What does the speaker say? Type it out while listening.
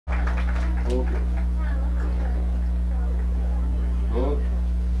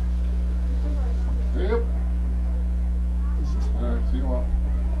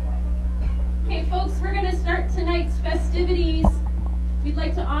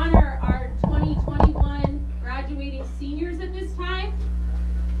honor our 2021 graduating seniors at this time.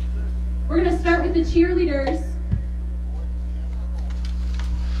 We're going to start with the cheerleaders.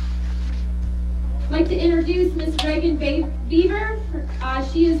 I'd like to introduce Miss Reagan Beaver.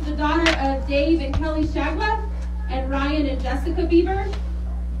 She is the daughter of Dave and Kelly Shagla and Ryan and Jessica Beaver.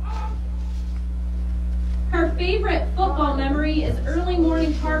 Her favorite football memory is early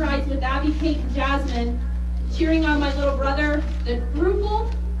morning car rides with Abby, Kate, and Jasmine, cheering on my little brother, the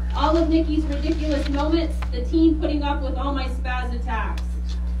throuple, all of Nikki's ridiculous moments, the team putting up with all my spaz attacks.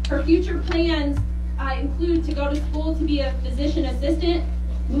 Her future plans include to go to school to be a physician assistant,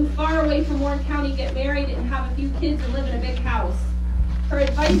 move far away from Warren County, get married, and have a few kids and live in a big house. Her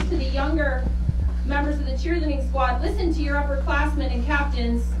advice to the younger members of the cheerleading squad: listen to your upperclassmen and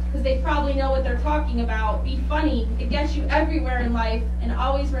captains, because they probably know what they're talking about. Be funny, it gets you everywhere in life, and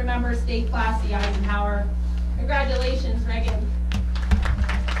always remember, stay classy, Eisenhower. Congratulations, Reagan.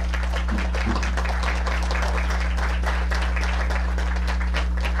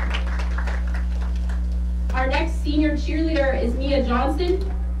 Our next senior cheerleader is Mia Johnson.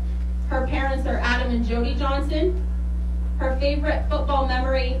 Her parents are Adam and Jody Johnson. Her favorite football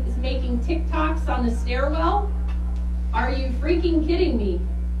memory is making TikToks on the stairwell. Are you freaking kidding me?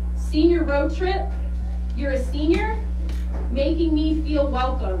 Senior road trip, you're a senior, making me feel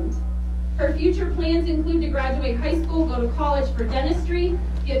welcomed. Her future plans include to graduate high school, go to college for dentistry,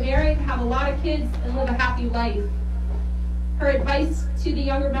 get married, have a lot of kids, and live a happy life. Her advice to the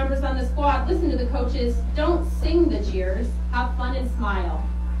younger members on the squad: listen to the coaches, don't sing the cheers, have fun and smile.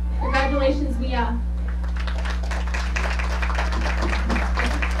 Congratulations, Mia.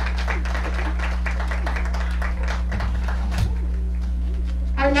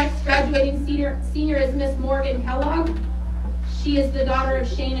 Our next graduating senior is Miss Morgan Kellogg. She is the daughter of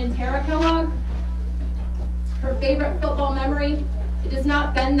Shane and Tara Kellogg. Her favorite football memory: it has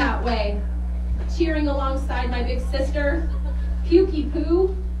not been that way. Cheering alongside my big sister, Pukey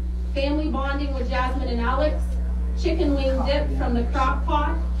Poo, family bonding with Jasmine and Alex, chicken wing dip from the crock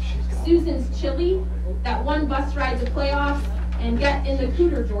pot, Susan's chili, that one bus ride to playoffs, and get in the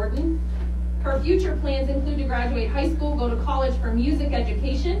cooter Jordan. Her future plans include to graduate high school, go to college for music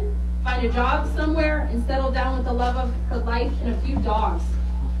education, find a job somewhere, and settle down with the love of her life and a few dogs.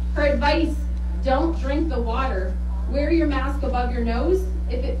 Her advice: don't drink the water. Wear your mask above your nose.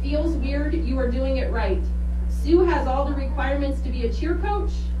 If it feels weird, you are doing it right. Sue has all the requirements to be a cheer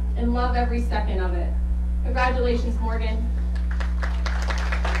coach and love every second of it. Congratulations, Morgan.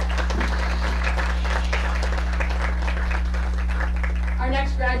 Our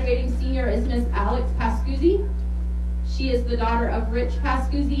next graduating senior is Miss Alex Pascuzzi. She is the daughter of Rich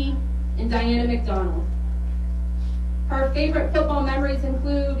Pascuzzi and Diana McDonald. Her favorite football memories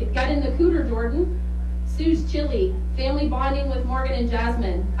include get in the cooter Jordan, Sue's chili, family bonding with Morgan and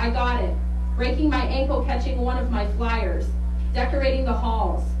Jasmine, I got it, breaking my ankle catching one of my flyers, decorating the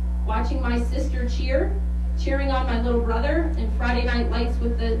halls, watching my sister cheering on my little brother, and Friday night lights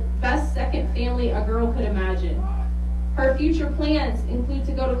with the best second family a girl could imagine. Her future plans include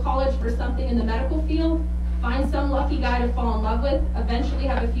to go to college for something in the medical field, find some lucky guy to fall in love with, eventually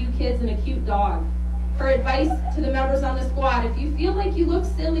have a few kids and a cute dog. Her advice to the members on the squad: if you feel like you look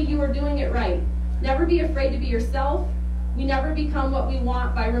silly, you are doing it right. Never be afraid to be yourself. We never become what we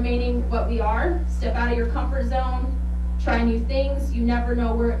want by remaining what we are. Step out of your comfort zone, try new things. You never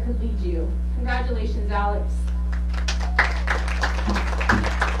know where it could lead you. Congratulations, Alex.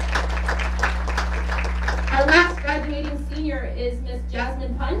 Our last graduating senior is Miss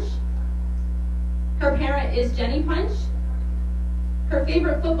Jasmine Punch. Her parent is Jenny Punch. Her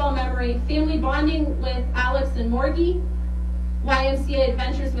favorite football memory: family bonding with Alex and Morgie, YMCA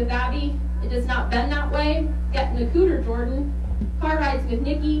adventures with Abby, it has not been that way, getting the cooter Jordan, car rides with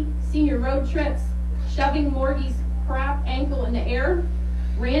Nikki, senior road trips, shoving Morgie's crap ankle in the air,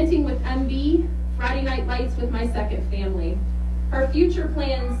 ranting with MB, Friday night lights with my second family. Her future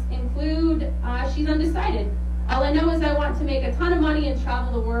plans include, she's undecided. All I know is I want to make a ton of money and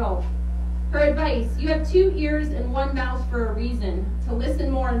travel the world. Her advice: you have 2 ears and 1 mouth for a reason, to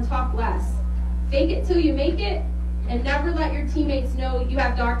listen more and talk less. Fake it till you make it, and never let your teammates know you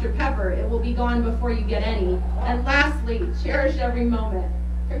have Dr. Pepper. It will be gone before you get any. And lastly, cherish every moment.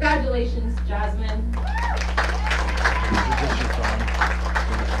 Congratulations, Jasmine.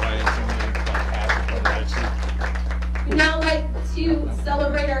 We'd now like to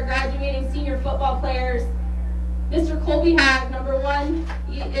celebrate our graduating senior football players. Mr. Colby Hag, number 1,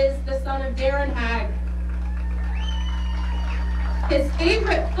 he is the son of Darren Hag. His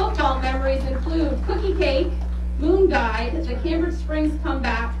favorite football memories include cookie cake, moon guide, the Cambridge Springs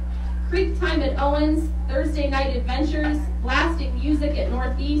comeback, Creek time at Owens, Thursday night adventures, blasting music at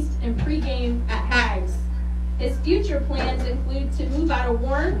Northeast, and pregame at Hags. His future plans include to move out of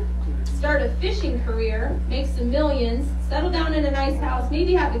Warren, start a fishing career, make some millions, settle down in a nice house,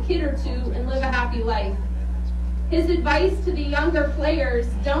 maybe have a kid or two, and live a happy life. His advice to the younger players,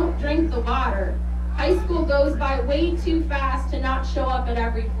 don't drink the water. High school goes by way too fast to not show up at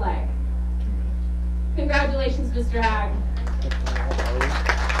every play. Congratulations, Mr. Hag.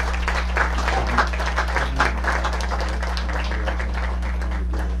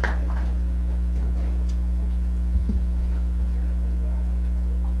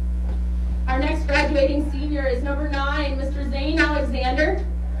 Our next graduating senior is number 9, Mr. Zane Alexander.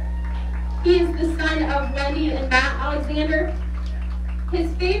 He is the son of Wendy and Matt Alexander.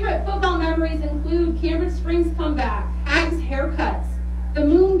 His favorite football memories include Cambridge Springs comeback, Hags haircuts, the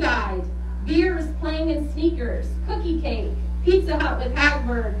moon guide, beers playing in sneakers, cookie cake, Pizza Hut with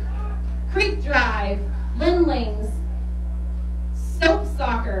Hagberg, Creek Drive, Lindlings, soap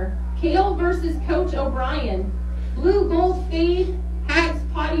soccer, Kale versus Coach O'Brien, blue gold fade, Hags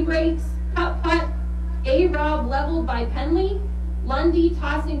potty breaks, putt putt, A-Rob leveled by Penley, Lundy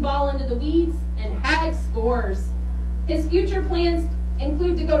tossing ball into the weeds, and Hags scores. His future plans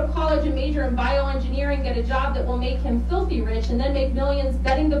include to go to college and major in bioengineering, get a job that will make him filthy rich, and then make millions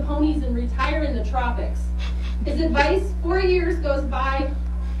betting the ponies and retire in the tropics. His advice, 4 years goes by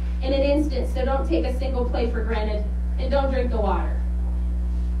in an instant, so don't take a single play for granted, and don't drink the water.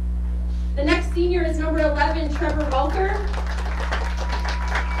 The next senior is number 11, Trevor Welker.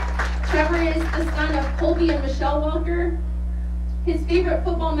 Trevor is the son of Colby and Michelle Welker. His favorite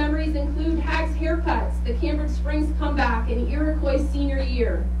football memories include Hags haircuts, the Cambridge Springs comeback, and Iroquois senior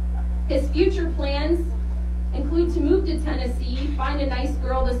year. His future plans include to move to Tennessee, find a nice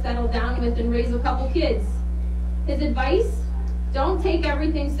girl to settle down with, and raise a couple kids. His advice, don't take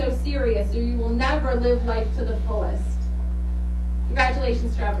everything so serious or you will never live life to the fullest.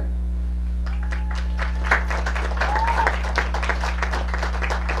 Congratulations, Trevor.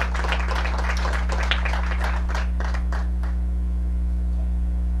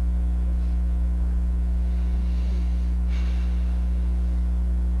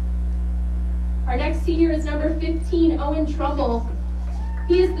 Our next senior is number 15, Owen Trumbull.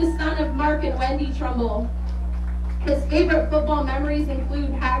 He is the son of Mark and Wendy Trumbull. His favorite football memories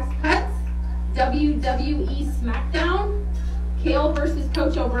include Hags cuts, WWE SmackDown, Kale versus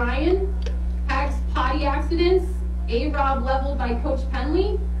Coach O'Brien, Hags potty accidents, A-Rob leveled by Coach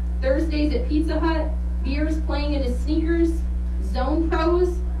Penley, Thursdays at Pizza Hut, beers playing in his sneakers, Zone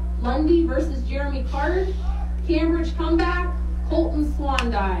Pros, Lundy versus Jeremy Card, Cambridge comeback, Colton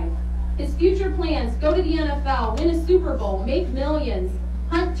Swan Dive. His future plans, go to the NFL, win a Super Bowl, make millions,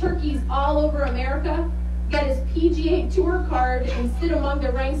 hunt turkeys all over America, get his PGA Tour card and sit among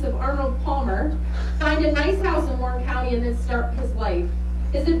the ranks of Arnold Palmer, find a nice house in Warren County, and then start his life.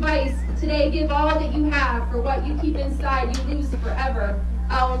 His advice, today give all that you have, for what you keep inside you lose forever.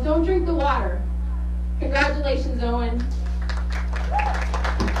 Oh, and don't drink the water. Congratulations, Owen.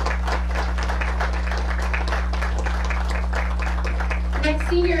 Next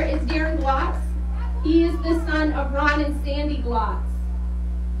senior is Darren Glotz. He is the son of Ron and Sandy Glotz.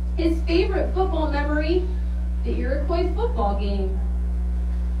 His favorite football memory, the Iroquois football game.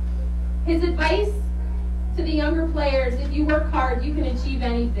 His advice to the younger players, if you work hard, you can achieve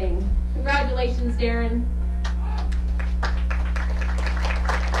anything. Congratulations, Darren.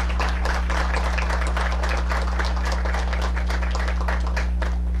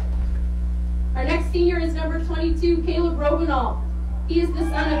 Our next senior is number 22, Caleb Robinault. He is the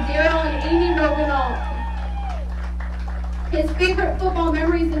son of Daryl and Amy Robinault. His favorite football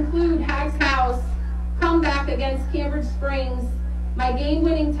memories include Hags House, comeback against Cambridge Springs, my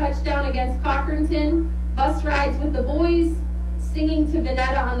game-winning touchdown against Cochranton, bus rides with the boys, singing to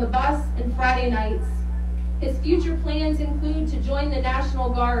Vanetta on the bus, and Friday nights. His future plans include to join the National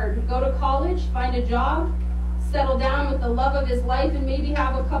Guard, go to college, find a job, settle down with the love of his life, and maybe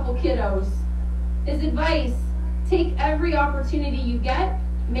have a couple kiddos. His advice, take every opportunity you get,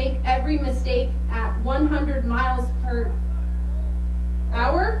 make every mistake at 100 miles per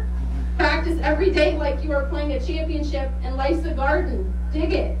hour, practice every day like you are playing a championship, and life's a garden.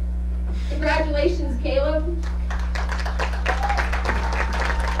 Dig it. Congratulations, Caleb.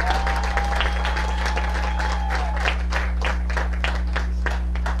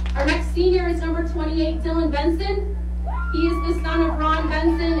 Our next senior is number 28, Dylan Benson. He is the son of Ron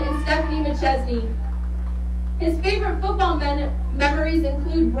Benson and Stephanie McChesney. His favorite football memories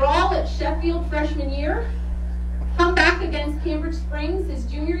include brawl at Sheffield freshman year, comeback against Cambridge Springs his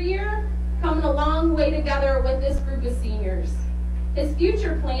junior year, coming a long way together with this group of seniors. His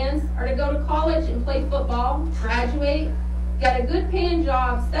future plans are to go to college and play football, graduate, get a good paying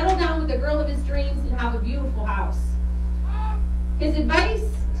job, settle down with the girl of his dreams, and have a beautiful house. His advice: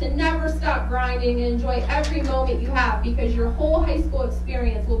 to never stop grinding and enjoy every moment you have, because your whole high school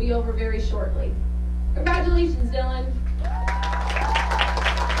experience will be over very shortly. Congratulations, Dylan.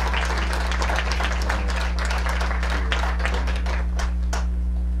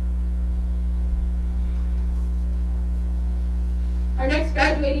 Our next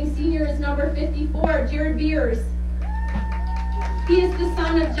graduating senior is number 54, Jared Beers. He is the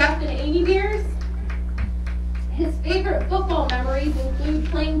son of Jeff and Amy Beers. His favorite football memories include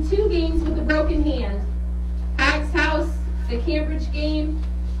playing 2 games with a broken hand: Hag's House, the Cambridge game,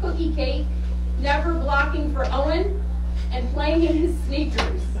 Cookie Cake, never blocking for Owen, and playing in his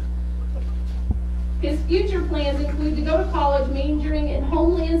sneakers. His future plans include to go to college, majoring in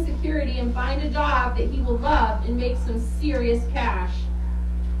Homeland Security, and find a job that he will love and make some serious cash.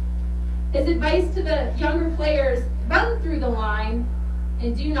 His advice to the younger players: run through the line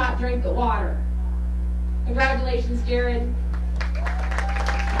and do not drink the water. Congratulations, Jared.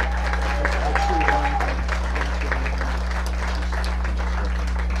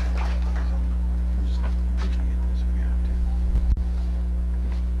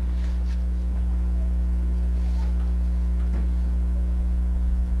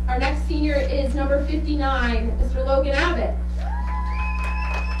 Our next senior is number 59, Mr. Logan Abbott.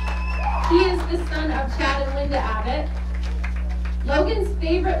 He is the son of Chad and Linda Abbott. Logan's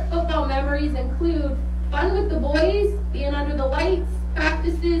favorite football memories include fun with the boys, being under the lights,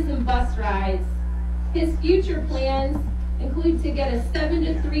 practices, and bus rides. His future plans include to get a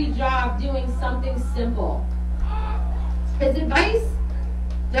 7-to-3 job doing something simple. His advice: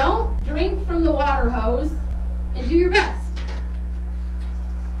 don't drink from the water hose and do your best.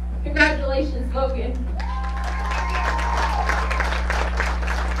 Congratulations, Logan.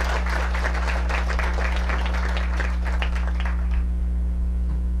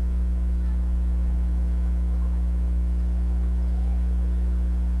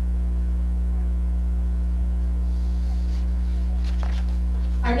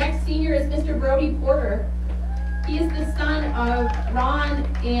 Our next senior is Mr. Brody Porter. He is the son of Ron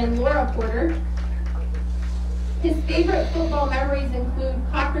and Laura Porter. His favorite football memories include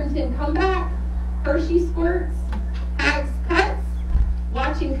Cochranton comeback, Hershey squirts, Hags cuts,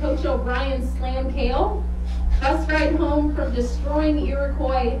 watching Coach O'Brien slam Kale, bus ride home from destroying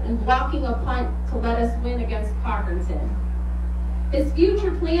Iroquois, and blocking a punt to let us win against Cochranton. His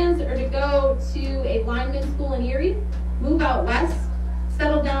future plans are to go to a lineman school in Erie, move out west,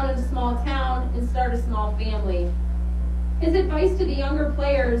 settle down in a small town, and start a small family. His advice to the younger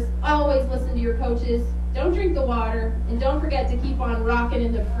players: always listen to your coaches, don't drink the water, and don't forget to keep on rocking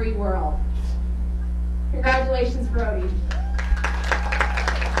in the free world. Congratulations, Brody.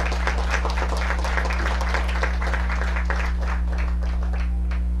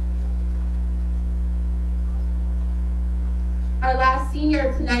 Our last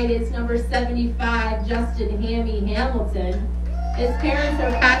senior tonight is number 75, Justin Hammy Hamilton. His parents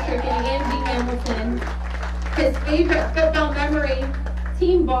are Patrick and Angie Hamilton. His favorite football memory: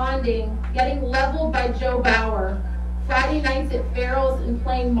 team bonding, getting leveled by Joe Bauer, Friday nights at Farrell's and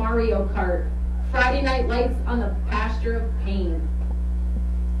playing Mario Kart, Friday night lights on the pasture of pain.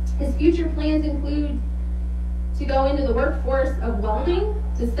 His future plans include to go into the workforce of welding,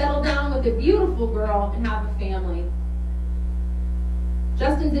 to settle down with a beautiful girl and have a family.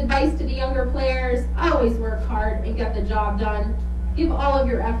 Justin's advice to the younger players: always work hard and get the job done. Give all of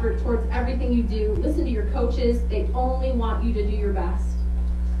your effort towards everything you do. Listen to your coaches. They only want you to do your best.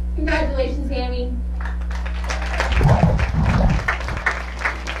 Congratulations, Hammy.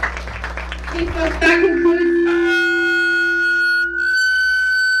 Okay, folks, that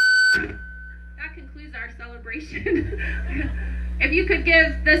concludes our celebration. If you could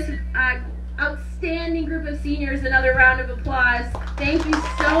give this outstanding group of seniors another round of applause. Thank you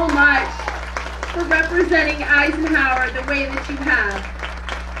so much for representing Eisenhower the way that you have.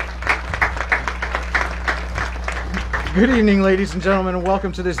 Good evening, ladies and gentlemen, and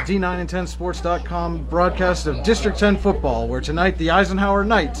welcome to this D9and10sports.com broadcast of District 10 football, where tonight the Eisenhower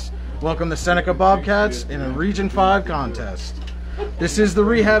Knights welcome the Seneca Bobcats in a Region 5 contest. This is the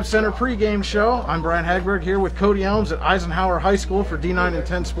Rehab Center pregame show. I'm Brian Hagberg here with Cody Elms at Eisenhower High School for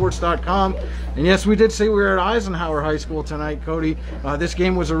D9and10sports.com. And yes, we did say we were at Eisenhower High School tonight, Cody. This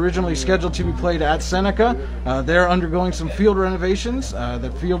game was originally scheduled to be played at Seneca. They're undergoing some field renovations.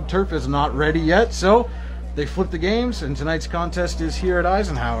 The field turf is not ready yet, so they flipped the games, and tonight's contest is here at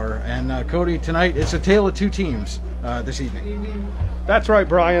Eisenhower. And Cody, tonight it's a tale of two teams this evening. That's right,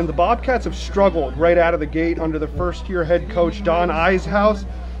 Brian. The Bobcats have struggled right out of the gate under the first-year head coach, Don Eisenhower.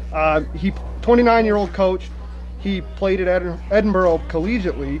 29-year-old coach. He played at Edinburgh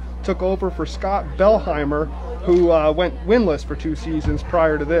collegiately, took over for Scott Bellheimer, who went winless for 2 seasons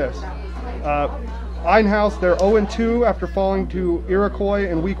prior to this. Eisenhower, they're 0-2 after falling to Iroquois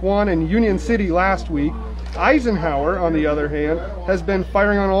in week 1 and Union City last week. Eisenhower, on the other hand, has been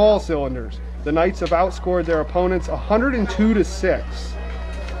firing on all cylinders. The Knights have outscored their opponents 102-6.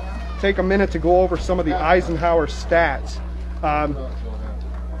 Take a minute to go over some of the Eisenhower stats.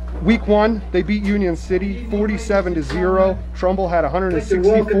 Week 1, they beat Union City 47-0. Trumbull had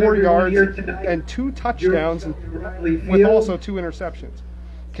 164 yards and 2 touchdowns, with also 2 interceptions.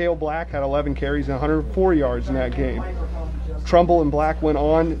 Cale Black had 11 carries and 104 yards in that game. Trumbull and Black went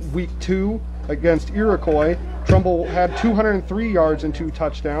on week 2 against Iroquois. Trumbull had 203 yards and 2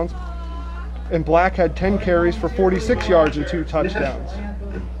 touchdowns, and Black had 10 carries for 46 yards and 2 touchdowns.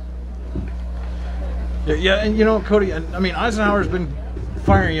 Yeah, and you know, Cody, I mean, Eisenhower's been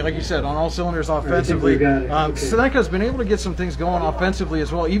firing, like you said, on all cylinders offensively. Seneca's been able to get some things going offensively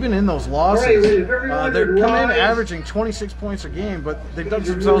as well, even in those losses. They're coming in averaging 26 points a game, but they've dug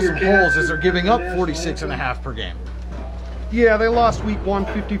themselves some holes as they're giving up 46.5 per game. Yeah, they lost week 1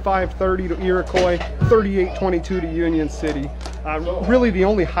 55-30 to Iroquois, 38-22 to Union City. Really the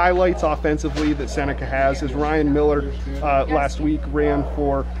only highlights offensively that Seneca has is Ryan Miller last week ran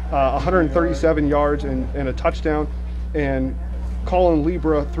for 137 yards and a touchdown, and Colin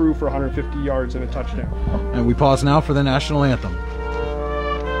Libra threw for 150 yards and a touchdown. And we pause now for the national anthem.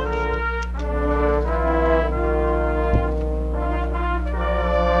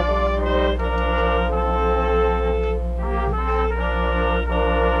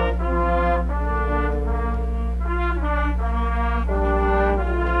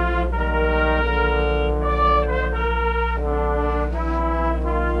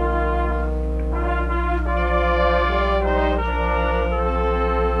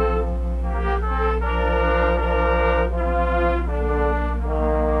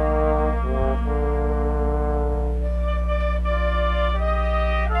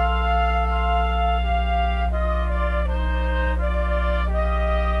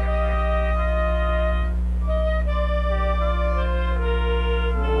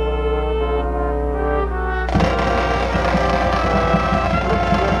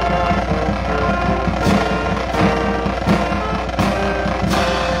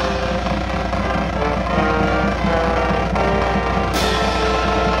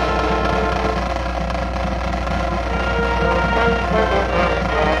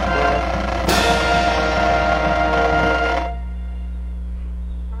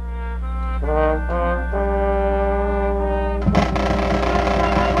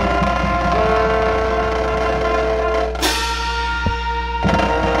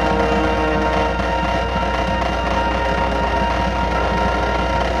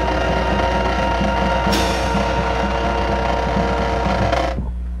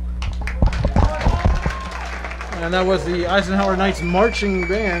 And that was the Eisenhower Knights Marching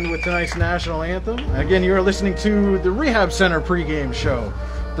Band with tonight's national anthem. Again, you are listening to the Rehab Center pregame show.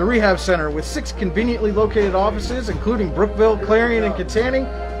 The Rehab Center, with 6 conveniently located offices, including Brookville, Clarion, and Katanning,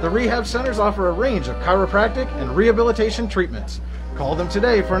 the Rehab Centers offer a range of chiropractic and rehabilitation treatments. Call them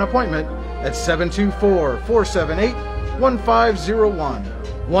today for an appointment at 724-478-1501.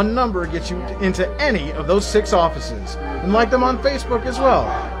 One number gets you into any of those 6 offices. And like them on Facebook as well.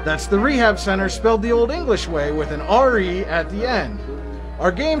 That's the Rehab Center, spelled the old English way with an R-E at the end.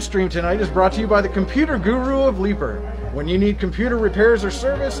 Our game stream tonight is brought to you by the Computer Guru of Leaper. When you need computer repairs or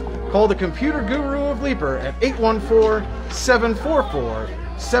service, call the Computer Guru of Leaper at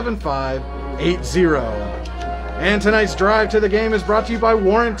 814-744-7580. And tonight's drive to the game is brought to you by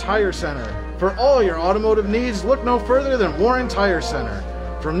Warren Tire Center. For all your automotive needs, look no further than Warren Tire Center.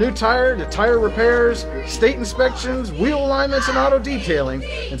 From new tire to tire repairs, state inspections, wheel alignments and auto detailing,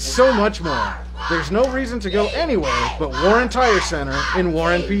 and so much more. There's no reason to go anywhere but Warren Tire Center in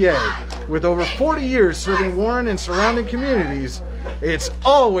Warren, PA. With over 40 years serving Warren and surrounding communities, it's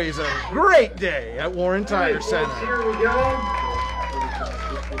always a great day at Warren Tire Center. Here we go.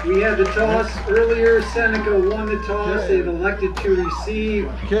 We had the toss earlier. Seneca won the toss. They've elected to receive.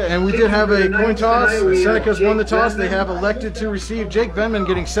 Okay, and we did have a coin toss. Seneca's won the toss. They have elected to receive. Jake Venman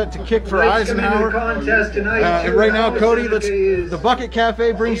getting set to kick for Eisenhower. And right now, Cody, the Bucket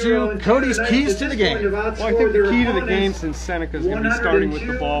Cafe brings you Cody's keys to the game. Well, I think the key to the game, since Seneca's going to be starting with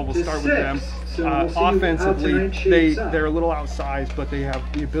the ball, we'll start with them. So we'll see how offensively, tonight shapes up. they're a little outsized, but they have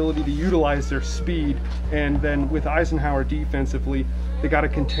the ability to utilize their speed. And then with Eisenhower defensively, they got to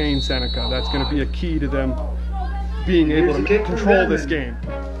contain Seneca. That's going to be a key to them being able to control this game.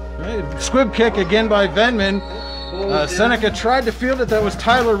 Right. Squib kick again by Venman. Seneca tried to field it. That was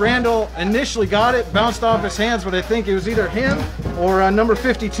Tyler Randall. Initially got it, bounced off his hands, but I think it was either him or number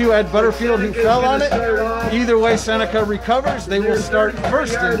 52, Ed Butterfield, who fell on it. Either way, Seneca recovers. They will start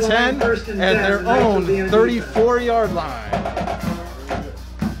 1st and 10 at their own 34-yard line.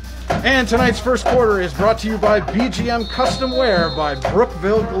 And tonight's first quarter is brought to you by BGM Custom Wear by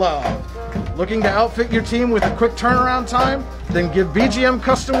Brookville Glove. Looking to outfit your team with a quick turnaround time? Then give BGM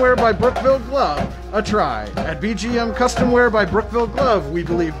Custom Wear by Brookville Glove a try. At BGM Custom Wear by Brookville Glove, we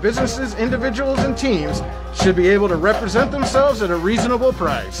believe businesses, individuals, and teams should be able to represent themselves at a reasonable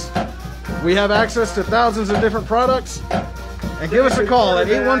price. We have access to thousands of different products. And give us a call at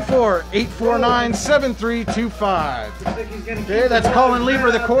 814-849-7325. Okay, that's Colin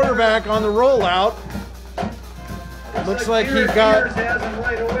Lieber, the quarterback, on the rollout. Looks like he got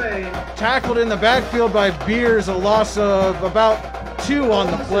tackled in the backfield by Beers, a loss of about 2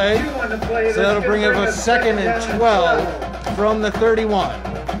 on the play. So that'll bring up a 2nd and 12 from the 31. It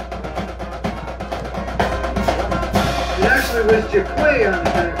actually was Jaquay on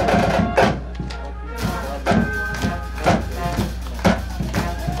the back.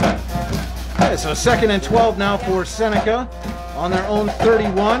 Okay, so 2nd and 12 now for Seneca on their own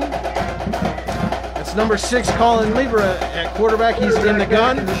 31. It's number 6, Colin Lieber at quarterback. He's in the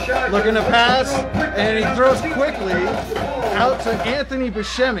gun, looking to pass, and he throws quickly out to Anthony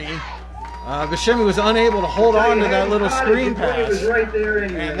Buscemi. Buscemi was unable to hold on to that little screen pass,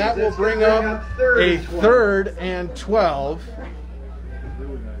 and that will bring up a 3rd and 12.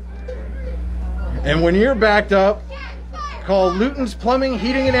 And when you're backed up, call Luton's Plumbing,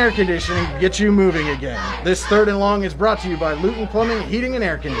 Heating, and Air Conditioning to get you moving again. This 3rd and long is brought to you by Luton Plumbing, Heating, and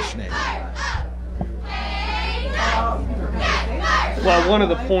Air Conditioning. Well, one of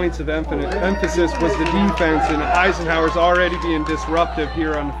the points of emphasis was the defense, and Eisenhower's already being disruptive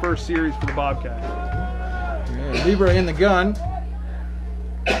here on the first series for the Bobcats. Yeah, Lieber in the gun.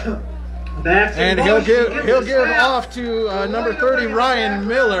 And he'll give off to number 30, Ryan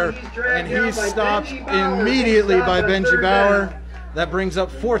Miller, and he's stopped immediately by Benji Bauer. That brings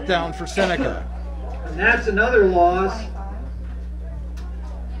up 4th down for Seneca. And that's another loss.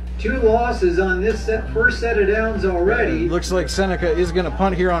 2 losses on this first set of downs already. Looks like Seneca is going to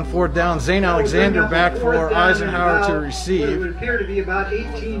punt here on 4th down. Zane Alexander back for Eisenhower to receive. It would appear to be about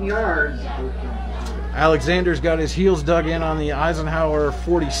 18 yards. Alexander's got his heels dug in on the Eisenhower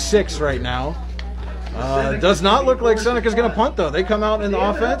 46 right now. Does not look like Seneca's going to punt, though. They come out in the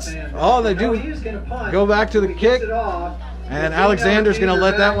offense. Oh, they do go back to the kick. And Alexander's going to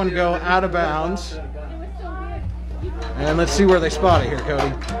let that one go out of bounds. And let's see where they spot it here,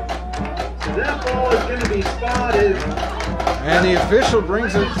 Cody. So that ball is going to be spotted. And the official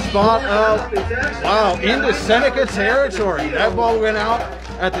brings a spot up, wow, into Seneca territory. That ball went out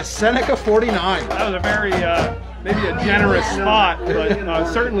at the Seneca 49. That was a very, maybe a generous spot, but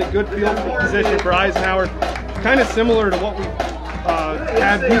certainly good field position for Eisenhower. Kind of similar to what we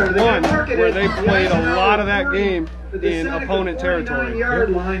had week 1, where they played a lot of that game in opponent territory.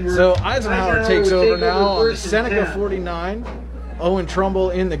 So Eisenhower takes over now on the Seneca 49. Owen Trumbull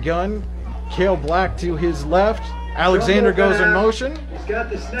in the gun. Cale Black to his left. Alexander goes in motion.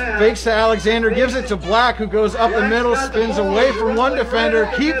 Fakes to Alexander, gives it to Black, who goes up the middle, spins away from one defender,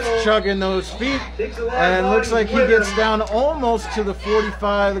 keeps chugging those feet, and looks like he gets down almost to the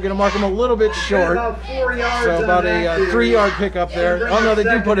 45. They're going to mark him a little bit short. So about a 3-yard pickup there. Oh no, they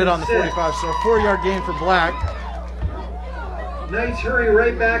do put it on the 45, so a 4-yard gain for Black. Knights hurry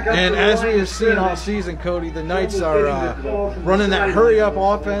right back up. And as we have seen all season, Cody, the Knights are running that hurry-up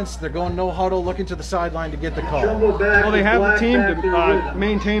offense. They're going no huddle, looking to the sideline to get the call. Well, they have the team to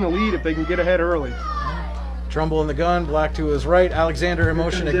maintain a lead if they can get ahead early. Trumbull in the gun, Black to his right, Alexander in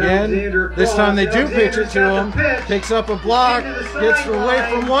motion again. This time they do pitch it to him. Picks up a block, gets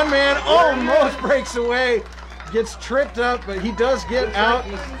away from one man, almost breaks away. Gets tripped up, but he does get out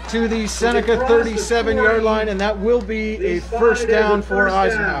to the Seneca 37-yard line, and that will be a 1st down for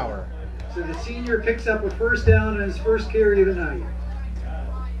Eisenhower. So the senior picks up a 1st down on his first carry of the night.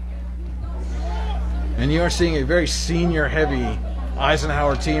 And you are seeing a very senior-heavy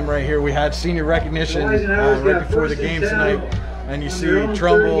Eisenhower team right here. We had senior recognition right before the game tonight, and you see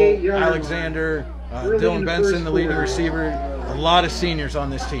Trumbull, Alexander, Dylan Benson, the leading receiver. A lot of seniors on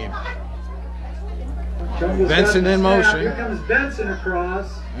this team. Benson in motion. Here comes Benson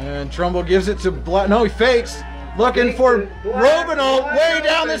across. And Trumbull gives it to Black. No, he fakes. Looking for Robinot way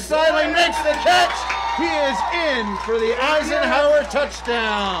down the sideline, makes the catch. He is in for the Eisenhower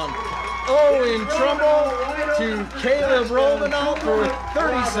touchdown. Owen Trumbull to Caleb Robinot for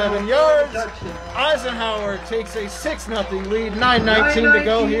 37 yards. Eisenhower takes a 6-0 lead, 9:19 to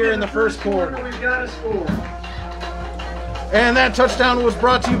go here in the first quarter. And that touchdown was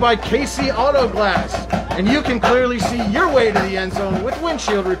brought to you by KC Auto Glass. And you can clearly see your way to the end zone with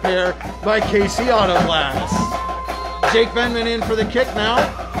windshield repair by KC Auto Glass. Jake Benman in for the kick now.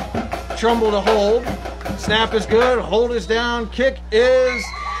 Trumbull to hold. Snap is good. Hold is down. Kick is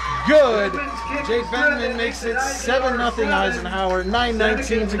good. Jake Benman makes it 7-0 Eisenhower.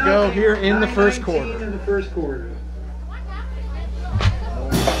 9:19 to go here in the first quarter.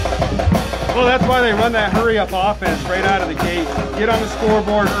 Well, that's why they run that hurry-up offense right out of the gate. Get on the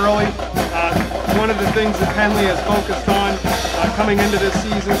scoreboard early. One of the things that Penley has focused on coming into this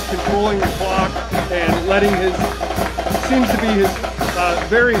season is controlling the clock and letting seems to be his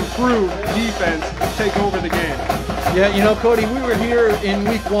very improved defense take over the game. Yeah, you know, Cody, we were here in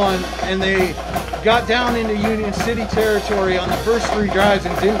week 1 and they got down into Union City territory on the first 3 drives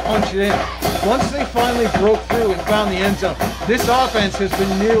and didn't punch it in. Once they finally broke through and found the end zone, this offense has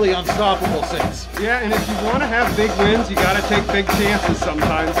been nearly unstoppable since. Yeah, and if you want to have big wins, you got to take big chances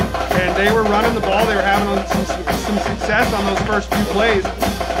sometimes. And they were running the ball. They were having some success on those first few plays.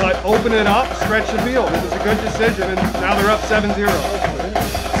 But open it up, stretch the field. It was a good decision, and now they're up 7-0.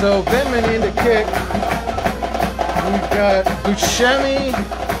 So Benman in to kick. We've got Buscemi.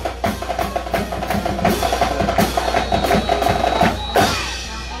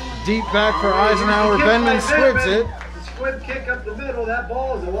 Deep back for Eisenhower. Benman squibs it. Squib kick up the middle. That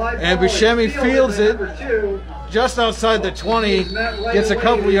ball is a live ball. And Buscemi fields it just outside the 20. Gets a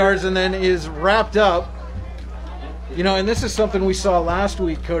couple yards and then is wrapped up. You know, and this is something we saw last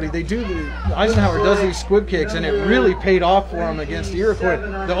week, Cody. Eisenhower does these squib kicks, and it really paid off for him against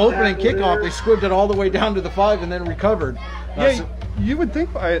Iroquois. The opening kickoff, they squibbed it all the way down to the 5 and then recovered. You would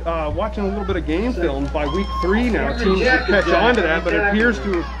think by watching a little bit of game film, by week 3 now, teams would catch on to that, but it appears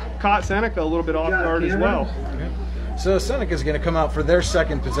to have caught Seneca a little bit off guard as well. So Seneca's going to come out for their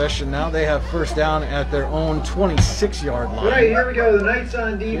second possession now. They have first down at their own 26-yard line. Right, here we go. The Knights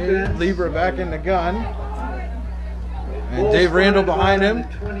on defense. Libra back in the gun. And Dave Randall behind him.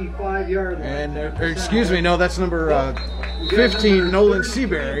 25-yard line. And, excuse me, no, that's number 15, Nolan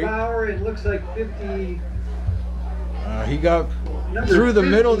Seabury. It looks like 50. He got through the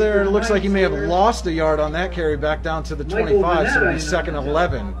middle there. It looks like he may have lost a yard on that carry back down to the 25, so it'll be 2nd and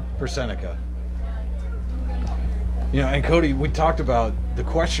 11 for Seneca. You know, and Cody, we talked about the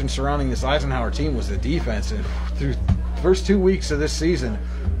question surrounding this Eisenhower team was the defense. And through the first 2 weeks of this season,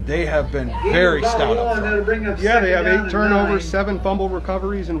 they have been very stout up front. Yeah, they have 8 turnovers, 7 fumble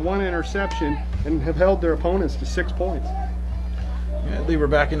recoveries, and 1 interception, and have held their opponents to 6 points. Yeah, Lieber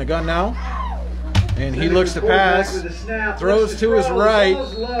back in the gun now. And he looks to pass, throws to his right.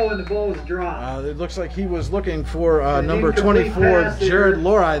 It looks like he was looking for number 24, Jared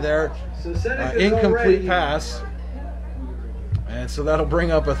Lori there. Incomplete pass. And so that'll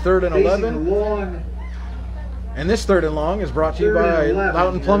bring up a 3rd and 11. And this 3rd and long is brought to you by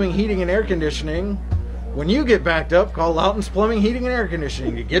Loughton Plumbing, Heating, and Air Conditioning. When you get backed up, call Loughton's Plumbing, Heating, and Air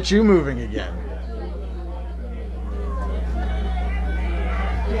Conditioning to get you moving again.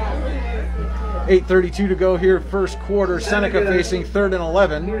 8:32 to go here, first quarter. Seneca facing 3rd and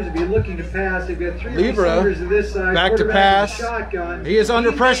 11. Libra back to pass. He is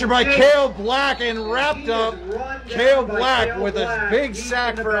under pressure by Cale Black and wrapped up. Cale Black with a big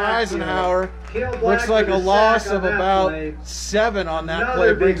sack for Eisenhower. Looks like a loss of about 7 on that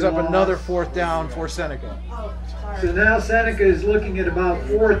play. Brings up another 4th down for Seneca. So now Seneca is looking at about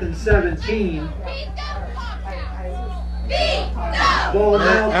 4th and 17.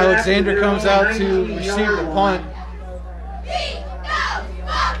 Alexander comes out to receive the punt.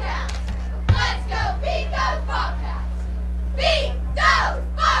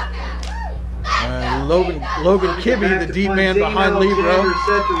 Logan Kibbe, the deep man behind Libro.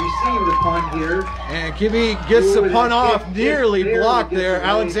 And Kibbe gets the punt off, nearly blocked there.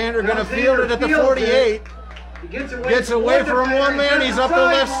 Alexander going to field it at the 48. Gets away from one man, he's up the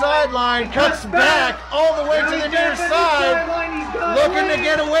left sideline, cuts back all the way to the near side, looking to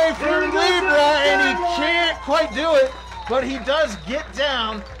get away from Libra, and he can't quite do it, but he does get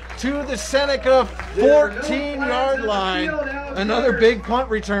down to the Seneca 14-yard line. Another big punt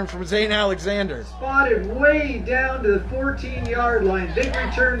return from Zane Alexander. Spotted way down to the 14-yard line. Big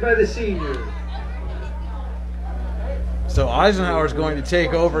return by the senior. So Eisenhower's going to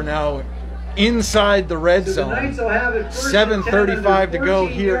take over now inside the red zone. 7:35 to go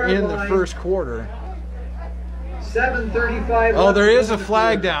here in the first quarter. 7:35. Oh, there is a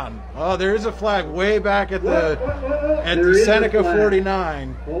flag down. Oh, there is a flag way back at the Seneca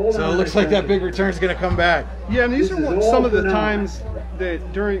 49. So it looks like that big return is going to come back. Yeah, and these are some of the times that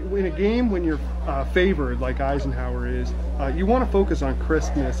in a game when you're favored, like Eisenhower is, you want to focus on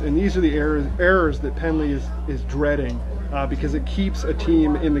crispness, and these are the errors that Penley is dreading. Because it keeps a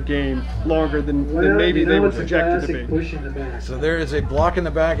team in the game longer than maybe they were projected to be. So there is a block in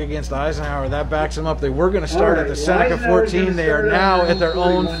the back against Eisenhower. That backs them up. They were going to start at the Seneca 14. They are now at their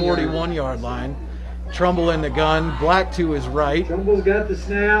own 41-yard line. Trumbull in the gun. Black to his right. Trumble's got the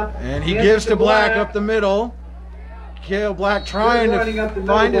snap. And he gives to Black up the middle. Cale Black trying to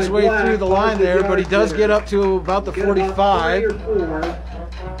find his way through the line there, but he does get up to about the 45.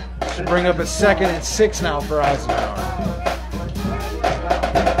 Should bring up a 2nd and 6 now for Eisenhower.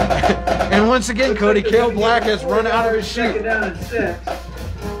 And once again, Cody, Cale Black has run out of his chute.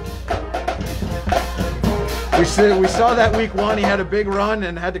 We saw that week 1. He had a big run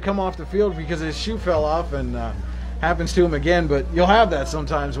and had to come off the field because his shoe fell off, and happens to him again. But you'll have that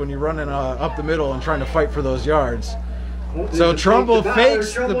sometimes when you're running up the middle and trying to fight for those yards. So Trumbull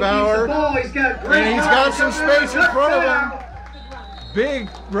fakes the Bauer, and he's got some space in front of him. Big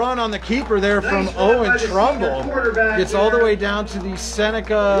run on the keeper there from Owen Trumbull. Gets all the way down to the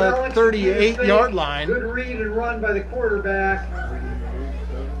Seneca 38-yard line. Good read and run by the quarterback.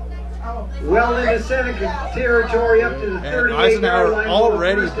 Well into Seneca territory up to the 38-yard line. Eisenhower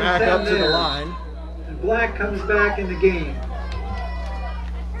already back up to the line. And Black comes back in the game.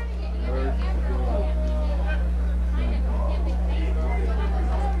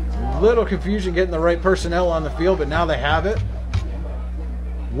 Little confusion getting the right personnel on the field, but now they have it.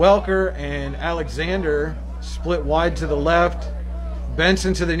 Welker and Alexander split wide to the left.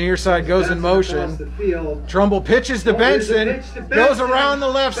 Benson to the near side goes in motion. Trumbull pitches to Benson, goes around the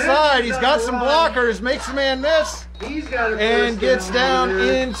left side. He's got some blockers, makes the man miss, and gets down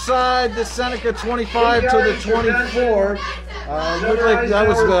inside the Seneca 25 to the 24. Looked like that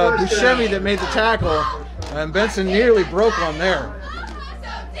was Buscemi that made the tackle, and Benson nearly broke one there.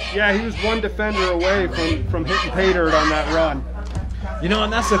 Yeah, he was one defender away from hitting pay dirt on that run. You know,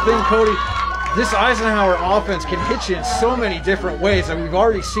 and that's the thing, Cody. This Eisenhower offense can hit you in so many different ways. And we've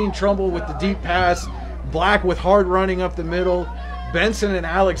already seen Trumbull with the deep pass, Black with hard running up the middle, Benson and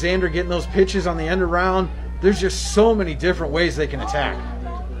Alexander getting those pitches on the end around. There's just so many different ways they can attack.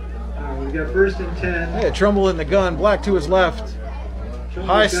 We got 1st and 10. Yeah, Trumbull in the gun, Black to his left.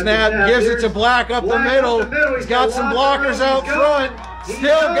 High snap, gives it to Black up the middle. He's got some blockers out front.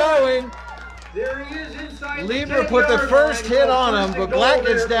 Still going. There he is inside. Lieber put the first hit on him, but Black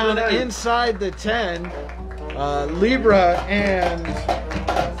gets down inside the 10. Libra and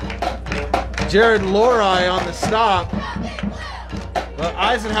Jared Lorai on the stop. But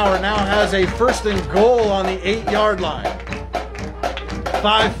Eisenhower now has a 1st and goal on the 8-yard line.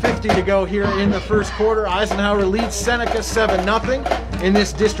 5:50 to go here in the first quarter. Eisenhower leads Seneca 7-0 in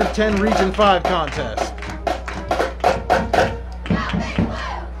this District 10 Region 5 contest.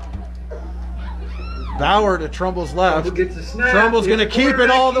 Bauer to Trumbull's left. Trumbull's going to keep it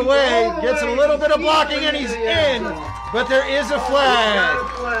all the way. Gets a little bit of blocking and he's in. But there is a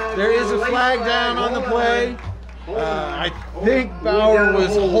flag. There is a flag down on the play. I think Bauer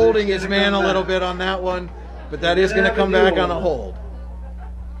was holding his man a little bit on that one. But that is going to come back on a hold.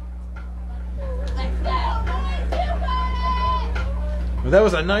 But that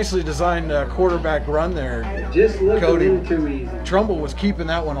was a nicely designed quarterback run there. Just looked Cody. a little too easy. Trumbull was keeping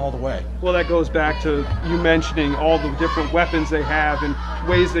that one all the way. Well, that goes back to you mentioning all the different weapons they have and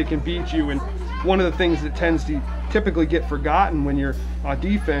ways they can beat you. And one of the things that tends to typically get forgotten when you're on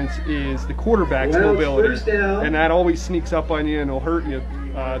defense is the quarterback's mobility. And that always sneaks up on you and will hurt you.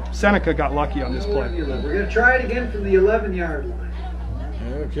 Seneca got lucky on this play. We're going to try it again from the 11-yard line.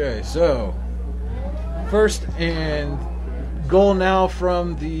 Okay, so 1st and goal now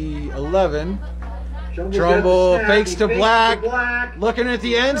from the 11. Trumbull fakes to Black. Looking at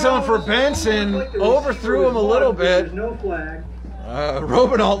the end zone for Benson. Overthrew him a little bit. No flag.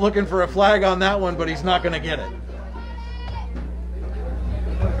 Robinault looking for a flag on that one, but he's not going to get it.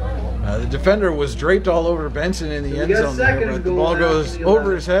 The defender was draped all over Benson in the end zone there, but the ball goes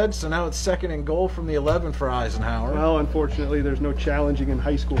over his head, so now it's 2nd and goal from the 11 for Eisenhower. Well, unfortunately, there's no challenging in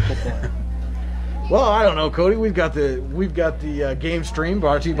high school football. Well, I don't know, Cody. We've got the game stream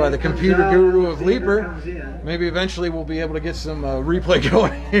brought to you by the computer guru of Leaper. Maybe eventually we'll be able to get some replay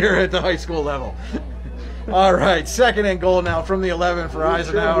going here at the high school level. All right, 2nd and goal now from the 11 for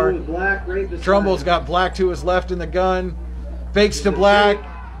Eisenhower. Trumbull's got Black to his left in the gun. Fakes to Black.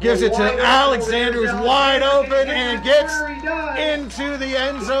 Gives it to Alexander, who's wide open and gets into the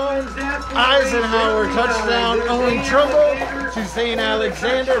end zone. Eisenhower touchdown. Owen Trumbull to Zane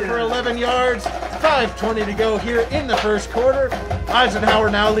Alexander for 11 yards. 5:20 to go here in the first quarter.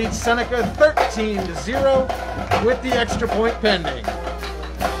 Eisenhower now leads Seneca 13-0 with the extra point pending.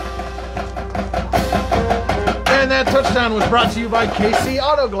 And that touchdown was brought to you by KC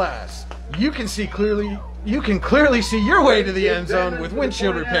Auto Glass. You can clearly see your way to the end zone with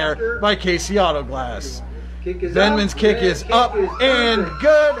windshield repair by KC Auto Glass. Venman's kick is up and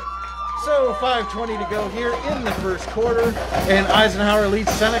good. So 5:20 to go here in the first quarter, and Eisenhower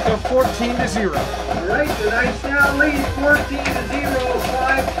leads Seneca 14-0. All right, the Knights now lead 14-0,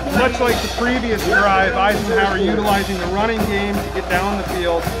 5:20. Much like the previous drive, Eisenhower utilizing the running game to get down the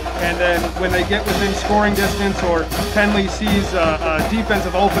field, and then when they get within scoring distance or Penley sees a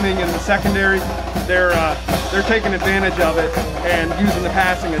defensive opening in the secondary, they're taking advantage of it and using the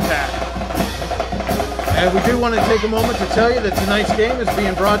passing attack. And we do want to take a moment to tell you that tonight's game is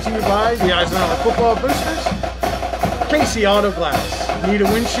being brought to you by the Eisenhower Football Boosters, KC Auto Glass. Need a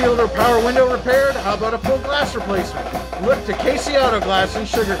windshield or power window repaired? How about a full glass replacement? Look to KC Auto Glass in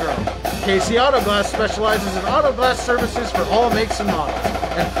Sugar Grove. KC Auto Glass specializes in auto glass services for all makes and models,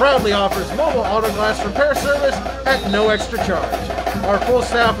 and proudly offers mobile auto glass repair service at no extra charge. Our full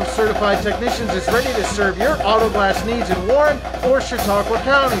staff of certified technicians is ready to serve your auto glass needs in Warren or Chautauqua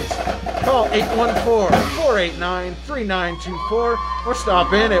counties. Call 814-489-3924 or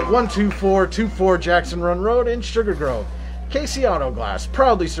stop in at 12424 Jackson Run Road in Sugar Grove. KC Auto Glass,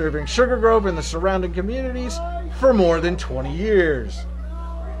 proudly serving Sugar Grove and the surrounding communities for more than 20 years.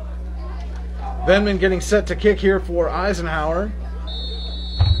 Venman getting set to kick here for Eisenhower.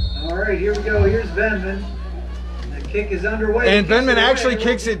 All right, here we go. Here's Venman. The kick is underway. And Venman actually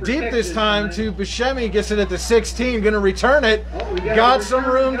kicks it deep this time to Buscemi. Gets it at the 16. Going to return it. Got some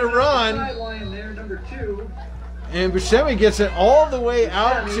room to run. And Buscemi gets it all the way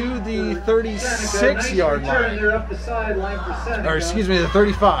out to the 36-yard line. They're up the sideline for Seneca. Or excuse me, the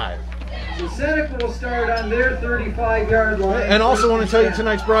 35. So Seneca will start on their 35-yard line. And also want to tell you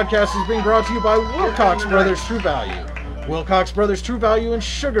tonight's broadcast is being brought to you by Wilcox Brothers True Value. Wilcox Brothers True Value in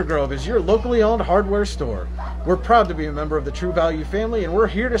Sugar Grove is your locally owned hardware store. We're proud to be a member of the True Value family, and we're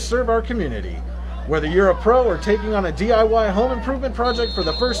here to serve our community. Whether you're a pro or taking on a DIY home improvement project for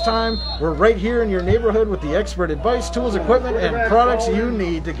the first time, we're right here in your neighborhood with the expert advice, tools, equipment, and products you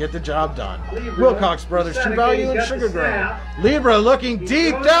need to get the job done. Wilcox Brothers True Value in Sugar Grove. Libra looking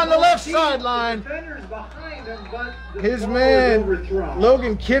deep down the left sideline. His man,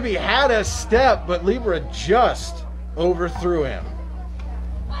 Logan Kibbe, had a step, but Libra just overthrew him.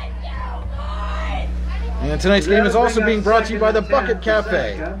 And tonight's game is also being brought to you by the Bucket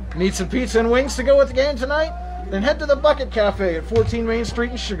Cafe. Need some pizza and wings to go with the game tonight? Then head to the Bucket Cafe at 14 Main Street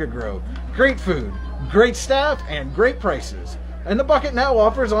in Sugar Grove. Great food, great staff, and great prices. And the Bucket now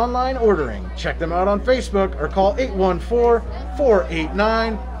offers online ordering. Check them out on Facebook or call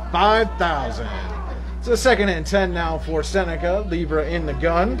 814-489-5000. So 2nd and 10 now for Seneca. Libra in the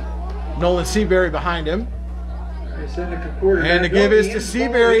gun. Nolan Seabury behind him. And the give is to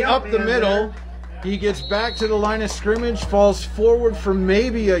Seabury up the middle. He gets back to the line of scrimmage, falls forward for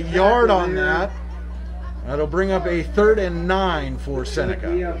maybe a yard on that. That'll bring up a 3rd and 9 for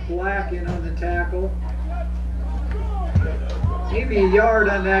Seneca. We have Black in on the tackle. Maybe a yard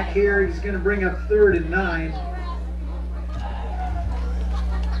on that carry. He's going to bring up 3rd and 9.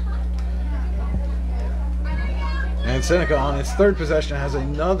 And Seneca on its 3rd possession has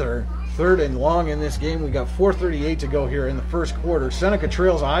another 3rd and long in this game. We got 4:38 to go here in the first quarter. Seneca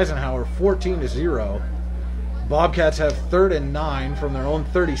trails Eisenhower 14-0. Bobcats have 3rd and 9 from their own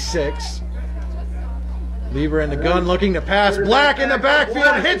 36. Lieber in the gun looking to pass. Black in the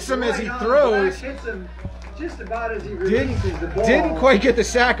backfield hits him as he throws. Just about as he releases the ball. Didn't quite get the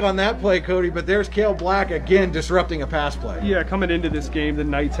sack on that play, Cody, but there's Cale Black again disrupting a pass play. Yeah, coming into this game, the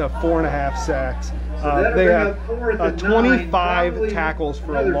Knights have 4.5 sacks. So they have 25 tackles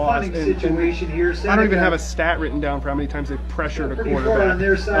for a loss. And I don't even have a stat written down for how many times they've pressured a quarterback.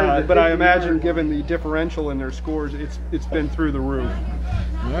 But I imagine, given the differential in their scores, it's been through the roof.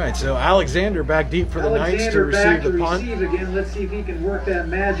 All right, so Alexander back deep for the Knights to receive the punt. Again. Let's see if he can work that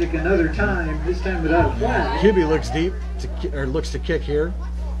magic another time, this time without a flag. Kibbe looks deep, looks to kick here.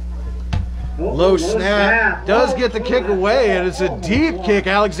 Low snap, does get the kick away, and it's a deep kick.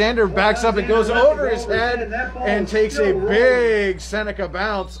 Alexander backs up and goes over his head and takes a big Seneca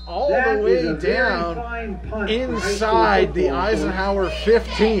bounce all the way down inside the Eisenhower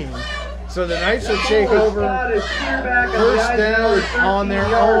 15. So the Knights will take over 1st down on their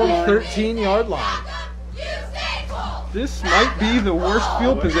own 13-yard line. This might be the worst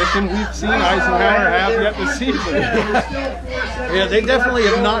field position we've seen Eisenhower have yet this season. Yeah, they definitely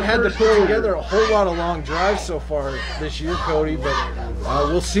have not had to put together a whole lot of long drives so far this year, Cody, but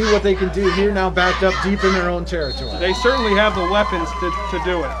we'll see what they can do here now, backed up deep in their own territory. They certainly have the weapons to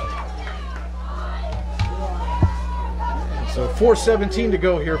do it. So 4:17 to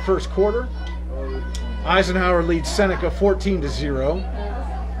go here, first quarter. Eisenhower leads Seneca 14-0.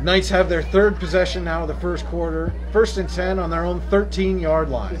 Knights have their third possession now of the first quarter. 1st and 10 on their own 13-yard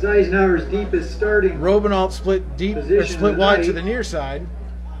line. It's Eisenhower's deepest starting. Robenalt split wide to the near side.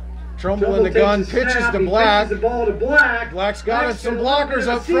 Trumbull in the gun, pitches to Black. The ball to Black. Black's got some blockers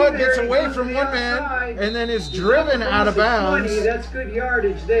up front, gets away from one man, and then is driven out of bounds. That's good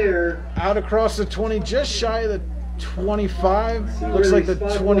yardage there. Out across the 20, just shy of the 25. Looks like the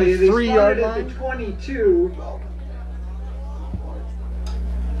 23-yard line. The 22.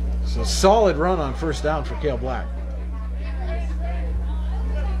 So solid run on first down for Cale Black.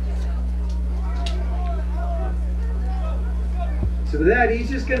 So with that, he's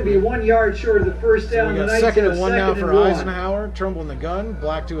just going to be 1 yard short of the first down. So we got second and one now for Eisenhower. Trumbull in the gun.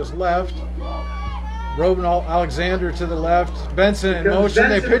 Black to his left. Robenalt, Alexander to the left. Benson in motion.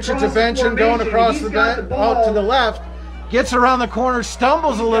 They pitch it to Benson going across the out to the left. Gets around the corner,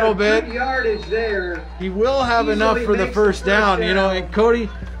 stumbles a little bit. Good yardage there. He will have enough for the first down. You know, and Cody,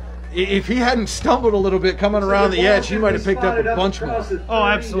 if he hadn't stumbled a little bit coming around the edge, he might have picked up a bunch more. Oh,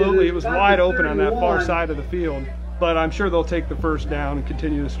 absolutely. It was wide open on that far side of the field. But I'm sure they'll take the first down and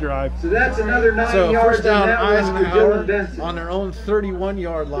continue this drive. So that's another 9 So yards. first down, Eisenhower Benson. on their own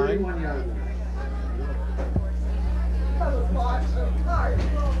 31-yard line. 31-yard line.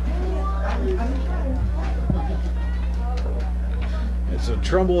 It's a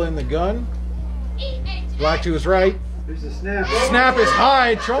Trumbull in the gun. Black to his right. There's a snap. Snap is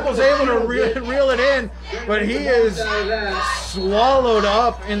high. Trumble's able to reel it in, but he is swallowed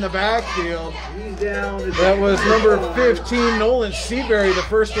up in the backfield. He's down. That was number 15, Nolan Seabury, the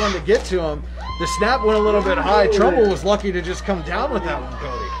first one to get to him. The snap went a little bit high. Trumbull was lucky to just come down with that one,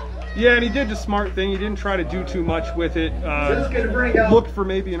 Cody. Yeah, and he did the smart thing. He didn't try to do too much with it. Looked for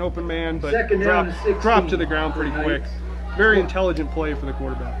maybe an open man, but dropped to the ground pretty quick. Very intelligent play for the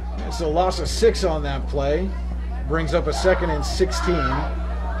quarterback. So loss of 6 on that play. Brings up a 2nd and 16.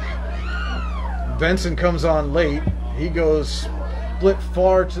 Benson comes on late. He goes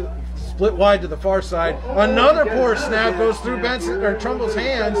split wide to the far side. Another poor snap goes through Benson or Trumbull's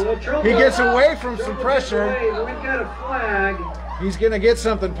hands. He gets away from some pressure. We've got a flag. He's going to get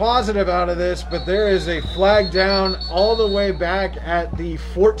something positive out of this, but there is a flag down all the way back at the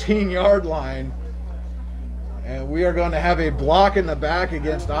 14-yard line. And we are going to have a block in the back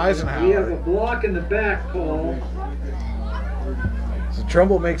against Eisenhower. We have a block in the back call. So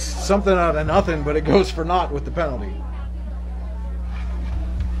Trumbull makes something out of nothing, but it goes for naught with the penalty.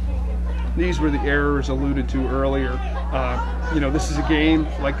 These were the errors alluded to earlier. This is a game,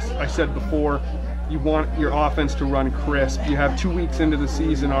 like I said before, you want your offense to run crisp. You have 2 weeks into the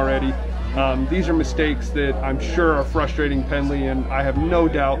season already. These are mistakes that I'm sure are frustrating Penley, and I have no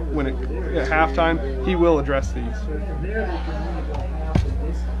doubt at halftime he will address these.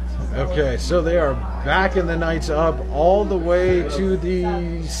 Okay, so they are backing the Knights up all the way to the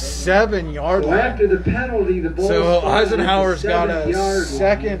 7-yard line. After the penalty, the ball. So Eisenhower's got a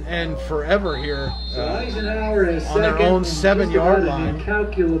 2nd and forever here Eisenhower has on their own 7-yard line.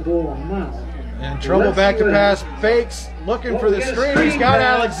 Incalculable amount. And Trumbull back to pass, fakes, looking for the screen. He's got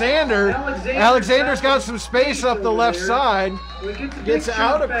Alexander. Alexander's got some space up the left side. Gets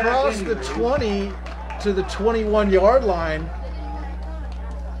out across the 20 to the 21-yard line.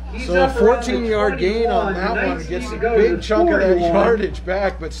 So a 14-yard gain on that one. Gets a big chunk of that yardage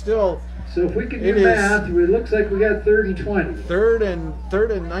back, but still. So if we can do math, it looks like we got 3rd and 20.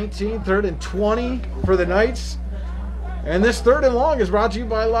 3rd and 19, 3rd and 20 for the Knights. And this 3rd and long is brought to you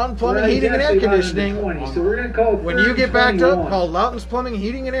by Loudon Plumbing, Heating, and Air Conditioning. So we're going to call when you get backed up, call Loudon's Plumbing,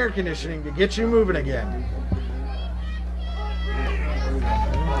 Heating, and Air Conditioning to get you moving again.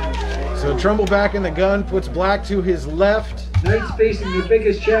 So Trumbull back in the gun, puts Black to his left. Knights facing the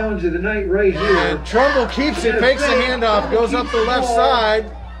biggest challenge of the night right here. And Trumbull keeps it, fakes the handoff, goes up the left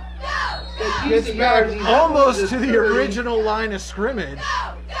side. Gets back almost to the original line of scrimmage.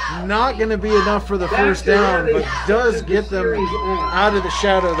 Not going to be enough for the first down, but does get them out of the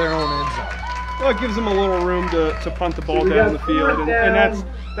shadow of their own end zone. Well, it gives them a little room to punt the ball down the field, and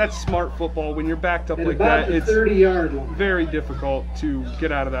that's smart football. When you're backed up like that, it's very difficult to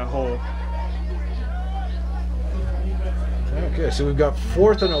get out of that hole. Okay, so we've got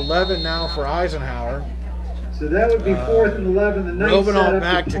 4th and 11 now for Eisenhower. So that would be 4th and 11. The Knights Robenalt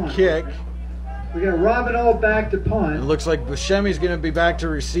back to kick. We got Robinall back to It punt. looks like Buscemi's going to be back to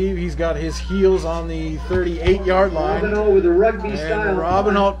receive. He's got his heels on the 38-yard line. Robinall with a rugby And style.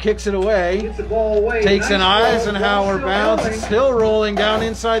 Robinall kicks it away. Gets the ball away. Takes an Nice Eisenhower ball. bounce. Still It's still rolling down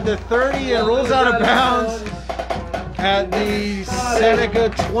inside the 30 and rolls out of bounds at the Seneca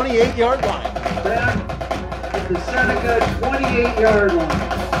 28-yard line. Back at the Seneca 28-yard line.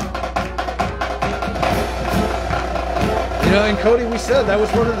 You know, and Cody, we said that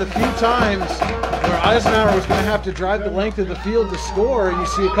was one of the few times where Eisenhower was going to have to drive the length of the field to score, and you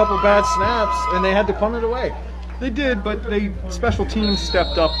see a couple bad snaps, and they had to punt it away. They did, but special teams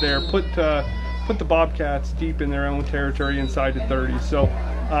stepped up there, put the Bobcats deep in their own territory inside the 30. So,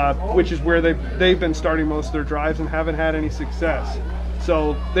 which is where they've been starting most of their drives and haven't had any success.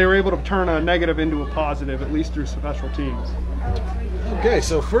 So they were able to turn a negative into a positive, at least through special teams. Okay,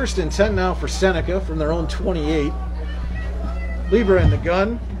 so 1st and 10 now for Seneca from their own 28. Libra in the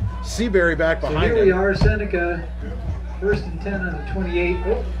gun. Seabury back So behind here we him. are, Seneca, 1st and 10 on the 28.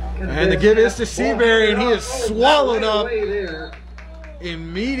 Oh, And the give is to Seabury, and he is swallowed up There.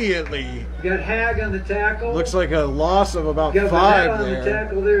 immediately. We got Hag on the tackle. Looks like a loss of about got 5 on the there.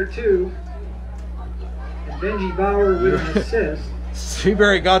 tackle there too. And Benji Bauer with an assist.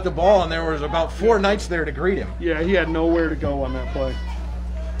 Seabury got the ball, and there was about 4 Knights there to greet him. Yeah, he had nowhere to go on that play.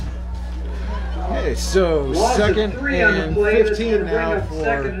 Okay, so Loss of 2nd 3 on the and play. That's 15 gonna bring now up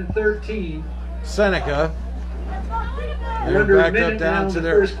 2nd for and 13. Seneca. We're They're under a backed minute up now down in to the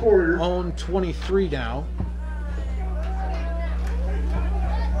their first quarter. own 23 now.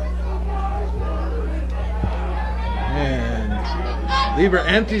 And Lieber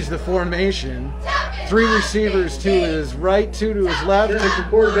empties the formation. 3 receivers to his right, 2 to his left. Seneca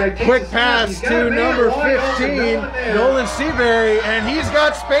quarterback takes Quick a snap. pass He's got to a man number wide open 15, going there. Nolan Seabury, and he's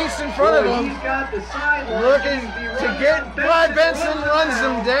got space in front of Boy, him. He's got the sideline. Looking He's be to running get on by Benson, runs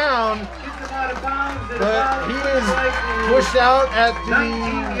him down. down, Gets him out of bounds at but about he is like the pushed out at the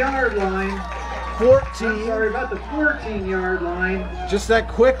 19-yard line. 14. I'm sorry, about the 14-yard line. Just that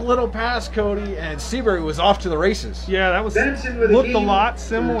quick little pass, Cody, and Seabury was off to the races. Yeah, that was Benson with a looked a game- lot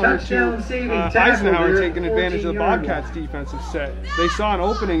similar touchdown to saving tackle Eisenhower there, taking advantage of the 14-yard Bobcats' defensive set. They saw an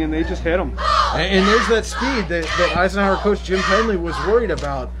opening and they just hit him. And there's that speed that Eisenhower coach Jim Penley was worried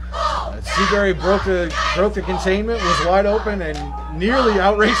about. Seabury broke the containment, was wide open, and nearly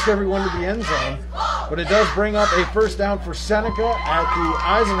outraced everyone to the end zone. But it does bring up a 1st down for Seneca at the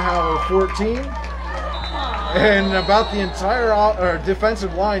Eisenhower 14. And about the entire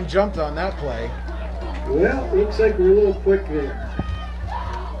defensive line jumped on that play. Well, looks like we're a little quick there.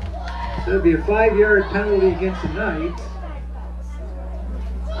 So it'll be a 5-yard penalty against the Knights.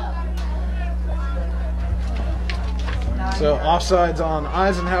 So offsides on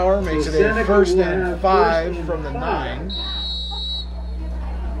Eisenhower makes So it a Seneca 1st will and have 5 1st and from the 5. 9.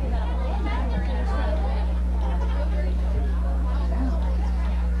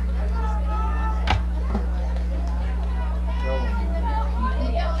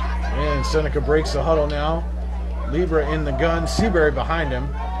 And Seneca breaks the huddle now. Libra in the gun, Seabury behind him.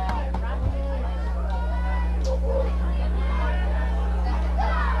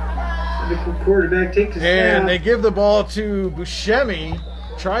 The quarterback takes a snap. And they give the ball to Buscemi.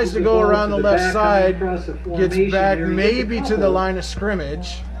 Tries Gives to the go ball around to the the left back side. coming across the Gets formation back here. He gets a maybe to the couple. line of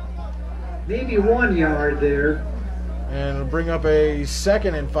scrimmage. Maybe 1 yard there. And it'll bring up a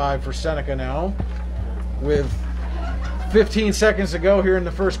 2nd and 5 for Seneca now. With 15 seconds to go here in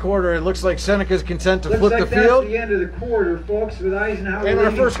the first quarter, it looks like Seneca's content to Looks flip like the that's field. the end of the quarter, folks, with Eisenhower. And our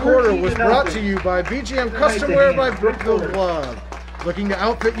leading first quarter 14 was to brought nothing. to you by BGM Good night Custom to Wear him. by Good Brookville quarter. Glove. Looking to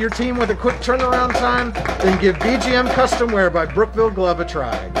outfit your team with a quick turnaround time? Then give BGM Custom Wear by Brookville Glove a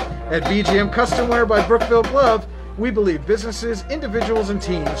try. At BGM Custom Wear by Brookville Glove, we believe businesses, individuals, and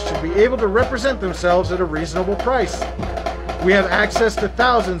teams should be able to represent themselves at a reasonable price. We have access to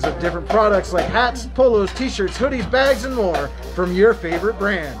thousands of different products like hats, polos, t-shirts, hoodies, bags, and more from your favorite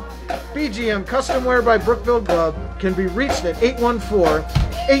brand. BGM Custom Wear by Brookville Glove can be reached at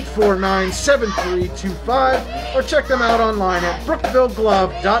 814-849-7325 or check them out online at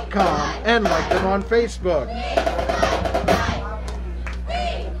brookvilleglove.com and like them on Facebook.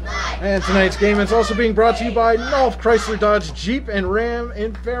 And tonight's game is also being brought to you by Nolf Chrysler Dodge Jeep and Ram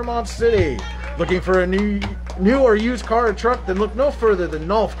in Fairmont City. Looking for a new or used car or truck? Then look no further than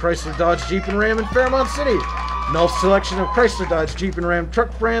Nolf Chrysler Dodge Jeep and Ram in Fairmont City. Nolf's selection of Chrysler Dodge Jeep and Ram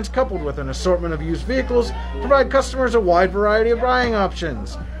truck brands coupled with an assortment of used vehicles provide customers a wide variety of buying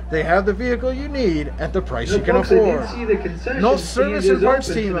options. They have the vehicle you need at the price you can Folks, I did afford. see the concession Nolf's stand service is and parts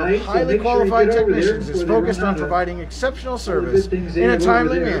open team tonight, of so highly make sure you qualified get over there technicians is before they focused run on out of providing exceptional all the service good things they in a have over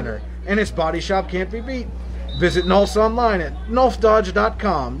timely there. manner, and its body shop can't be beat. Visit Nulf's online at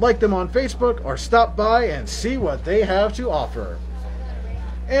nulfdodge.com. Like them on Facebook or stop by and see what they have to offer.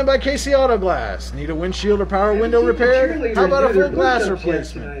 And by Casey Auto Glass. Need a windshield or power window repaired? How about a full glass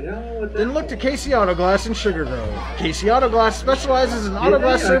replacement? Then look to Casey Auto Glass in Sugar Grove. Casey Auto Glass specializes in auto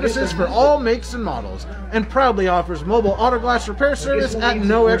glass services for all makes and models and proudly offers mobile auto glass repair service at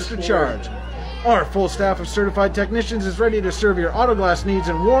no extra charge. Our full staff of certified technicians is ready to serve your auto glass needs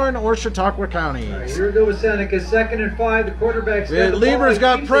in Warren or Chautauqua counties. Here we go with Seneca, 2nd and 5. The quarterback's Lieber's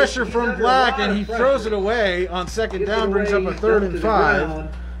got pressure from Black, and he throws it away on second down, brings up a 3rd and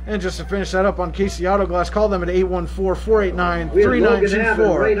 5. And just to finish that up on Casey Auto Glass, call them at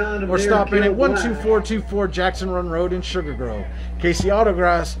 814-489-3924 or stop in at 12424 Jackson Run Road in Sugar Grove. Casey Auto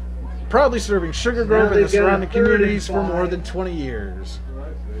Glass, proudly serving Sugar Grove and the surrounding communities for more than 20 years.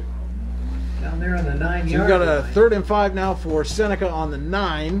 Down there on the 9 So you've got a 3rd and 5 now for Seneca on the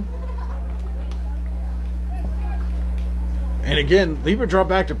 9. And again, Lieber dropped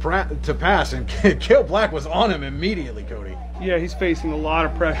back to pass, and Cale Black was on him immediately, Cody. Yeah, he's facing a lot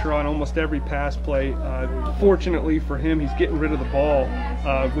of pressure on almost every pass play. Fortunately for him, he's getting rid of the ball,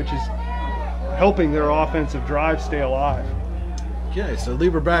 which is helping their offensive drive stay alive. Okay, so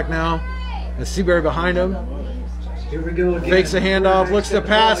Lieber back now, and Seabury behind him. Here we go again. Fakes a handoff, looks to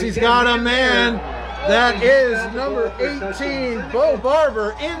pass, he's got him, man. That is number 18, Bo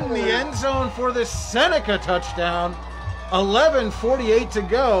Barber, in the end zone for the Seneca touchdown. 11:48 to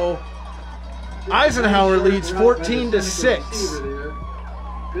go. Eisenhower leads 14-6.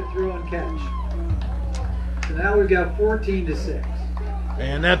 Good throw and catch. So now we've got 14-6.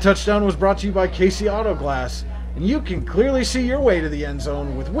 And that touchdown was brought to you by Casey Auto Glass. And you can clearly see your way to the end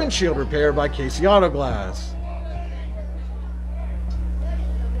zone with windshield repair by Casey Auto Glass.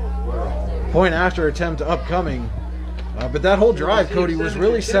 Point after attempt upcoming. But that whole drive, Cody, was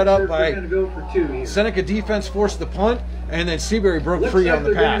really set up by Seneca defense forced the punt, and then Seabury broke free on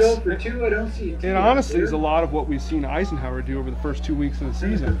the pass. It honestly is a lot of what we've seen Eisenhower do over the first 2 weeks of the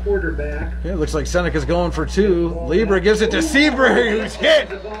season. Yeah, it looks like Seneca's going for 2. Lieber gives it to Seabury, who's hit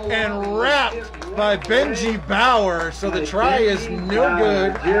and wrapped by Benji Bauer. So the try is no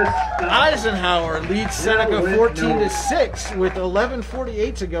good. Eisenhower leads Seneca 14-6 with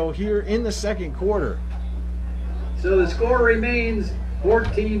 11:48 to go here in the second quarter. So the score remains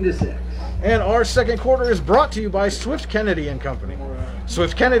 14-6. And our second quarter is brought to you by Swift Kennedy and Company.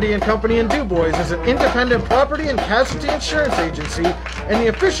 Swift Kennedy and Company in DuBois is an independent property and casualty insurance agency and the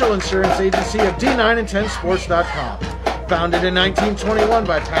official insurance agency of D9and10sports.com. Founded in 1921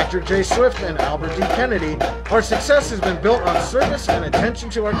 by Patrick J. Swift and Albert D. Kennedy, our success has been built on service and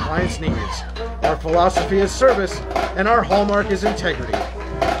attention to our clients' needs. Our philosophy is service, and our hallmark is integrity.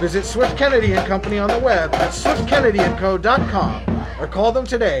 Visit Swift Kennedy and Company on the web at swiftkennedyandco.com or call them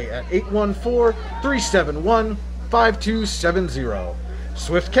today at 814-371-5270.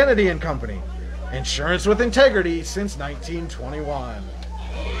 Swift Kennedy and Company, insurance with integrity since 1921.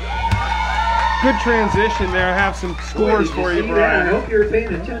 Good transition there. I have some scores for you, Brian. I hope you're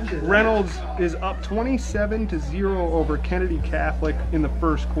paying attention. Reynolds is up 27-0 over Kennedy Catholic in the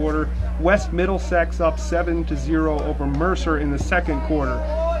first quarter. West Middlesex up 7-0 over Mercer in the second quarter.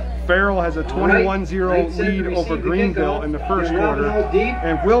 Farrell has a 21-0 lead over Greenville in the first quarter.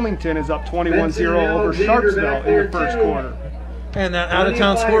 And Wilmington is up 21-0 over Sharpsville in the first quarter. And that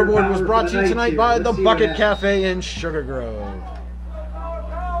out-of-town scoreboard was brought to you tonight by the Bucket Cafe in Sugar Grove.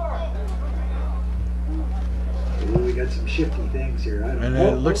 We got some shifty things here. And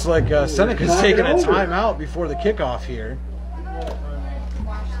it looks like Seneca's taking a timeout before the kickoff here.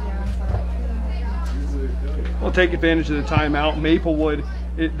 We'll take advantage of the timeout. Maplewood,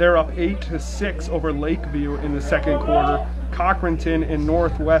 they're up 8-6 over Lakeview in the second quarter. Cochranton and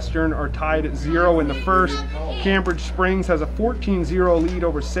Northwestern are tied at 0 in the first. Cambridge Springs has a 14-0 lead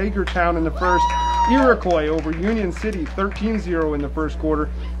over Sagertown in the first. Iroquois over Union City, 13-0 in the first quarter.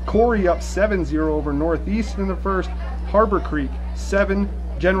 Corey up 7-0 over Northeast in the first. Harbor Creek, 7.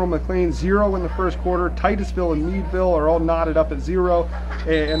 General McLean, 0 in the first quarter. Titusville and Meadville are all knotted up at 0.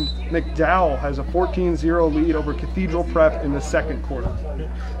 And McDowell has a 14-0 lead over Cathedral Prep in the second quarter.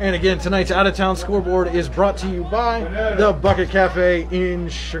 And again, tonight's out-of-town scoreboard is brought to you by the Bucket Cafe in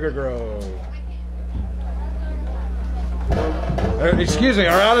Sugar Grove. Excuse me,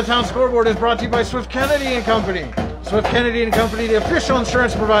 our out-of-town scoreboard is brought to you by Swift Kennedy and Company. Swift Kennedy and Company, the official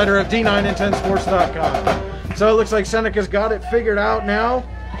insurance provider of D9and10sports.com. So it looks like Seneca's got it figured out now.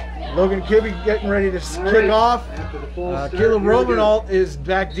 Logan Kibbe getting ready to kick off. Caleb Robenalt is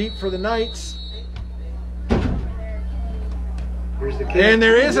back deep for the Knights. And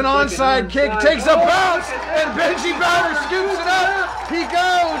there is an onside kick. Takes a bounce, and Benji Bauer scoops it up. He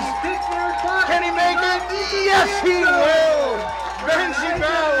goes. Can he make it? Yes, he will! Benji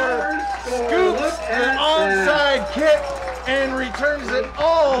Bauer scoops an onside kick and returns it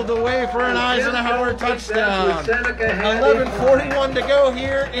all the way for an Eisenhower touchdown. 11:41 to go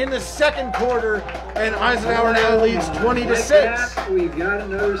here in the second quarter, and Eisenhower now leads 20-6. We've got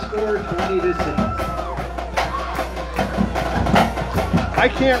another score, 20-6. I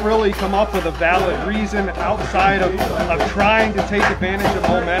can't really come up with a valid reason outside of trying to take advantage of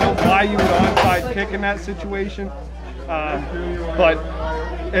momentum why you would onside kick in that situation. But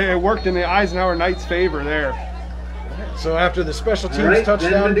it worked in the Eisenhower Knights' favor there. So after the special teams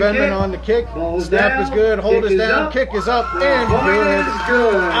touchdown, Benman on the kick. Snap is good, hold is down, kick is up, and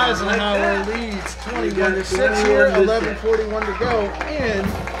good. Eisenhower leads 21-6 here, 11:41 to go in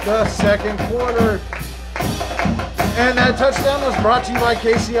the second quarter. And that touchdown was brought to you by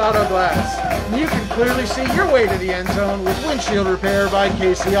KC Auto Glass. You can clearly see your way to the end zone with windshield repair by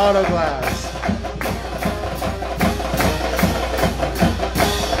KC Auto Glass.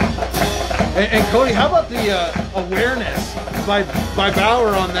 And Cody, how about the awareness by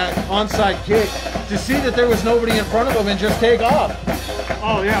Bauer on that onside kick to see that there was nobody in front of him and just take off?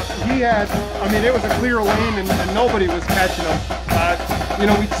 Oh yeah, he had, I mean, it was a clear lane and nobody was catching him. You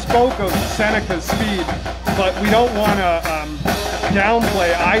know, we spoke of Seneca's speed, but we don't want to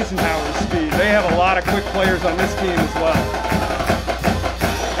downplay Eisenhower's speed. They have a lot of quick players on this team as well.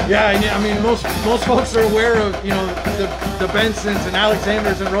 Yeah, I mean, most folks are aware of, you know, the Bensons and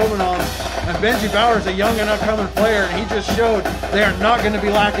Alexanders and Romanovs, and Benji Bauer is a young and upcoming player, and he just showed they are not going to be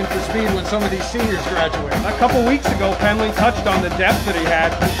lacking for speed when some of these seniors graduate. A couple weeks ago, Penley touched on the depth that he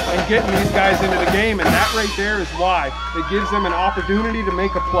had in getting these guys into the game, and that right there is why. It gives them an opportunity to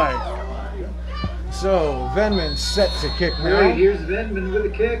make a play. So, Venman set to kick now. All right, here's Venman with a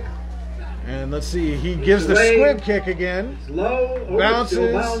kick. And let's see, he gives the squib kick again. It's low,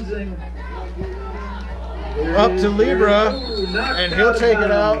 bounces bouncing. Up to Libra, and he'll take it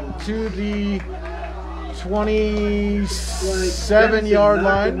out to the 27-yard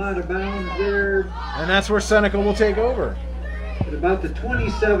line. Out of bounds there. And that's where Seneca will take over. At about the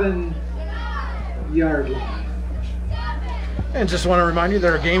 27-yard line. And just want to remind you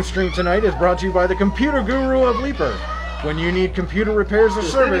that our game stream tonight is brought to you by the Computer Guru of Leaper. When you need computer repairs or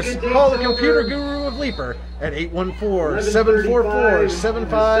service, call the Computer Guru of Leaper at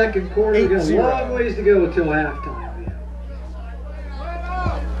 814-744-7580. Long ways to go until halftime.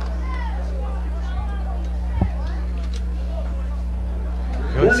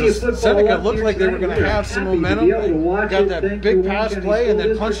 So Seneca looked like they were going to have some momentum. They got that big pass play and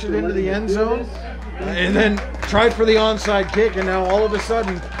then punched it into the end zone. And then tried for the onside kick, and now all of a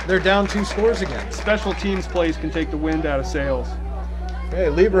sudden they're down 2 scores again. Special teams plays can take the wind out of sails. Okay,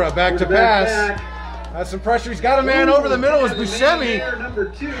 Libra back to pass. Has some pressure. He's got a man over the middle as Buscemi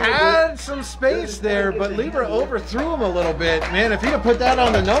had some space there, but Libra overthrew him a little bit. Man, if he'd have put that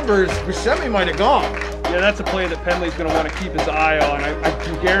on the numbers, Buscemi might have gone. Yeah, that's a play that Penley's going to want to keep his eye on. I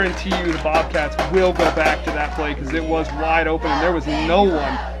can guarantee you the Bobcats will go back to that play because it was wide open and there was no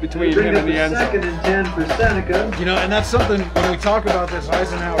one between him and the end zone. 2nd and 10 for Seneca. You know, and that's something when we talk about this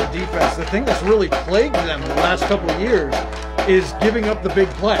Eisenhower defense, the thing that's really plagued them the last couple of years is giving up the big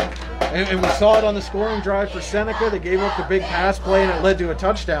play. And we saw it on the scoring drive for Seneca. They gave up the big pass play and it led to a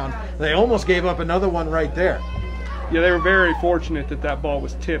touchdown. They almost gave up another one right there. Yeah, they were very fortunate that that ball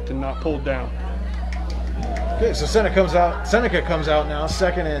was tipped and not pulled down. Okay, so Seneca comes out now,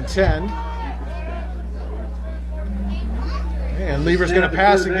 2nd and 10. And Lieber's going to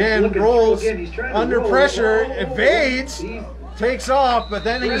pass again, rolls under pressure, evades, takes off, but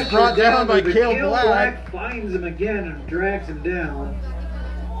then he's brought down by Cale Black. Finds him again and drags him down.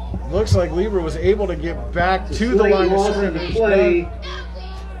 Looks like Lieber was able to get back to the line of scrimmage.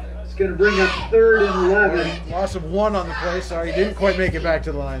 It's going to bring up 3rd and 11. Loss of 1 on the play. Sorry, he didn't quite make it back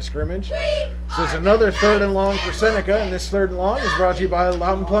to the line of scrimmage. So it's another 3rd and long for Seneca, and this 3rd and long is brought to you by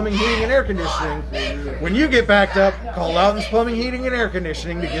Loudon Plumbing, Heating, and Air Conditioning. When you get backed up, call Loudon's Plumbing, Heating, and Air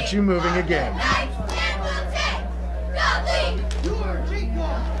Conditioning to get you moving again.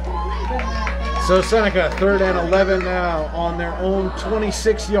 So Seneca, 3rd and 11 now on their own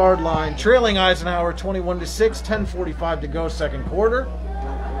 26-yard line, trailing Eisenhower 21-6, 10:45 to go, second quarter.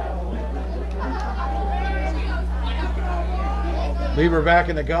 Lieber back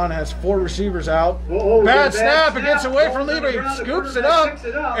in the gun, has 4 receivers out. Bad snap, it gets away from Lieber, he scoops it up,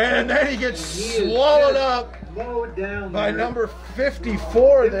 and then he gets swallowed up by number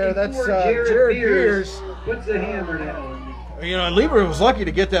 54 there. That's Jared Beers. Puts the hammer down. You know, Lieber was lucky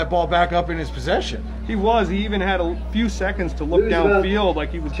to get that ball back up in his possession. He was. He even had a few seconds to look downfield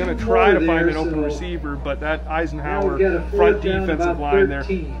like he was going to try to find an open receiver, but that Eisenhower front defensive line there,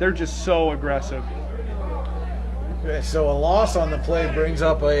 they're just so aggressive. Okay, so a loss on the play brings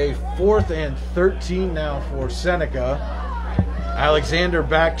up a 4th and 13 now for Seneca. Alexander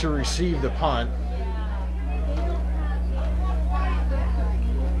back to receive the punt.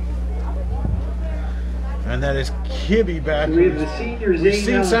 And that is Kibbe back. So we have the seniors. We've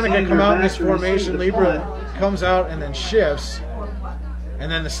seen Seneca come out in this formation. Libra comes out and then shifts.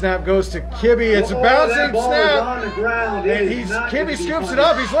 And then the snap goes to Kibbe. It's a bouncing snap. And Kibbe scoops it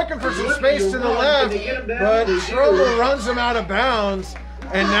up. He's looking for some space to the left. But Trumbull runs him out of bounds.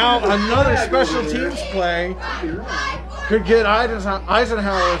 And now another special teams play could get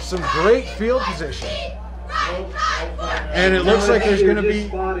Eisenhower some great field position. And it looks like there's going to be a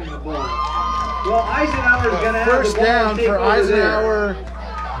first down for Eisenhower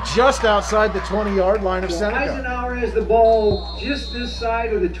just outside the 20-yard line of Seneca. Eisenhower has the ball just this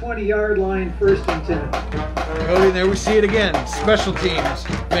side of the 20-yard line, 1st and 10. Cody, there we see it again. Special teams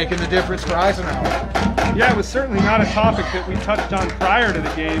making the difference for Eisenhower. Yeah, it was certainly not a topic that we touched on prior to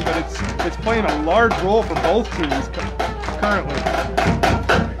the game, but it's playing a large role for both teams currently.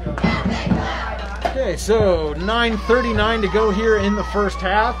 Okay, so 9:39 to go here in the first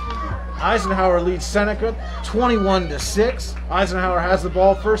half. Eisenhower leads Seneca 21-6. Eisenhower has the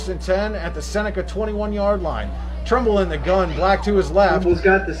ball 1st and 10 at the Seneca 21-yard line. Trumbull in the gun, Black to his left. Trumble's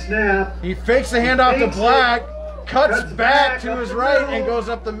got the snap. He fakes the handoff to Black, cuts back to his right and goes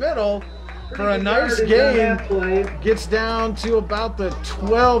up the middle for a nice gain. Gets down to about the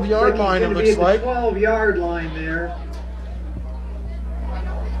 12-yard line, it looks like. 12-yard line there.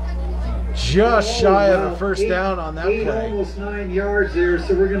 Just shy of a first down on that play. Almost 9 yards there,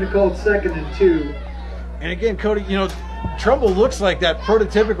 so we're going to call it 2nd and 2. And again, Cody, you know, Trumbull looks like that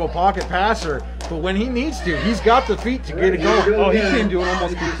prototypical pocket passer, but when he needs to, he's got the feet to get it going. Oh, he came to an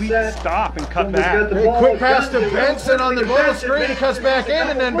almost complete stop and cut back. Hey, quick pass to Benson on the ball screen. He cuts back in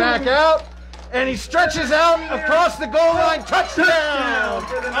and then back out. And he stretches out across the goal line. Touchdown!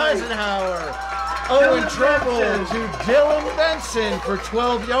 Eisenhower. Owen Trumbull to Dylan Benson for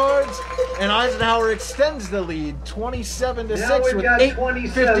 12 yards. And Eisenhower extends the lead 27-6 with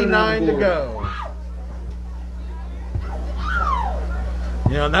 8:59 to go.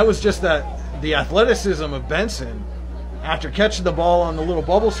 You know, and that was just the athleticism of Benson after catching the ball on the little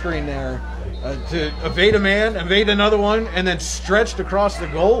bubble screen there to evade a man, evade another one, and then stretched across the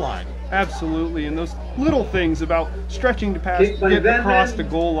goal line. Absolutely, and those little things about stretching to pass, get across the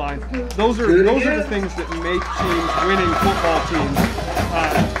goal line, those are the things that make teams, winning football teams,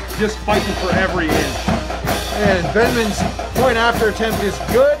 just fighting for every inch. And Benman's point after attempt is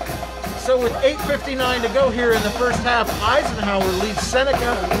good. So with 8:59 to go here in the first half, Eisenhower leads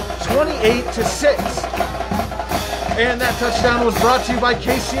Seneca 28-6. And that touchdown was brought to you by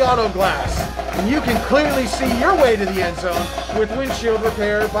KC Auto Glass. And you can clearly see your way to the end zone with windshield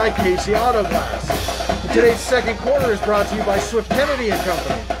repair by KC Auto Glass. Today's second quarter is brought to you by Swift Kennedy &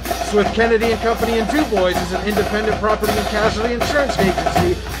 Company. Swift Kennedy & Company in DuBois is an independent property and casualty insurance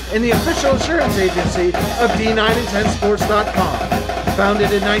agency and the official insurance agency of D9and10sports.com.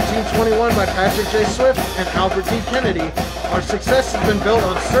 Founded in 1921 by Patrick J. Swift and Albert D. Kennedy, our success has been built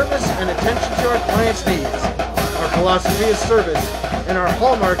on service and attention to our clients' needs. Our philosophy is service, and our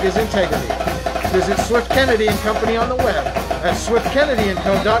hallmark is integrity. Visit Swift Kennedy & Company on the web at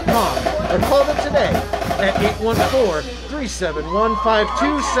swiftkennedyandco.com or call them today at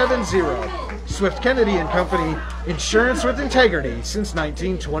 814-371-5270. Swift Kennedy & Company, insurance with integrity since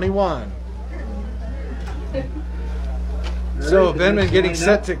 1921. So Benman getting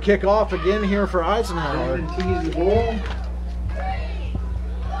set to kick off again here for Eisenhower.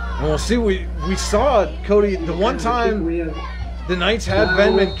 And we'll see, we saw, Cody, the one time the Knights had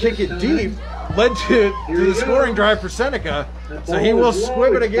Benman kick it deep, led to the scoring drive for Seneca. So he will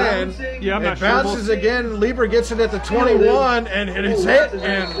squib it again. Yeah, it bounces again. Lieber gets it at the 21, and it is hit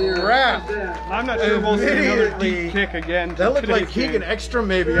and wrapped. I'm not sure we'll see another deep kick again. That looked like Keegan Ekstrom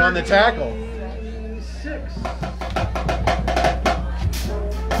maybe on the tackle.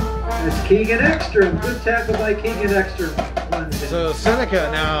 It's Keegan Ekstrom. Good tackle by Keegan Ekstrom. So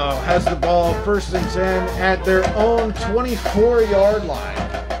Seneca now has the ball 1st and 10 at their own 24-yard line.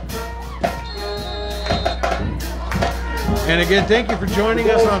 And again, thank you for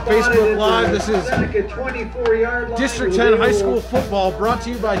joining us on Facebook Live. This is District 10 High School Football, brought to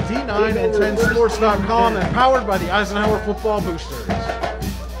you by D9and10sports.com and powered by the Eisenhower Football Boosters.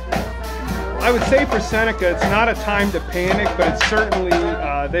 I would say for Seneca, it's not a time to panic, but it's certainly,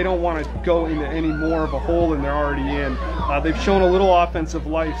 they don't want to go into any more of a hole than they're already in. They've shown a little offensive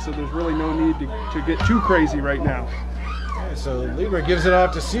life, so there's really no need to get too crazy right now. Okay, so Lieber gives it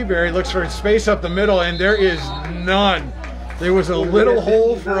off to Seabury, looks for space up the middle, and there is none There was a little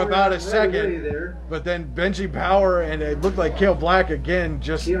hole for about a Right second, there. but then Benji Bauer and it looked like Cale Black again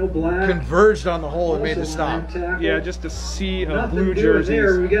just converged on the hole and made the stop. Yeah, just a sea of Nothing blue doing there.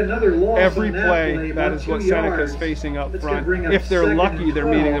 jerseys. We got another loss Every on that play, that about is what 2 Seneca's yards. facing up That's front. gonna bring up If they're 2nd lucky, and they're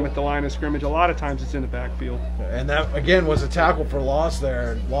meeting 12. them at the line of scrimmage. A lot of times it's in the backfield. And that again was a tackle for loss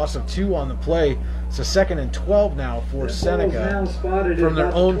there. Loss of 2 on the play. It's a 2nd and 12 now for That ball's Seneca now spotted at from their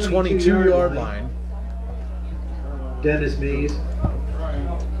about own the 22-yard line. Dennis Mays.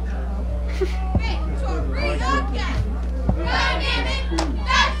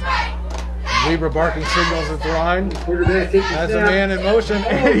 Zebra barking signals at the line. Quarterback takes a Has a snap. man in motion, Oh,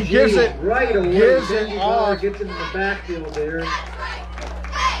 and he gives gee, it right away. gives it Benji Bauer off gets into the backfield there.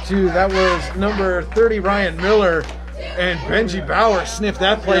 to, that was number 30, Ryan Miller, and Benji Bauer sniffed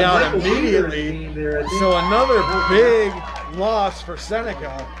that play Yeah, out Michael Weaver immediately. in the game there, I think. So another big loss for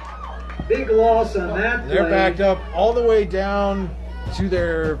Seneca. Big loss on that play. They're backed up all the way down to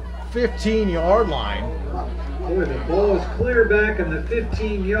their 15-yard line. Boy, the ball is clear back on the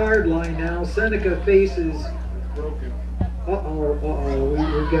 15-yard line now. Seneca faces. We've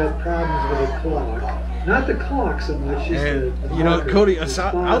got problems with the clock. Not the clock so much, just And, the you know, marker, Cody, the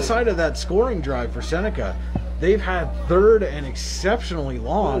spot. outside of that scoring drive for Seneca, they've had third and exceptionally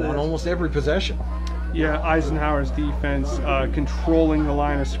long on almost every possession. Yeah, Eisenhower's defense controlling the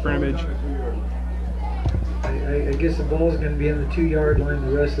line of scrimmage. I guess the ball's going to be on the 2-yard line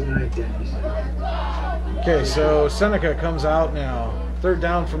the rest of the night, Dennis. Okay, so Seneca comes out now. Third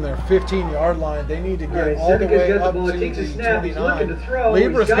down from their 15-yard line. They need to get All right, all the Seneca's way got the up ball. to He takes the a snap. He's looking 29. to throw.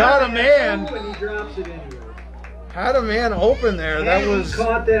 Libra's He's got a man. And he drops it anyway. Had a man open there. That And was. he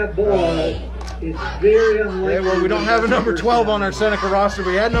caught that ball. It's very unlikely. Yeah, well, we don't have a number 12 on our Seneca roster.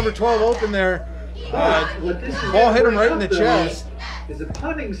 We had number 12 open there. What this is Ball hit him gonna right in bring the up, though, chest. Is a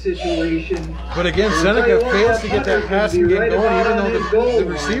punting situation. But again, I'll tell you Seneca what, fails to get punter's that gonna passing be game right going, about even on though his goal the line.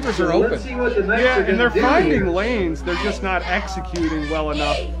 receivers So are open. Let's see what the Knights Yeah, are and they're gonna do finding here. lanes. They're just not executing well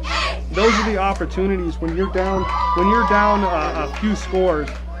enough. Those are the opportunities when you're down. When you're down a few scores,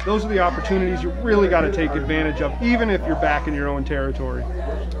 those are the opportunities you really got to take advantage of, even if you're back in your own territory.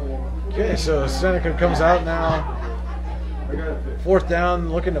 Okay, so Seneca comes out now. 4th down,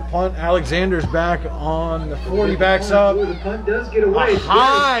 looking to punt. Alexander's back on the 40, backs up. Ooh, the punt does get away. A It's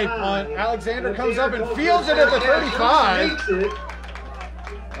high very punt. Alexander comes Alexander up and calls fields for it at the a catch. 35. Makes it.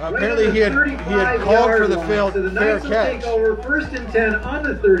 Apparently he had called for the fair So the Knights will catch. take over 1st and 10 on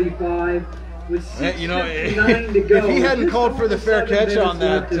the 35 with 6:59 to go. if he hadn't Just called for the over fair 7 catch minutes on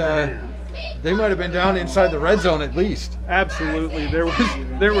that, left in the half. they might have been down inside the red zone at least. Absolutely, there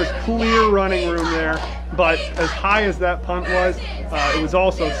was clear running room there. But as high as that punt was, it was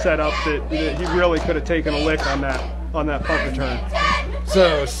also set up that he really could have taken a lick on that punt return.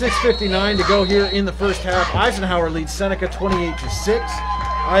 So 6:59 to go here in the first half. Eisenhower leads Seneca 28-6.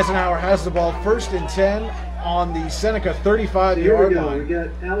 Eisenhower has the ball 1st and 10 on the Seneca So here 35-yard we go. We line. got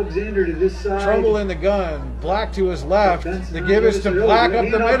Alexander to this side. Trumbull in the gun. Black to his left. Benson The on give the is to other side. Black The up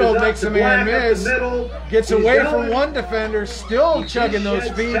the handoff middle. is out Makes to a man Black up the miss. middle. Gets He's away going. from one defender. Still He chugging those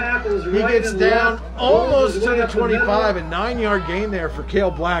sheds feet. tackles He right gets and down left. almost Rolls his to way the up the middle. 25. A 9-yard gain there for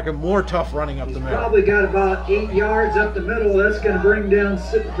Cale Black. And more tough running up the middle. Probably got about 8 yards up the middle. That's going to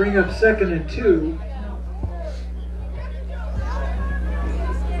bring up 2nd and 2.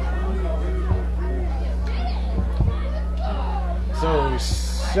 So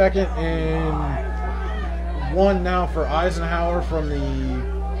 2nd and 1 now for Eisenhower from the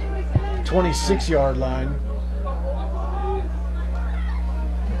 26-yard line.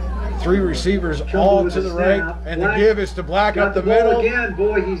 3 receivers all with to the the right, snap. and Black the give is to Black got up the ball middle. again.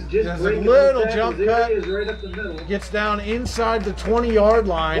 Boy, he's just There's a breaking little those jump tackles. There cut. he is, right up the middle. Gets down inside the 20-yard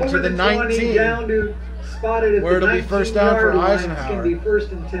line Over to the 20, 19. down to spotted at Where the it'll be first down for 19-yard line. It's Eisenhower. going to be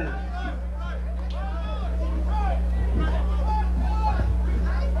 1st and 10.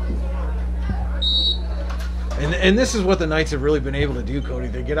 And this is what the Knights have really been able to do, Cody.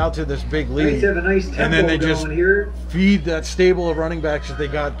 They get out to this big Knights lead, have a nice tempo and then they just going here. feed that stable of running backs that they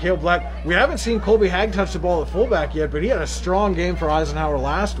got. Cale Black. We haven't seen Colby Hagg touch the ball at fullback yet, but he had a strong game for Eisenhower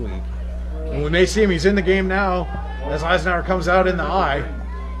last week. And we may see him. He's in the game now as Eisenhower comes out in the eye.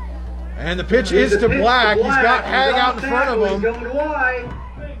 And the pitch is to Black. He's got Hagg out in front of He's him. going wide.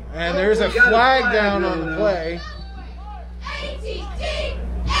 And there's a We got a flag flag down though, on the though. play.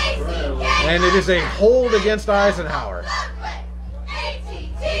 And it is a hold against Eisenhower.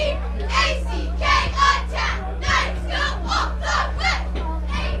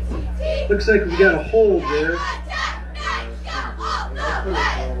 Looks like we got a hold there.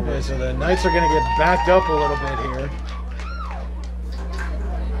 Okay, so the Knights are going to get backed up a little bit here.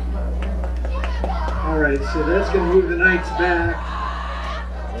 All right, right, so that's going to move the Knights back.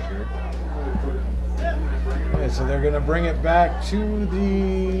 Okay, so they're going to bring it back to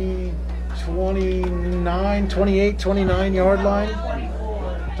the 28, 29 yard line.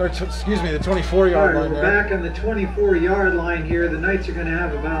 Or, excuse me, the 24 yard line We're there. back on the 24-yard line here. The Knights are going to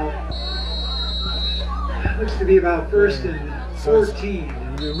have about, looks to be about first and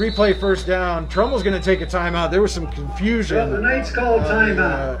 14. The replay first down. Trumbull's going to take a timeout. There was some confusion. Well, the Knights called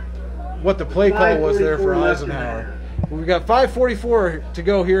timeout. What the play call was there for 5:44 left in Eisenhower. We've got 5:44 to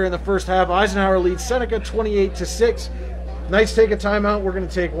go here in the first half. Eisenhower leads Seneca 28-6. Knights take a timeout. We're going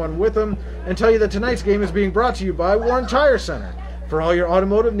to take one with them and tell you that tonight's game is being brought to you by Warren Tire Center. For all your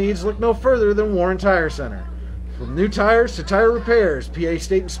automotive needs, look no further than Warren Tire Center. From new tires to tire repairs, PA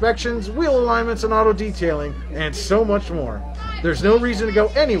state inspections, wheel alignments and auto detailing, and so much more. There's no reason to go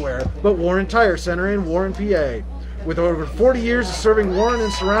anywhere but Warren Tire Center in Warren, PA. With over 40 years of serving Warren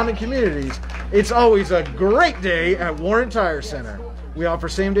and surrounding communities, it's always a great day at Warren Tire Center. We offer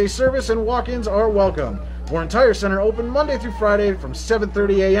same-day service and walk-ins are welcome. Warren Tire Center open Monday through Friday from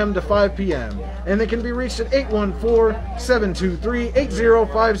 7:30 a.m. to 5 p.m. And they can be reached at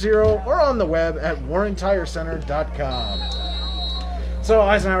 814-723-8050 or on the web at warrentirecenter.com. So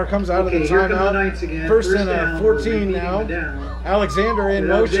Eisenhower comes out of the timeout. First and 14 now. Alexander in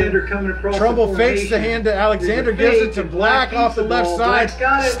motion. Trumbull fakes the hand to Alexander, gives it to Black off the left side.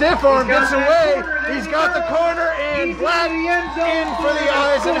 Stiff arm gets away. He's got the corner, and Black in for the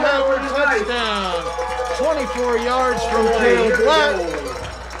Eisenhower touchdown. 24 yards from Caleb Black.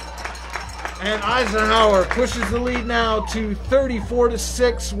 And Eisenhower pushes the lead now to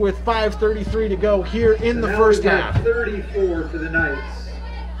 34-6 with 5:33 to go here in the first half. 34 for the Knights.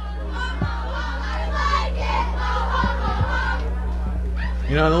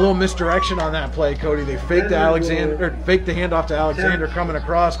 You know, the little misdirection on that play, Cody. They faked the faked the handoff to Alexander coming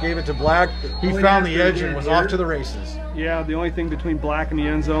across, gave it to Black. He found the edge and was off to the races. Yeah, the only thing between Black and the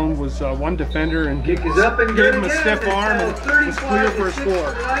end zone was one defender, and Kick is up and gave good him a again. stiff arm and was clear for a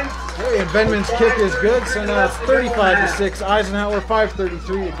score. Hey, and Benman's kick is good, so now it's 35-6. Eisenhower,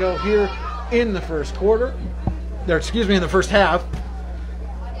 5:33 to go here in the first quarter. Or, excuse me, in the first half.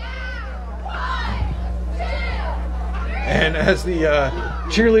 And as the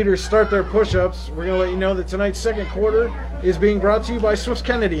cheerleaders start their push-ups, we're going to let you know that tonight's second quarter is being brought to you by Swift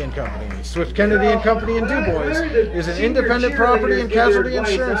Kennedy & Company. Swift Kennedy & Company in DuBois is an independent property and casualty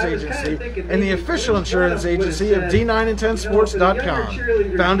insurance agency and the official insurance agency of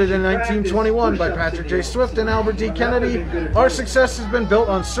D9and10sports.com. Founded in 1921 by Patrick J. Swift and Albert D. Kennedy, our success has been built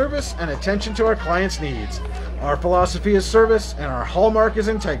on service and attention to our clients' needs. Our philosophy is service and our hallmark is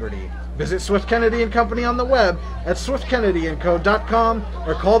integrity. Visit Swift Kennedy & Company on the web at swiftkennedyandco.com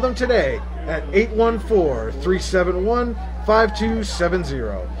or call them today at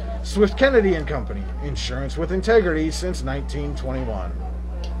 814-371-5270. Swift Kennedy & Company, insurance with integrity since 1921.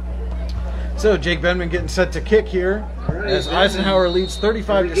 So Jake Benman getting set to kick here as Eisenhower leads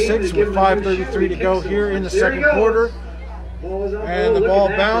 35-6 with 5:33 to go here in the second quarter. And the ball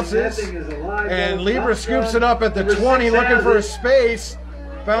bounces, and Libra scoops it up at the 20 looking for a space.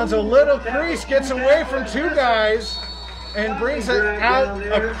 Founds a little crease, gets away from two guys, and brings it out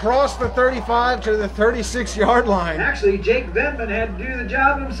across the 35 to the 36-yard line. Actually, Jake Benman had to do the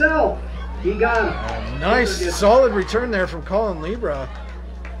job himself. He got him. A nice, solid return there from Colin Libra.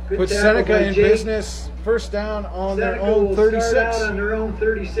 Puts Seneca in business. First down on their own 36.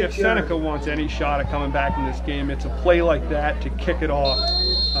 If Seneca wants any shot at coming back in this game, it's a play like that to kick it off.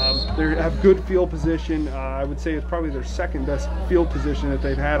 They have good field position. I would say it's probably their second best field position that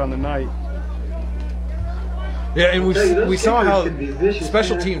they've had on the night. Yeah, and we saw how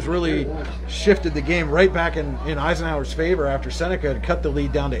special teams really shifted the game right back in Eisenhower's favor after Seneca had cut the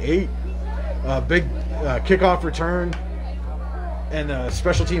lead down to 8. Big kickoff return. And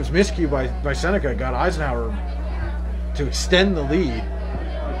special teams miscue by Seneca got Eisenhower to extend the lead.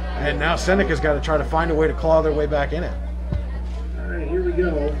 And now Seneca's got to try to find a way to claw their way back in it. All right, here we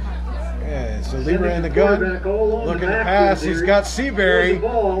go. Yeah, so Libra in the gun, looking to pass. He's got Seabury.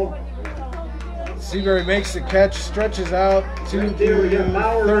 Seabury makes the catch, stretches out to the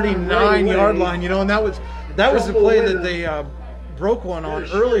 39-yard line. You know, and that was the play that they broke one on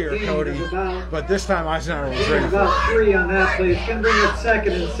earlier, Cody, but this time Eisenhower was ready for it. About 3 on that play. It's going to bring it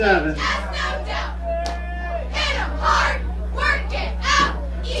 2nd and 7.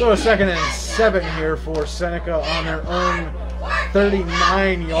 So a 2nd and 7 here for Seneca on their own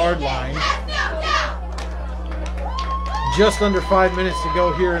 39-yard line. Just under 5 minutes to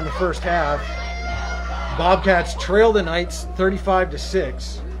go here in the first half. Bobcats trail the Knights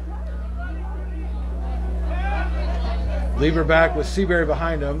 35-6. Lieber back with Seabury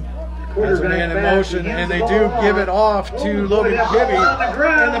behind him. Has a man in motion, and they do give it off to Logan Kibbe.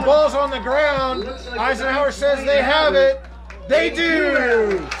 And the ball's on the ground. Eisenhower says they have it. They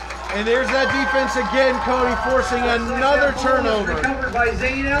do! And there's that defense again, Cody, forcing another turnover. Recovered by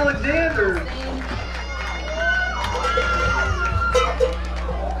Zane Alexander.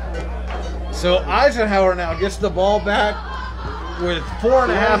 So Eisenhower now gets the ball back with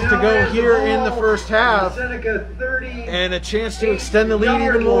 4.5 to go here in the first half. Seneca 30. And a chance to extend the lead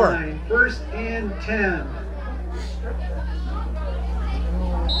even more. First and 10.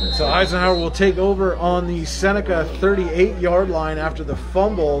 So Eisenhower will take over on the Seneca 38-yard line after the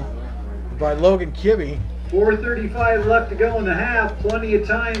fumble by Logan Kibbe. 4:35 left to go in the half. Plenty of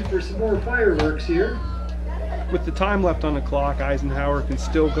time for some more fireworks here. With the time left on the clock, Eisenhower can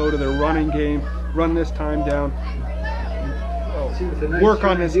still go to their running game, run this time down, work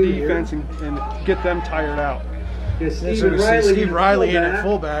on this defense, and get them tired out. Steve Riley in at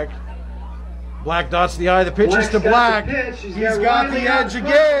fullback. Black dots the eye. The pitch is to Black. He's got the edge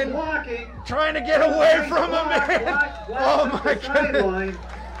again. Trying to get away from him. Oh my goodness.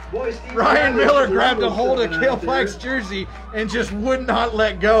 Ryan Miller grabbed a hold of Cale Black's jersey and just would not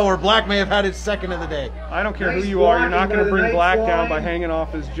let go, or Black may have had his second of the day. I don't care who you are, you're not going to bring Black down by hanging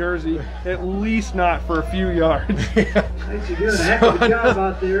off his jersey, at least not for a few yards.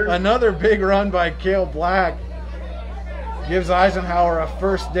 Another big run by Cale Black gives Eisenhower a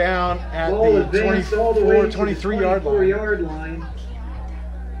first down at the 23-yard line.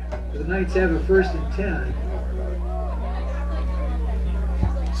 The Knights have a first and 10.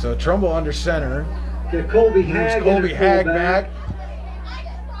 So Trumbull under center. Get Colby Hagg back.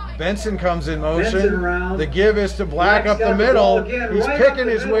 Benson comes in motion. The give is to Black up the middle. He's picking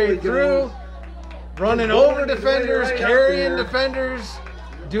his way through. Running over defenders, carrying defenders,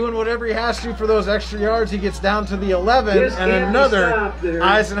 doing whatever he has to for those extra yards. He gets down to the 11, and another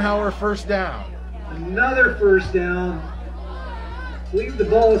Eisenhower first down. Another first down. I believe the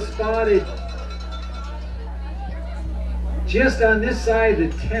ball is spotted just on this side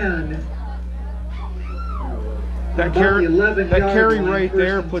of the 10. That carry right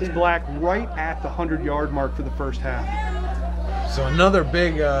there puts Black right at the 100-yard mark for the first half. So another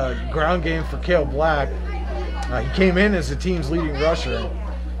big ground game for Cale Black. He came in as the team's leading rusher.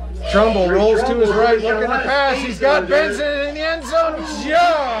 Trumbull rolls to his right, looking to pass. He's got Benson in the end zone.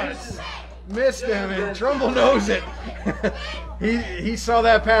 Just missed him, and Trumbull knows it. He saw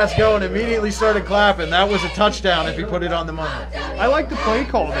that pass go and immediately started clapping. That was a touchdown if he put it on the money. I like the play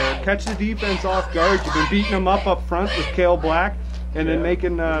call there. Catch the defense off guard. You've been beating them up front with Cale Black, and then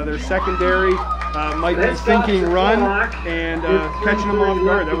making their secondary might be thinking run and catching them off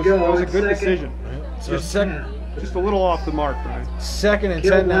guard. That was a good decision. So just a little off the mark, Brian. Second and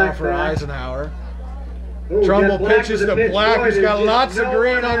 10 now for Eisenhower. Trumbull pitches to Black, who's got lots of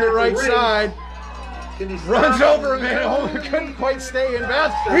green on the right side. Runs over him and couldn't quite stay in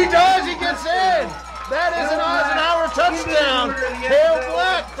bounds. He does, he gets in. That is an Eisenhower touchdown. Cale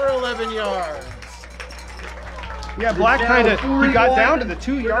Black for 11 yards. Yeah, Black he got down to the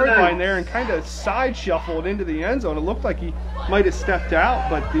 2-yard line there and kind of side shuffled into the end zone. It looked like he might have stepped out,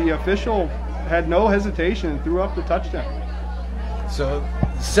 but the official had no hesitation and threw up the touchdown. So,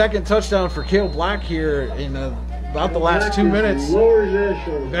 second touchdown for Cale Black here in about the last 2 minutes.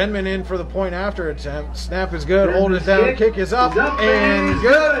 Benman in for the point after attempt. Snap is good. Hold it down. Kick is up and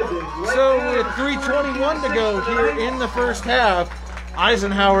good. So with 3:21 to go here in the first half,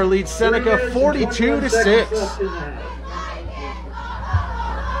 Eisenhower leads Seneca 42-6.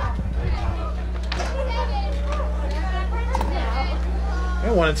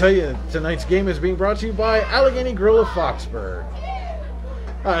 I want to tell you tonight's game is being brought to you by Allegheny Grill of Foxburg.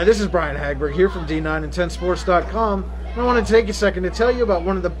 Hi, this is Brian Hagberg here from D9and10sports.com, and I want to take a second to tell you about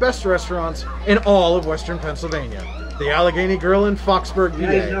one of the best restaurants in all of Western Pennsylvania, the Allegheny Grill in Foxburg,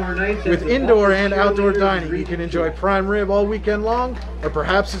 PA. With indoor and outdoor dining, you can enjoy prime rib all weekend long, or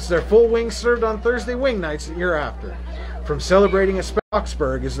perhaps it's their full wings served on Thursday wing nights that you're after. From celebrating a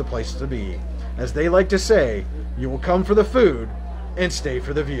Foxburg is the place to be. As they like to say, you will come for the food and stay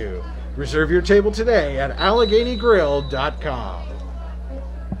for the view. Reserve your table today at AlleghenyGrill.com.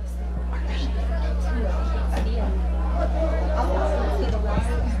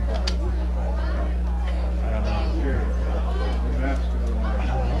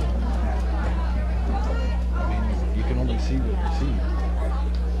 See what you see.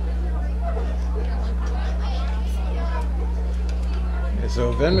 Okay,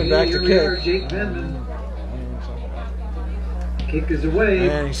 so Venman back to kick. Jake Venman. Kick is away.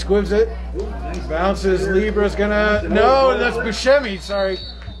 And he squibs it. Bounces. Libra's gonna. No, that's Buscemi. Sorry.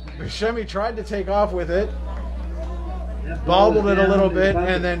 Buscemi tried to take off with it. bobbled it a little bit,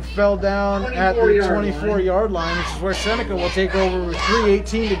 and then fell down at the 24-yard line, which is where Seneca will take over with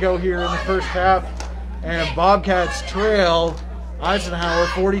 3:18 to go here in the first half. And Bobcats trail Eisenhower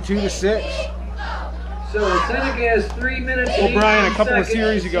 42-6. So Seneca has 3 minutes. Well, Brian, a couple of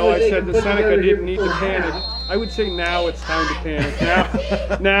series ago, I said that Seneca didn't need to panic. I would say now it's time to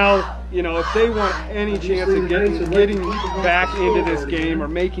panic. Now, you know, if they want any chance of getting back into this game or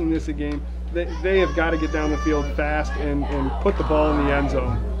making this a game, they have got to get down the field fast and put the ball in the end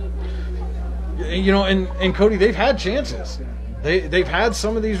zone. You know, and Cody, they've had chances. They've had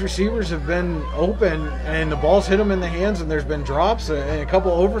some of these receivers have been open, and the ball's hit them in the hands, and there's been drops and a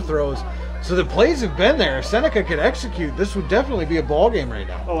couple overthrows. So the plays have been there. If Seneca could execute, this would definitely be a ball game right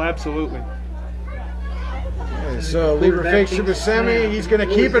now. Oh, absolutely. Okay, so Lieber fakes to Buscemi. He's going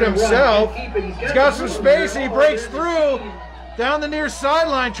to keep it himself. He's got some space. He breaks through down the near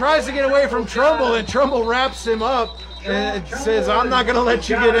sideline, tries to get away from Trumbull, and Trumbull wraps him up and says, I'm not going to let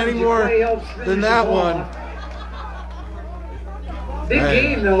you get any more than that one. Big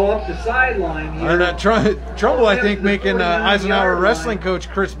game, though, up the sideline here. Trumbull, I think, making Eisenhower wrestling coach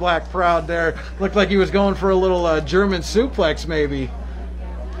Chris Black proud there. Looked like he was going for a little German suplex, maybe.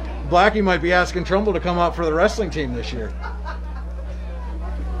 Blackie might be asking Trumbull to come out for the wrestling team this year.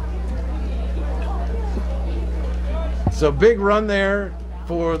 So big run there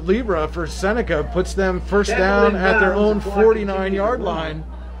for Libra, for Seneca, puts them first down at their own 49-yard line.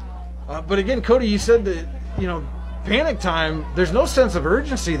 But again, Cody, you said that, you know, panic time, there's no sense of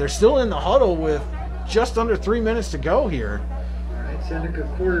urgency. They're still in the huddle with just under 3 minutes to go here. All right,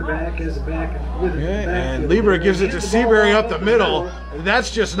 Seneca quarterback has a back with it. And Libra gives it to Seabury up the middle.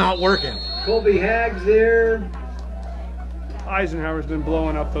 That's just not working. Colby Hags there. Eisenhower's been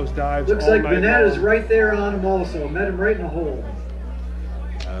blowing up those dives. Looks like Vanetta's right there on him also. Met him right in the hole.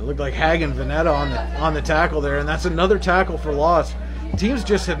 Looked like Hag and Vanetta on the tackle there, and that's another tackle for loss. Teams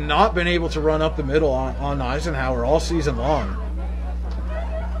just have not been able to run up the middle on Eisenhower all season long.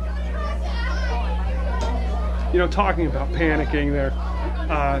 You know, talking about panicking there,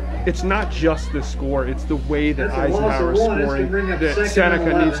 it's not just the score, it's the way that Eisenhower is scoring that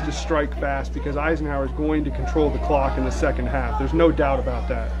Seneca needs to strike fast, because Eisenhower is going to control the clock in the second half. There's no doubt about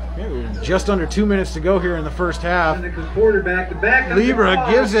that. Just under 2 minutes to go here in the first half. Seneca's quarterback, the back Libra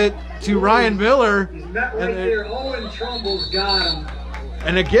gives it to Ryan Miller. He's met right there. Owen Trumbull's got him.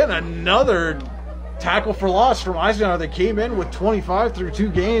 And again, another tackle for loss from Eisenhower. They came in with 25 through 2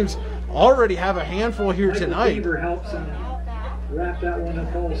 games. Already have a handful here tonight. Lieber helps him wrap that one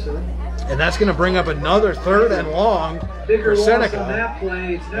up also. And that's going to bring up another 3rd and long for Seneca. On that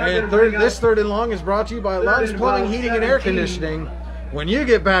play. And this 3rd and long is brought to you by Loughton's Plumbing, Heating, and Air Conditioning. When you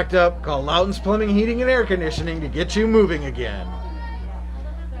get backed up, call Loughton's Plumbing, Heating, and Air Conditioning to get you moving again.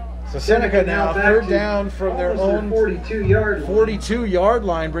 So Seneca now 3rd down from their own 42-yard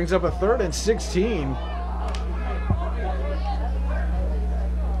line, brings up a 3rd and 16.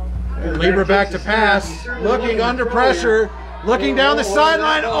 And Lieber back to pass, looking under pressure, looking down the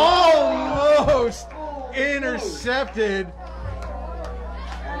sideline, almost intercepted.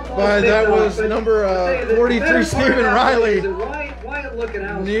 But that was number 43, Stephen Riley.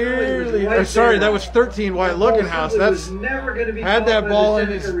 That was 13, Wyatt Lookenhouse. That's had that ball in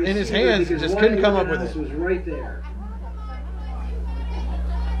his hands and just couldn't come up with it. Was right there.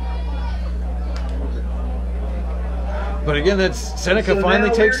 But again, that's Seneca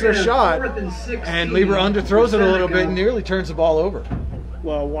finally takes their shot, and Lieber underthrows it a little bit and nearly turns the ball over.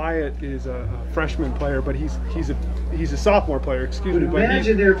 Well, Wyatt is a freshman player, but he's a sophomore player, excuse me, but he's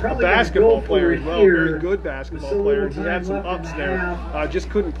a basketball player as well, very good basketball player. He had some ups there, just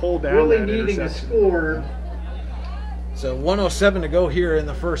couldn't pull down that interception. So 1:07 to go here in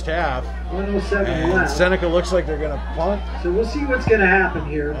the first half. 1:07 and left. Seneca looks like they're going to punt. So we'll see what's going to happen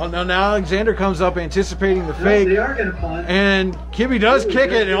here. Oh, now Alexander comes up anticipating the fake. They are going to punt. And Kibbe does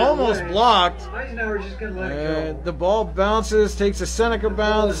kick it and almost blocked. Eisenhower's just going to let it go. The ball bounces, takes a Seneca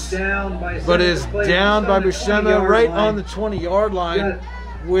bounce, but is Seneca down by Buscemi right line. on the 20-yard line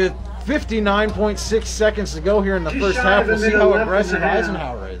with 59.6 seconds to go here in the first half. We'll see how aggressive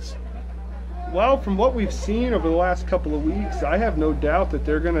Eisenhower is. Well, from what we've seen over the last couple of weeks, I have no doubt that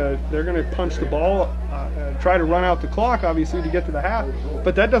they're gonna punch the ball, try to run out the clock, obviously, to get to the half.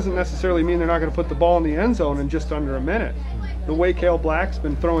 But that doesn't necessarily mean they're not going to put the ball in the end zone in just under a minute. The way Cale Black's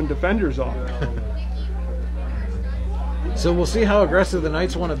been throwing defenders off. So we'll see how aggressive the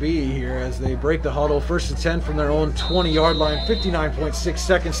Knights want to be here as they break the huddle. 1st and 10 from their own 20-yard line. 59.6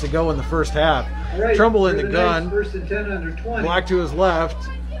 seconds to go in the first half. Right, Trumbull in the gun. 1st and 10 under 20. Black to his left.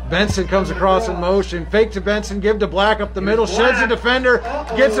 Benson comes across in motion. Fake to Benson. Give to Black up the middle. Sheds a defender.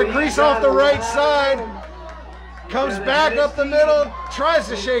 Gets a crease off the right side. Comes back up the middle, tries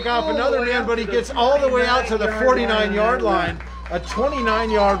to shake off another man, but he gets all the way out to the 49-yard line. A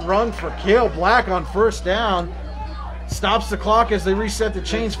 29-yard run for Cale Black on first down. Stops the clock as they reset the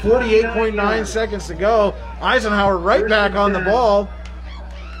chains. 48.9 seconds to go. Eisenhower right back on the ball.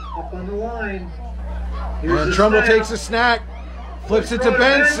 Up on the line. And Trumbull takes a snap. Flips it to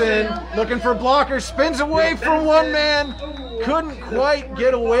Benson. Looking for blockers. Spins away from one man. Couldn't quite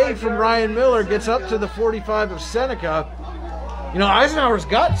get away from Ryan Miller. Gets up to the 45 of Seneca. You know, Eisenhower's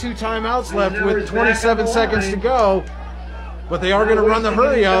got 2 timeouts left with 27 seconds to go. But they are going to run the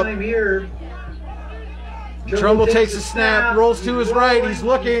hurry up. Trumbull takes a snap, rolls to his right. He's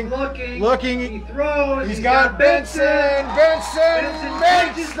looking. He throws. He's got Benson. Benson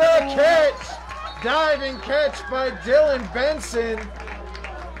makes the catch. Diving catch by Dylan Benson.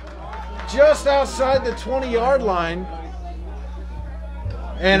 Just outside the 20-yard line.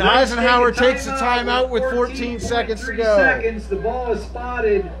 And Eisenhower takes a timeout with 14 seconds to go. The ball is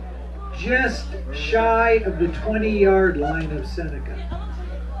spotted just shy of the 20-yard line of Seneca.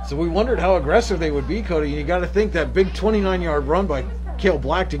 So we wondered how aggressive they would be, Cody. You got to think that big 29-yard run by Cale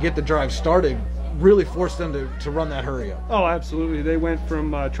Black to get the drive started really forced them to run that hurry up. Oh, absolutely. They went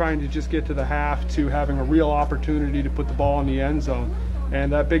from trying to just get to the half to having a real opportunity to put the ball in the end zone.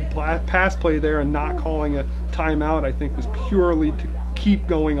 And that big pass play there and not calling a timeout, I think, was purely to keep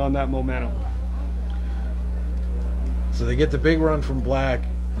going on that momentum. So they get the big run from Black.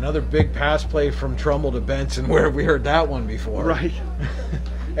 Another big pass play from Trumbull to Benson, where we heard that one before. Right.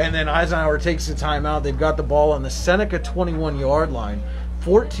 And then Eisenhower takes the timeout. They've got the ball on the Seneca 21-yard line.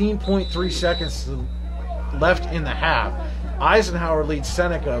 14.3 seconds left in the half. Eisenhower leads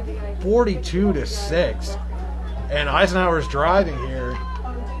Seneca 42-6. And Eisenhower's driving here.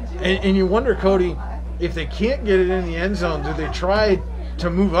 And you wonder, Cody, if they can't get it in the end zone, do they try to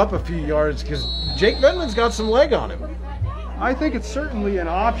move up a few yards? Because Jake Venman's got some leg on him. I think it's certainly an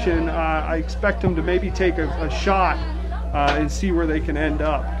option. I expect them to maybe take a shot and see where they can end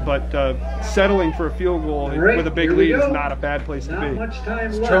up. But settling for a field goal with a big lead is not a bad place to be. Much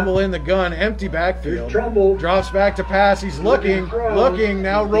time left. Trumbull in the gun, empty backfield. Trumbull. Drops back to pass. He's looking,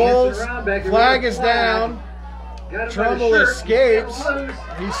 now rolls. Flag is down. Trumbull escapes.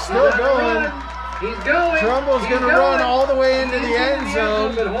 He's still going. He's going. Trumbull's going to run all the way into the end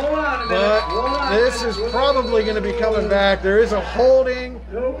zone. But this is probably going to be coming back. There is a holding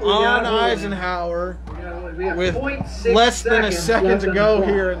on Eisenhower with less than a second to go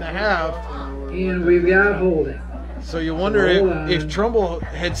here in the half. And we've got holding. So you wonder if Trumbull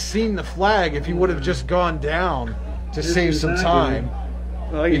had seen the flag, if he would have just gone down to save some time.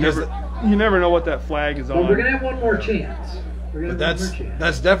 Well, you never know what that flag is on. Well, we're going to have one more chance. But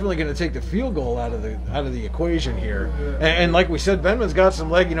that's definitely going to take the field goal out of the equation here. And like we said, Benman's got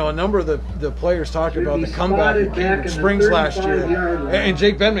some leg. You know, a number of the players talked about the comeback that came in Springs last year, and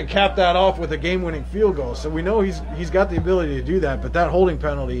Jake Benman capped that off with a game-winning field goal. So we know he's got the ability to do that. But that holding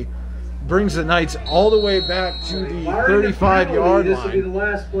penalty brings the Knights all the way back to the 35-yard line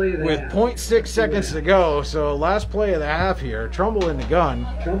with 0.6 seconds to go. So last play of the half here. Trumbull in the gun,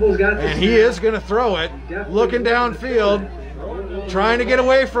 and he is going to throw it, looking downfield. Trying to get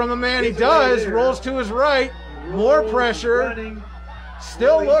away from the man. He does. Rolls to his right. More pressure.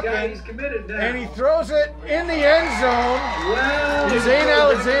 Still looking. And he throws it in the end zone. Zane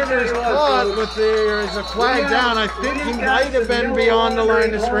Alexander is caught, but there is a flag down. I think he might have been beyond the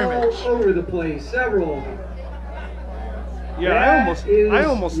line of scrimmage. Over the place, several. Yeah, I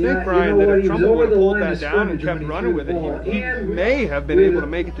almost think, Brian, that if Trumbull would have pulled that down and kept running with it, he may have been able to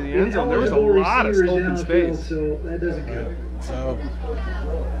make it to the end zone. There was a lot of open space. So that doesn't count. So,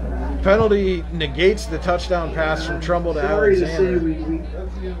 penalty negates the touchdown pass from Trumbull to Alexander. Sorry to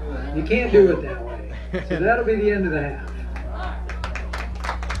say, you can't do it that way. So that'll be the end of the half.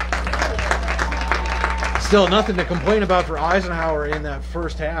 Still nothing to complain about for Eisenhower in that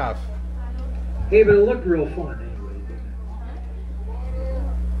first half. Hey, but it looked real fun anyway.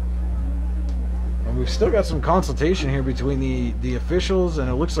 And we've still got some consultation here between the officials, and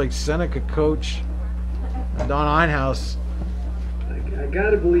it looks like Seneca coach Don Einhaus. I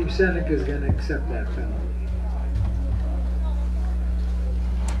gotta believe Seneca's gonna accept that penalty.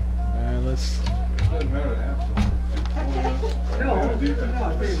 And let's. No,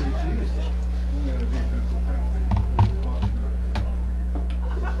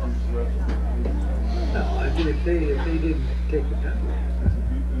 I mean if they didn't take the penalty.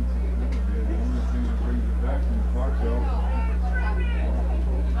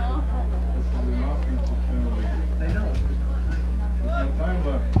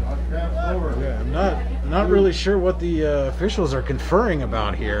 Yeah, I'm not really sure what the officials are conferring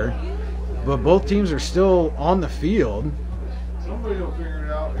about here. but both teams are still on the field. Somebody will figure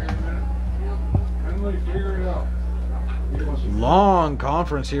it out here in a minute. Somebody figure it out. Long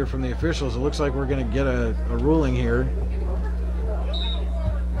conference here from the officials. It looks like we're going to get a ruling here.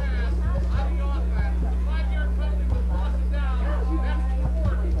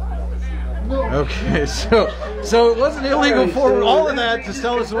 Okay, so it wasn't illegal forward. All of that to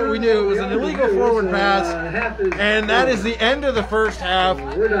tell us what we knew. It was an illegal forward pass, and that is the end of the first half.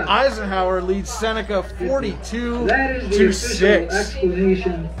 Eisenhower leads Seneca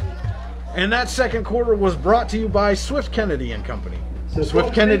 42-6. And that second quarter was brought to you by Swift Kennedy and Company.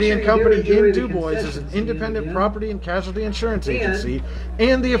 Swift Kennedy and Company in Du Bois is an independent property and casualty insurance agency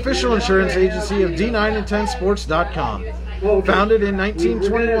and the official insurance agency of D9and10sports.com. Founded in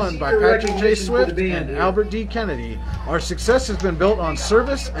 1921 by Patrick J. Swift and Albert D. Kennedy, our success has been built on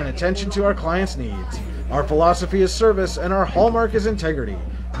service and attention to our clients' needs. Our philosophy is service and our hallmark is integrity.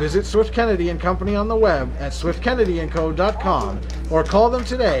 Visit Swift Kennedy and Company on the web at swiftkennedyandco.com or call them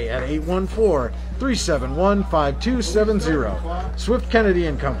today at 814-371-5270. Swift Kennedy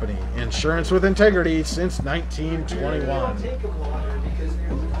and Company, insurance with integrity since 1921.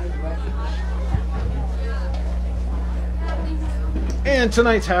 And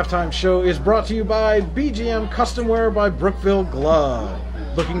tonight's halftime show is brought to you by BGM Custom Wear by Brookville Glove.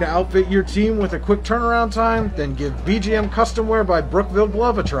 Looking to outfit your team with a quick turnaround time? Then give BGM Custom Wear by Brookville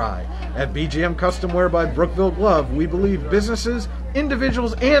Glove a try. At BGM Custom Wear by Brookville Glove, we believe businesses,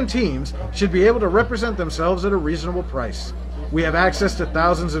 individuals, and teams should be able to represent themselves at a reasonable price. We have access to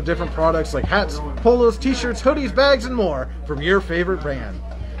thousands of different products like hats, polos, t-shirts, hoodies, bags, and more from your favorite brand.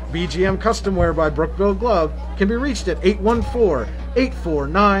 BGM Custom Wear by Brookville Glove can be reached at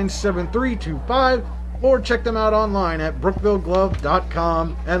 814-849-7325 or check them out online at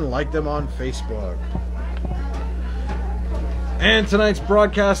brookvilleglove.com and like them on Facebook. And tonight's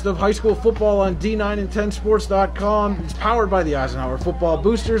broadcast of high school football on D9and10sports.com is powered by the Eisenhower Football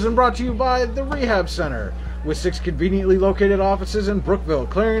Boosters and brought to you by the Rehab Center. With 6 conveniently located offices in Brookville,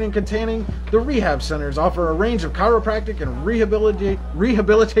 Clarion, and Katanning, the Rehab Centers offer a range of chiropractic and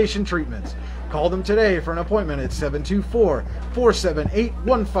rehabilitation treatments. Call them today for an appointment at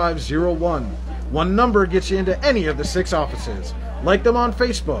 724-478-1501. One number gets you into any of the 6 offices. Like them on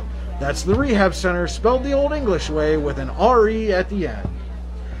Facebook. That's the Rehab Center, spelled the old English way with an R-E at the end.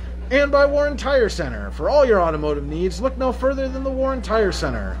 And by Warren Tire Center. For all your automotive needs, look no further than the Warren Tire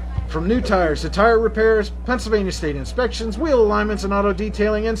Center. From new tires to tire repairs, Pennsylvania State inspections, wheel alignments, and auto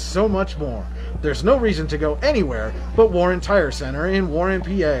detailing, and so much more. There's no reason to go anywhere but Warren Tire Center in Warren,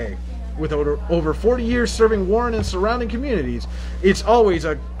 PA. With over 40 years serving Warren and surrounding communities, it's always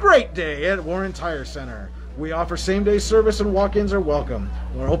a great day at Warren Tire Center. We offer same-day service and walk-ins are welcome.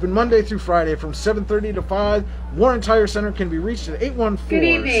 We're open Monday through Friday from 7:30 to 5. Warren Tire Center can be reached at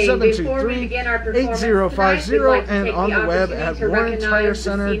 814-723-8050 and on the web at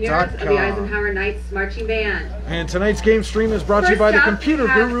warrentirecenter.com. Eisenhower Knights Marching Band. And tonight's game stream is brought to you by the Computer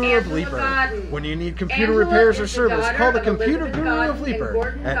Guru of Leaper. When you need computer repairs or service, call the Computer Guru of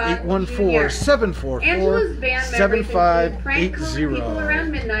Leaper at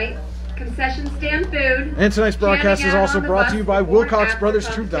 814-744-7580. Concession stand food. And tonight's broadcast is also brought to you by Wilcox Brothers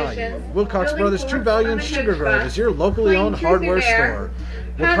True Value. Wilcox Brothers True Value in Sugar Grove is your locally owned hardware store.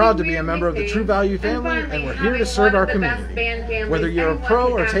 We're proud to be a member of the True Value family, and we're here to serve our community. Whether you're a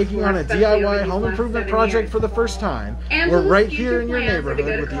pro or taking on a DIY home improvement project for the first time, we're right here in your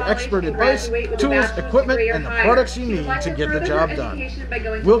neighborhood with the expert advice, tools, equipment, and the products you need to get the job done.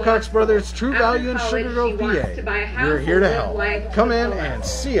 Wilcox Brothers True Value in Sugar Grove, PA. We're here to help. Come in and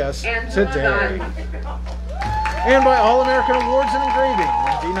see us today. And by All American Awards and Engraving,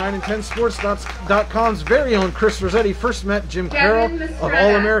 when D9and10sports.com's very own Chris Rossetti first met Jim Carroll of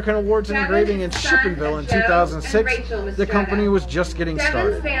All American Awards and Engraving in Shippensville in 2006, the company was just getting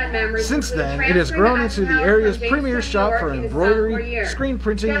started. Since then, it has grown into the area's premier shop for embroidery, screen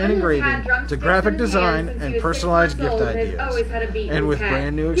printing and engraving, to graphic design and personalized gift ideas. And with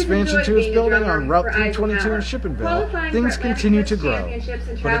brand new expansion to its building on Route 322 in Shippensville, things continue to grow.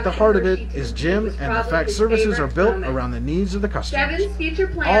 But at the heart of it is Jim, and the fact services are built around the needs of the customers.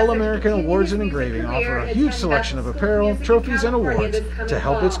 All American Awards and Engraving offer a huge selection of apparel, trophies, and awards to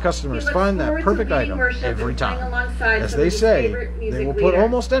help its customers find that perfect item every time. As they say, they will put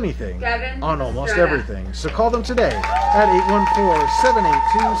almost anything on almost everything. So call them today at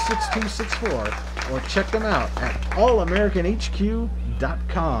 814-782-6264 or check them out at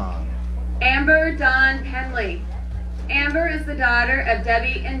allamericanhq.com. Amber Dawn Penley. Amber is the daughter of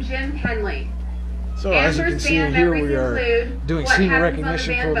Debbie and Jim Penley. So as you can see here, we are doing senior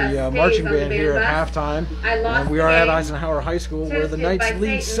recognition for the marching band here at halftime. And we are at Eisenhower High School, where the Knights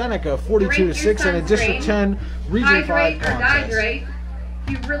lead Seneca 42-6 in a District 10 Region 5 contest.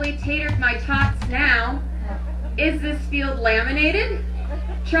 You've really tatered my tots now. Is this field laminated?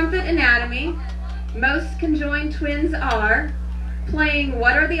 Trumpet anatomy. Most conjoined twins are. Playing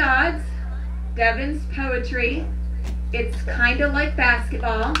What Are the Odds? Devin's poetry. It's kinda like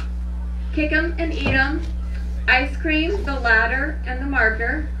basketball. Kick 'em and eat 'em. Ice cream, the ladder, and the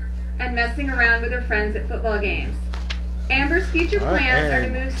marker. And messing around with her friends at football games. Amber's future plans are to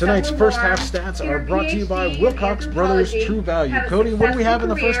move tonight's first half stats are brought to you by Wilcox Brothers True Value. Cody, what do we have in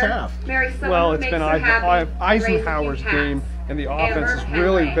the first half? Well, it's been Eisenhower's game, and the offense has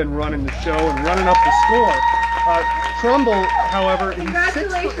really been running the show and running up the score. Trumbull, however, he's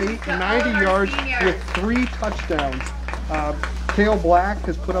 6 for 8, 90 yards with 3 touchdowns. Cale Black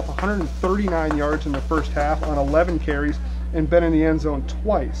has put up 139 yards in the first half on 11 carries and been in the end zone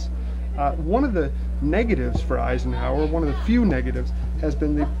twice. One of the negatives for Eisenhower, one of the few negatives, has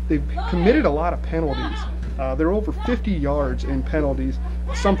been they've committed a lot of penalties. They're over 50 yards in penalties,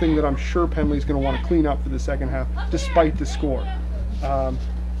 something that I'm sure Penley's going to want to clean up for the second half, despite the score.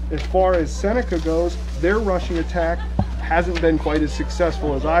 As far as Seneca goes, their rushing attack hasn't been quite as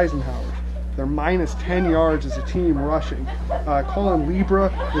successful as Eisenhower's. They're minus 10 yards as a team rushing. Colin Libra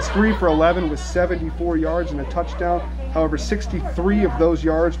is 3 for 11 with 74 yards and a touchdown. However, 63 of those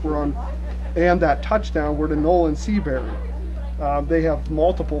yards were on, and that touchdown were to Nolan Seabury. They have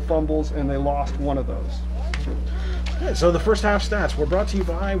multiple fumbles and they lost one of those. Okay, so the first half stats were brought to you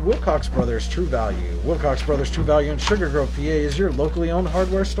by Wilcox Brothers True Value. Wilcox Brothers True Value in Sugar Grove, PA is your locally owned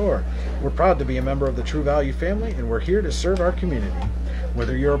hardware store. We're proud to be a member of the True Value family, and we're here to serve our community.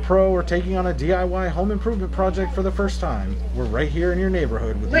 Whether you're a pro or taking on a DIY home improvement project for the first time, we're right here in your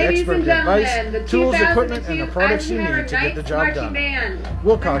neighborhood with the expert advice, tools, equipment, and the products you need to get the job done.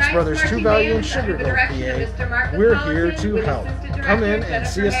 Wilcox Brothers True Value in Sugar Grove, PA. We're here to help. Come in and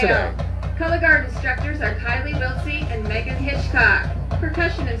see us today. Color guard instructors are Kylie Wiltsey and Megan Hitchcock.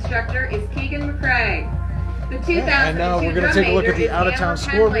 Percussion instructor is Keegan McCrae. The 2002 and now we're going to take a look at the out-of-town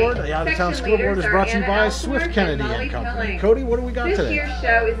scoreboard. The out-of-town scoreboard is brought to you by Swift Kennedy and Company. Cody, what do we got today? This year's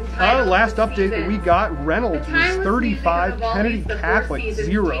show is entitled Our last update that we got, Reynolds was 35, Kennedy Catholic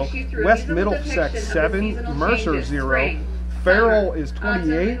 0, West Middlesex 7, Mercer 0, Farrell is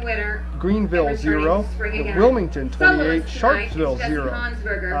 28, Greenville 0, Wilmington 28, Sharpsville 0,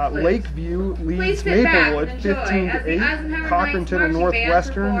 Lakeview leads Maplewood 15-8, Cochranton and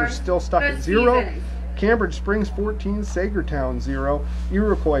Northwestern are still stuck at 0, Cambridge Springs 14, Sagertown 0,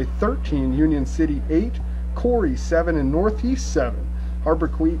 Iroquois 13, Union City 8, Corey 7, and Northeast 7.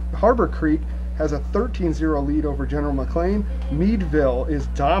 Harbor Creek has a 13-0 lead over General McLean. Meadville is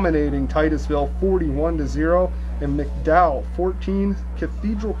dominating Titusville 41-0, and McDowell 14,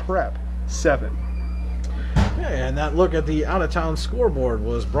 Cathedral Prep 7. Okay, and that look at the out-of-town scoreboard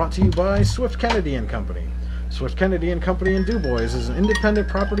was brought to you by Swift Kennedy and Company. Swift Kennedy and Company in DuBois is an independent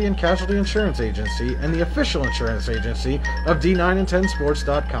property and casualty insurance agency and the official insurance agency of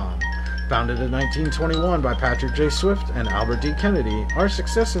D9and10sports.com. Founded in 1921 by Patrick J. Swift and Albert D. Kennedy, our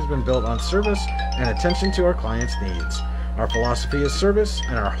success has been built on service and attention to our clients' needs. Our philosophy is service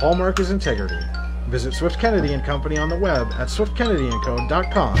and our hallmark is integrity. Visit Swift Kennedy and Company on the web at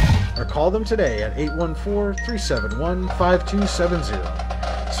swiftkennedyandco.com or call them today at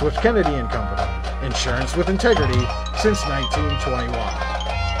 814-371-5270. Swift Kennedy and Company. Insurance with integrity since 1921.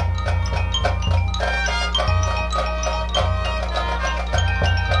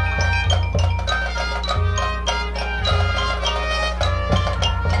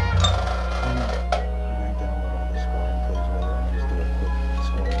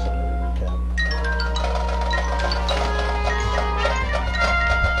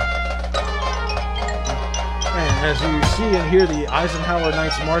 As you see and hear the Eisenhower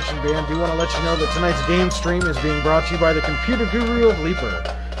Knights Marching Band, do want to let you know that tonight's game stream is being brought to you by the Computer Guru of Leaper.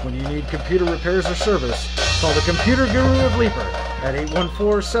 When you need computer repairs or service, call the Computer Guru of Leaper at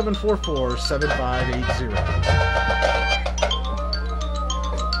 814-744-7580.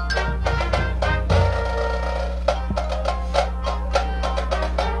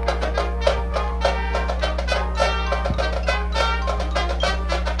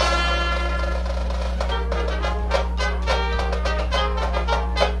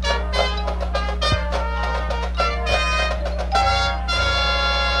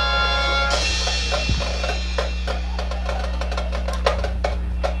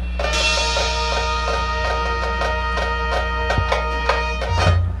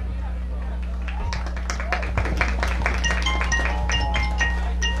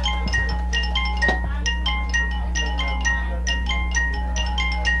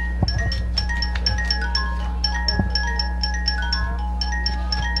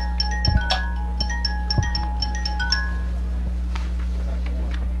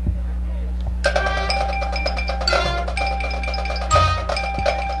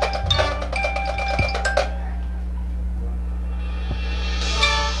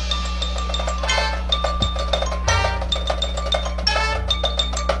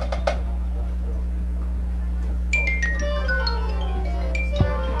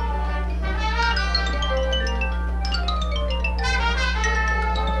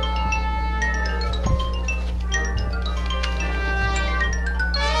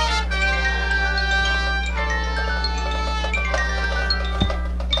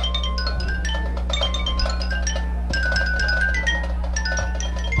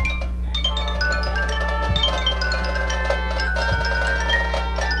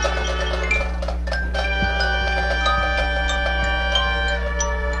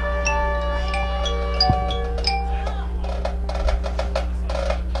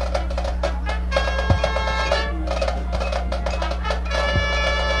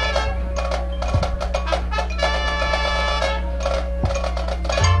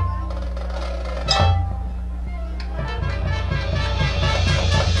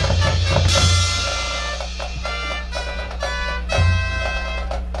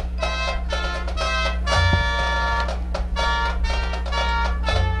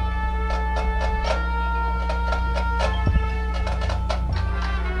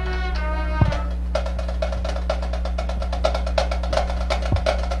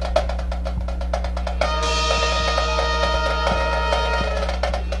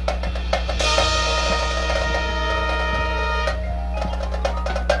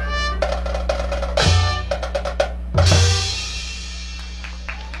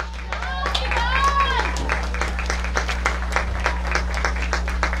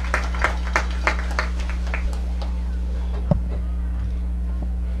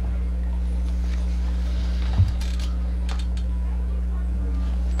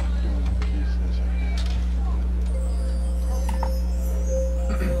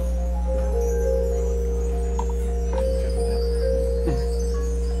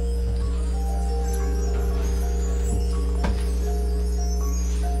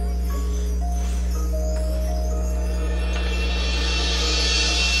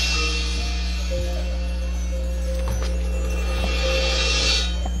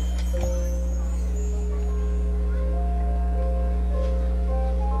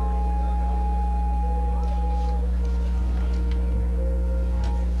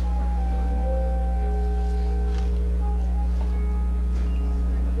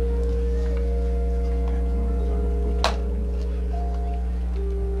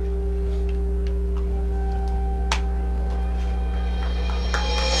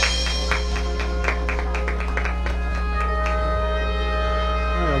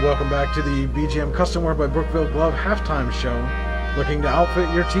 welcome back to the BGM Custom Wear by Brookville Glove halftime show. Looking to outfit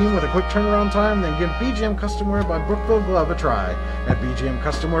your team with a quick turnaround time? Then give BGM Custom Wear by Brookville Glove a try. At BGM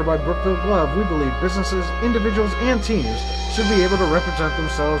Custom Wear by Brookville Glove, we believe businesses, individuals, and teams should be able to represent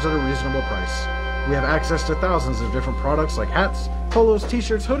themselves at a reasonable price. We have access to thousands of different products like hats, polos,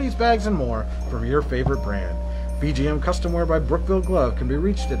 t-shirts, hoodies, bags, and more from your favorite brand. BGM Custom Wear by Brookville Glove can be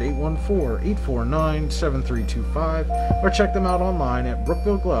reached at 814-849-7325 or check them out online at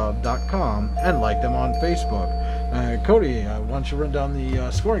brookvilleglove.com and like them on Facebook. Cody, why don't you run down the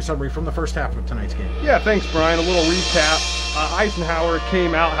scoring summary from the first half of tonight's game? Yeah, thanks, Brian. A little recap. Eisenhower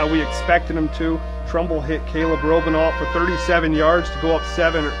came out how we expected him to. Trumbull hit Caleb Robinault for 37 yards to go up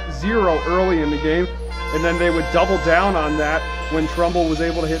 7-0 early in the game. And then they would double down on that when Trumbull was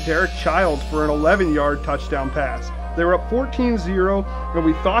able to hit Derek Childs for an 11-yard touchdown pass. They were up 14-0, and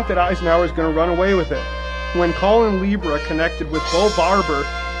we thought that Eisenhower was going to run away with it. When Colin Libra connected with Bo Barber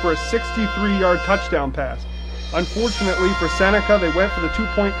for a 63-yard touchdown pass. Unfortunately for Seneca, they went for the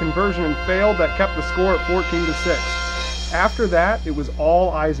 2-point conversion and failed. That kept the score at 14-6. After that, it was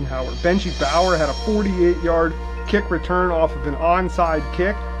all Eisenhower. Benji Bauer had a 48-yard kick return off of an onside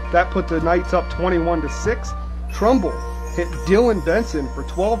kick. That put the Knights up 21-6. Trumbull hit Dylan Benson for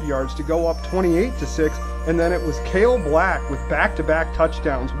 12 yards to go up 28-6. And then it was Cale Black with back-to-back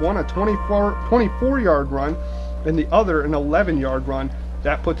touchdowns. One a 24-yard run and the other an 11-yard run.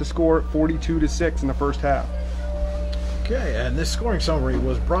 That put the score at 42-6 in the first half. Okay, and this scoring summary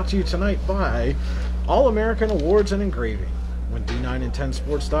was brought to you tonight by All-American Awards and Engraving. When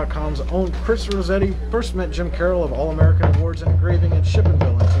D9and10sports.com's own Chris Rossetti first met Jim Carroll of All-American Awards and Engraving in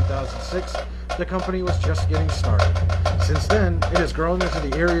Shippensville in 2006, the company was just getting started. Since then, it has grown into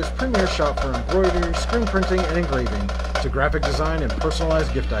the area's premier shop for embroidery, screen printing, and engraving, to graphic design and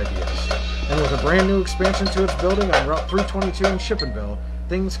personalized gift ideas. And with a brand new expansion to its building on Route 322 in Shippensville,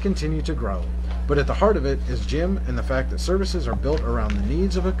 things continue to grow. But at the heart of it is Jim and the fact that services are built around the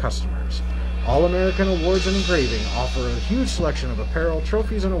needs of its customers. All-American Awards and Engraving offer a huge selection of apparel,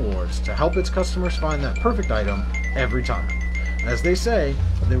 trophies, and awards to help its customers find that perfect item every time. As they say,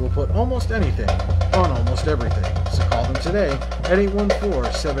 they will put almost anything on almost everything. So call them today at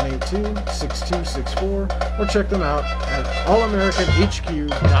 814-782-6264 or check them out at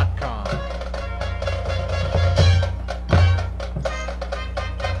allamericanhq.com.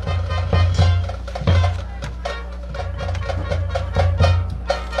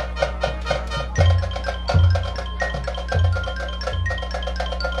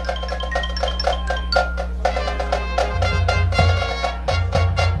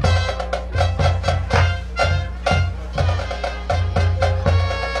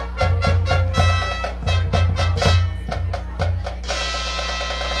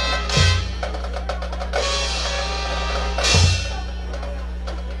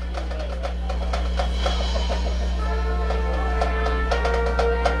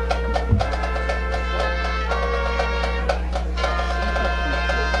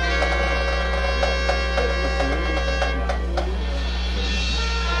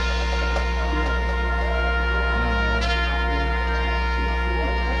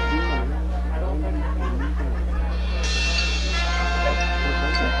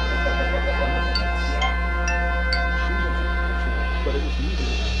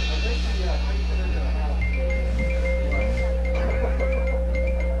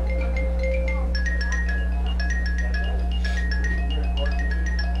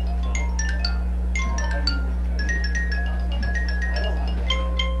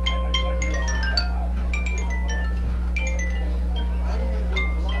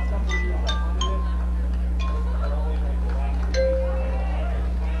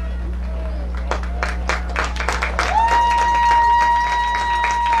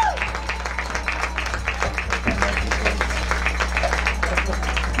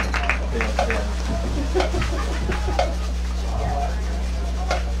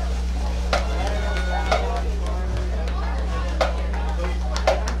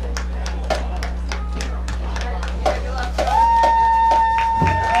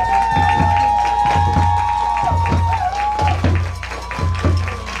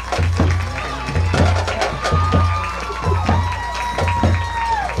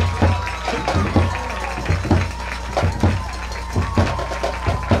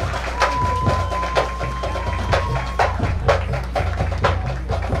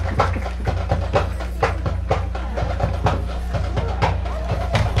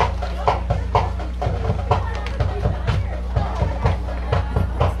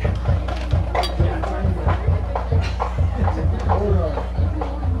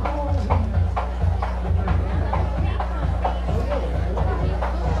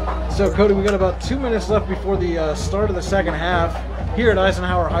 So, Cody, we got about 2 minutes left before the start of the second half here at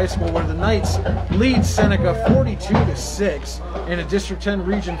Eisenhower High School, where the Knights lead Seneca 42-6 in a District 10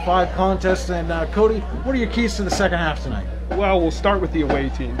 Region 5 contest. And, Cody, what are your keys to the second half tonight? Well, we'll start with the away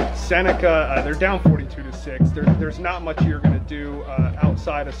team. Seneca, they're down 42-6. There's not much you're going to do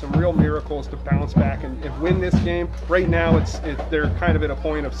outside of some real miracles to bounce back and win this game. Right now, they're kind of at a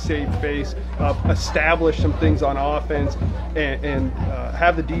point of save face, establish some things on offense, and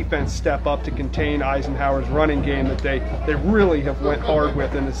have the defense step up to contain Eisenhower's running game that they really have went hard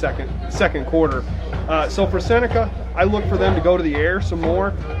with in the second quarter. So for Seneca, I look for them to go to the air some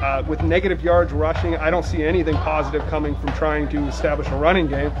more. With negative yards rushing, I don't see anything positive coming from trying to establish a running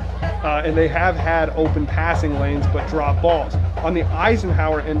game. And they have had open passing lanes but drop balls. On the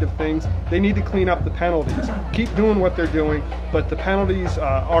Eisenhower end of things, they need to clean up the penalties. Keep doing what they're doing, but the penalties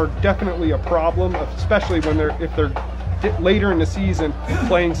are definitely a problem, especially if they're later in the season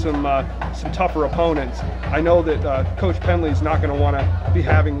playing some tougher opponents. I know that Coach Penley's not going to want to be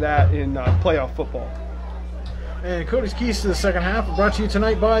having that in playoff football. And Cody's keys to the second half are brought to you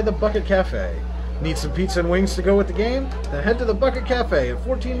tonight by the Bucket Cafe. Need some pizza and wings to go with the game? Then head to the Bucket Cafe at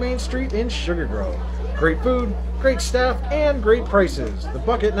 14 Main Street in Sugar Grove. Great food, great staff, and great prices. The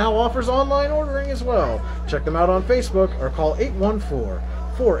Bucket now offers online ordering as well. Check them out on Facebook or call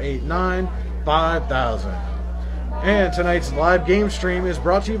 814-489-5000. And tonight's live game stream is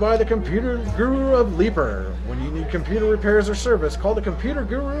brought to you by the Computer Guru of Leaper. When you need computer repairs or service, call the Computer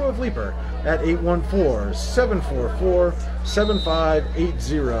Guru of Leaper at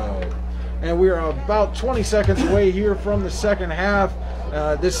 814-744-7580. And we are about 20 seconds away here from the second half.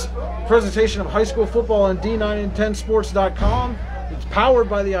 This presentation of high school football on D9and10sports.com. It's powered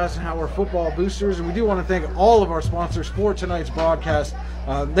by the Eisenhower Football Boosters, and we do want to thank all of our sponsors for tonight's broadcast.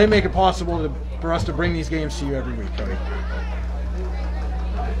 They make it possible for us to bring these games to you every week, Cody.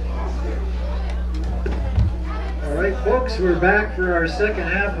 All right, folks, we're back for our second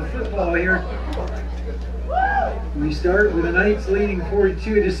half of football here. We start with the Knights leading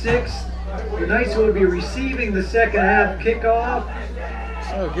 42-6. The Knights will be receiving the second half kickoff.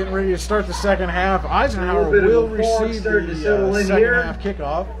 So getting ready to start the second half. Eisenhower will receive the second half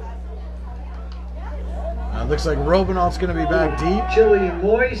kickoff. Looks like Robinault's going to be back deep. Chilly and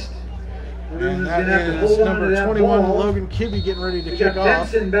moist. And that is number 21, Logan Kibbe, getting ready to kick off.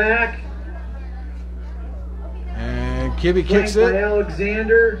 Benson back. And Kibbe kicks it.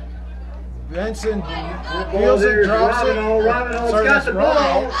 Alexander. Benson feels it, drops it. Robinault's got the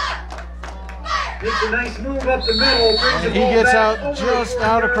ball. Makes a nice move up the middle. And he gets out just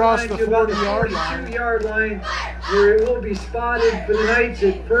out across the 40-yard line. 42-yard line, where it will be spotted for the Knights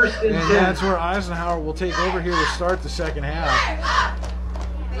at 1st and 10. And that's where Eisenhower will take over here to start the second half.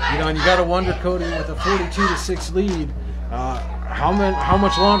 You know, and you got to wonder, Cody, with a 42-6 lead, how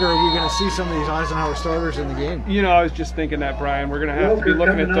much longer are we going to see some of these Eisenhower starters in the game? You know, I was just thinking that, Brian. We're going to have to be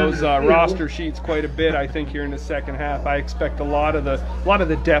looking at those roster sheets quite a bit, I think, here in the second half. I expect a lot of the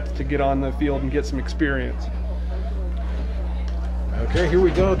depth to get on the field and get some experience. Okay, here we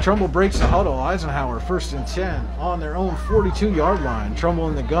go. Trumbull breaks the huddle. Eisenhower 1st and 10 on their own 42-yard line. Trumbull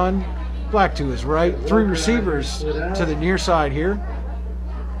in the gun. Black to his right. 3 receivers to the near side here.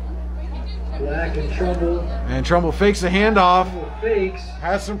 Black and Trumbull. And Trumbull fakes the handoff.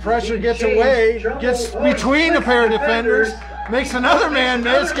 Has some pressure, gets away, gets between a pair of defenders, makes another man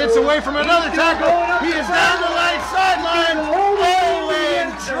miss, gets away from another tackle. He is down the right sideline.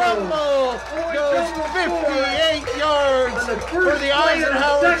 Owen Trumbull goes 58 yards for the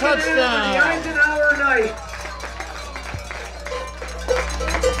Eisenhower touchdown. The Eisenhower Knights.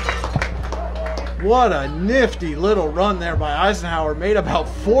 What a nifty little run there by Eisenhower. Made about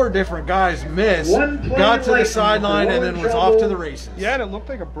 4 different guys miss. Got to the sideline and then was off to the races. Yeah, and it looked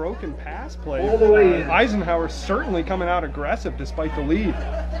like a broken pass play. All the way in. Eisenhower certainly coming out aggressive despite the lead.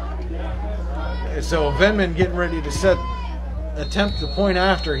 So Venman getting ready to attempt the point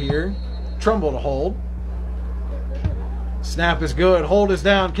after here. Trumbull to hold. Snap is good. Hold is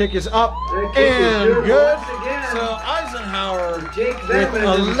down. Kick is up and good. So Eisenhower, with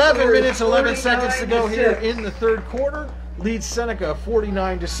 11 minutes, 11 seconds to go here in the third quarter, leads Seneca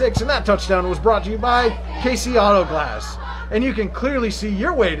 49-6. And that touchdown was brought to you by KC Auto Glass. And you can clearly see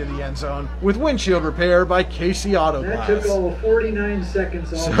your way to the end zone with windshield repair by KC Auto Glass. That took all 49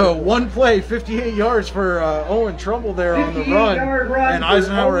 seconds off. So one play, 58 yards for Owen Trumbull there on the run. And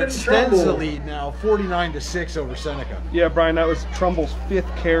Eisenhower extends the lead now, 49-6 over Seneca. Yeah, Brian, that was Trumbull's 5th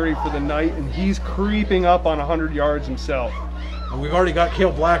carry for the night, and he's creeping up on 100 yards himself. And we've already got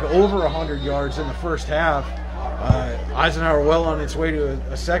Cale Black over 100 yards in the first half. Eisenhower well on its way to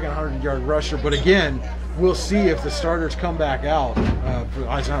a second 100-yard rusher, but again, we'll see if the starters come back out for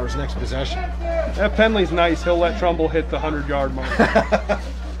Eisenhower's next possession. That Penley's nice. He'll let Trumbull hit the 100-yard mark.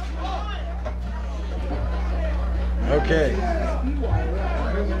 Okay.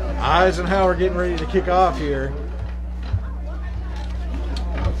 Eisenhower getting ready to kick off here.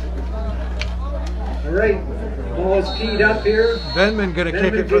 All right, ball's teed up here. Venman going to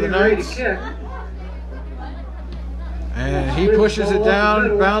kick it for the Knights. And he pushes it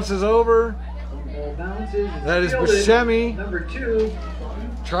down, bounces over. That is Buscemi. Number 2.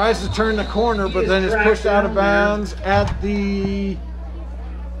 Tries to turn the corner, but then is pushed out of bounds at the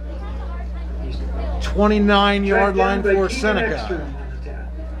 29-yard line for Seneca.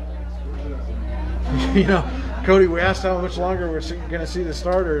 You know, Cody, we asked how much longer we're going to see the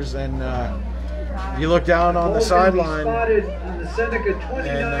starters, and you look down on the sideline,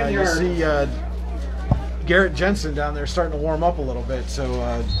 and you see Garrett Jensen down there starting to warm up a little bit. So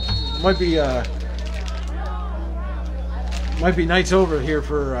might be nights over here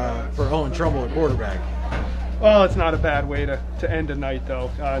for Owen Trumbull at quarterback. Well, it's not a bad way to end a night,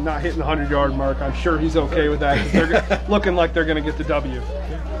 though. Not hitting the 100-yard mark. I'm sure he's okay with that because they're looking like they're going to get the W.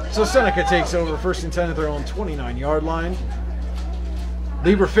 So Seneca takes over, 1st and 10 at their own 29-yard line.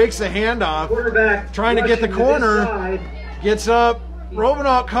 Lieber fakes the handoff, trying to get the corner, gets up,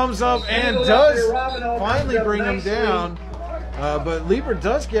 Robinaugh comes up and does finally bring him down. But Lieber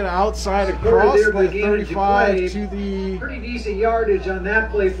does get outside across the 35 to the pretty decent yardage on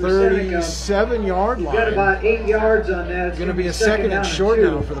that play for 37-yard line. Got about 8 yards on that. It's going to be a second and short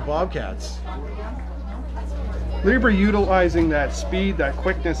now for the Bobcats. Lieber utilizing that speed, that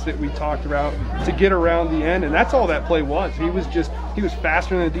quickness that we talked about to get around the end, and that's all that play was. He was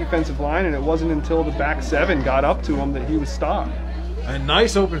faster than the defensive line, and it wasn't until the back 7 got up to him that he was stopped. A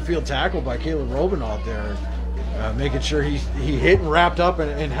nice open field tackle by Caleb Robinaugh there. Making sure he hit and wrapped up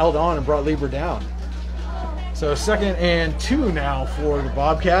and held on and brought Lieber down. So 2nd and 2 now for the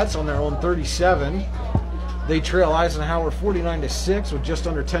Bobcats on their own 37. They trail Eisenhower 49-6 with just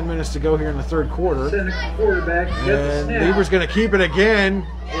under 10 minutes to go here in the third quarter. And Lieber's going to keep it again.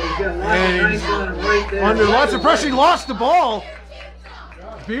 And he's under lots of pressure. He lost the ball.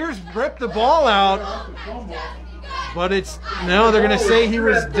 Beers ripped the ball out. But they're going to say he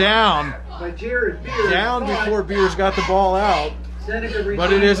was down. Down before Beers got the ball out.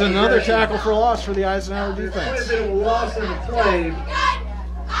 But it is another tackle for loss for the Eisenhower defense. Quite a bit of a loss on the play.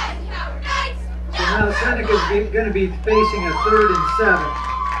 So now Seneca's going to be facing a 3rd and 7.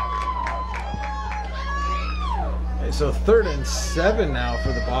 Okay, so 3rd and 7 now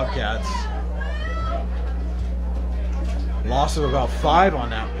for the Bobcats. Loss of about 5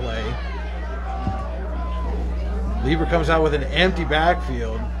 on that play. Lieber comes out with an empty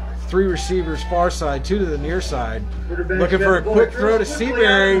backfield. 3 receivers far side, 2 to the near side. Looking for a quick throw to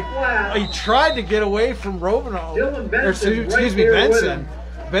Seabury. He tried to get away from Robinaugh. Benson.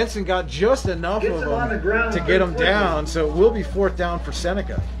 Benson got just enough of him to get him down, so it will be 4th down for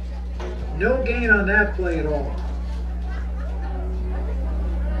Seneca. No gain on that play at all.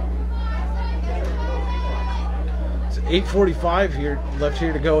 It's 8:45 left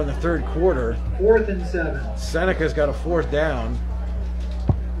here to go in the third quarter. 4th and 7. Seneca's got a 4th down.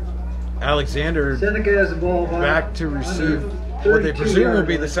 Alexander Seneca has the ball back to receive what they presume will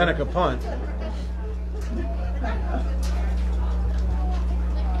be the Seneca punt.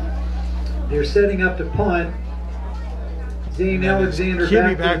 They're setting up to punt. Zane Alexander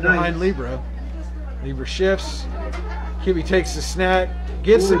Kibbe back behind Lieber. Lieber shifts. Kibbe takes the snap,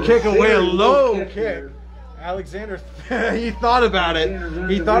 gets the kick away, a low kick. Alexander, he thought about it.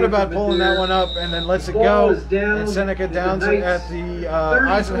 He thought about pulling that one up and then lets it go. And Seneca downs it at the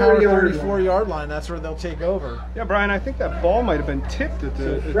Eisenhower 34-yard line. That's where they'll take over. Yeah, Brian, I think that ball might have been tipped at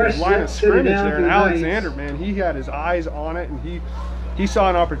the line of scrimmage there. And Alexander, man, he had his eyes on it, and he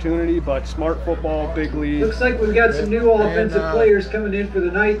saw an opportunity, but smart football, big lead. Looks like we've got some new offensive players coming in for the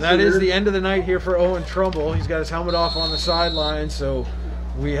night. That is the end of the night here for Owen Trumbull. He's got his helmet off on the sideline, so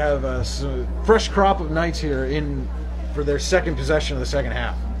we have a fresh crop of Knights here for their second possession of the second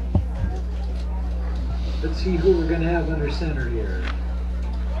half. Let's see who we're going to have under center here.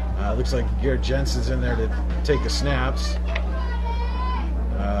 Looks like Garrett Jensen's in there to take the snaps.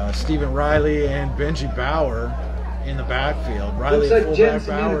 Stephen Riley and Benji Bauer in the backfield. Riley looks like fullback,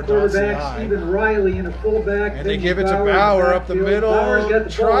 Jensen Bauer in a quarterback, Stephen Riley in a fullback. And they give it to Bauer up the middle.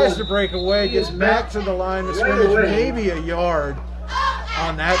 Tries to break away, gets back to the line of scrimmage, maybe a yard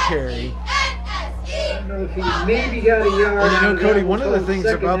on that carry. don't know if he maybe got a yard. Well, you out know, of Cody, that. one of the We'll things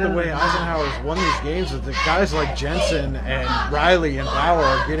call it about the second way down. Eisenhower's won these games is that guys like Jensen and Riley and Bauer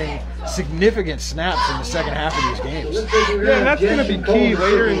are getting significant snaps in the second half of these games. Looks like we're Yeah, gonna and that's going to be Jensen key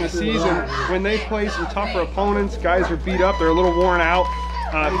calling later in the circles for season line. when they play some tougher opponents. Guys are beat up; they're a little worn out.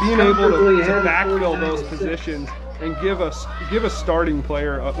 Being able to backfill those positions and give a starting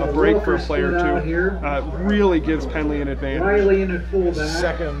player a break for a player or two really gives Penley an advantage. Riley in at fullback.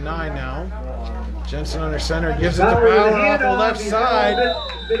 Second and 9 now. Jensen under center, gives it to Bauer with a Bauer off the handoff. left He's got a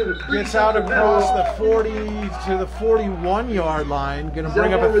side. bit of a crease Gets out up the across middle. the 40 to the 41-yard line. Going to He's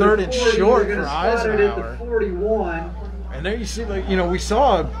bring up a over the 3rd and 40. short We're for gonna spot it at Eisenhower. the 41. And there you see, like, you know, we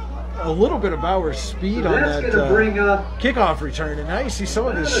saw a little bit of Bauer's speed on That's that going to bring up kickoff return, and now you see some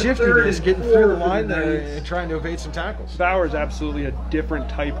of his Another shiftiness 3rd and getting 4 through the for the line there Knights. and trying to evade some tackles. Bauer's absolutely a different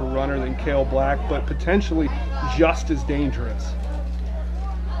type of runner than Cale Black, but potentially just as dangerous.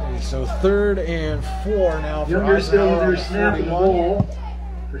 So 3rd and 4 now for Younger still Eisenhower. under on snapping the 41. ball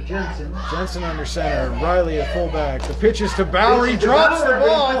for Jensen. Jensen under center, Riley at fullback. The pitch is to Bauer. He Pitch to drops Bauer, the but he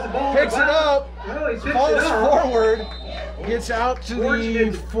ball, puts the ball picks it back. up, Well, he picks falls it up. forward, gets out to the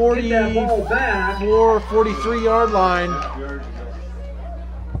Fortunate to get that ball back. 43-yard line.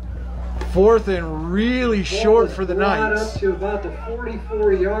 4th and really short for the Brought Knights. up to about the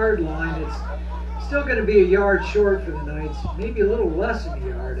 44-yard line. It's still going to be a yard short for the Knights. Maybe a little less than a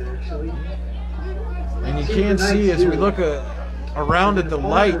yard, actually. And you See can what the see Knights as we do. look around at the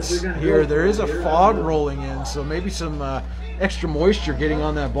lights They're gonna here, go there is a for it. fog rolling in, so maybe some extra moisture getting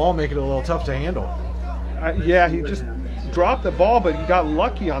on that ball, making it a little tough to handle. Yeah, he just dropped the ball, but he got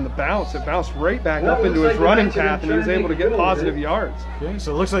lucky on the bounce. It bounced right back Well, up into looks his like the running Knights are gonna path, and he was try and able to make it get go, positive right? yards. Okay,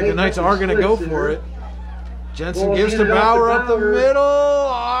 so it looks like the Knights are going to go for it. Jensen Ball gives to handed off Bauer to up the Bauer. middle.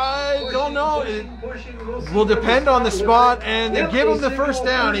 I don't know. It We'll see will where depend the on the spot spot, looks. and they Yep, give him the signal first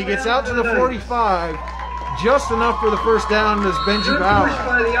down. He gets down out to for the Knights. 45. Just enough for the first down as Benji Good push Bauer.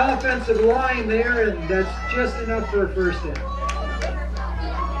 by the offensive line there, and that's just enough for a first down.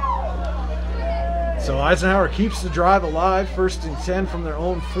 So Eisenhower keeps the drive alive. 1st and 10 from their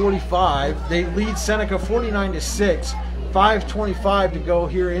own 45. They lead Seneca 49-6. 5:25 to go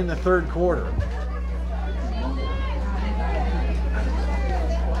here in the 3rd quarter.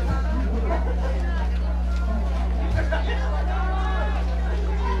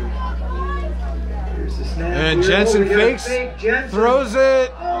 Here's the snap. And here. Jensen We got a fakes, fake. Jensen throws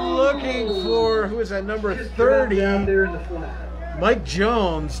it, looking for, who is that, number just dropped 30? out there in the flat. Mike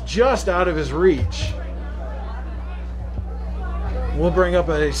Jones, just out of his reach. We'll bring up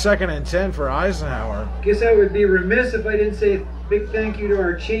a 2nd and 10 for Eisenhower. Guess I would be remiss if I didn't say a big thank you to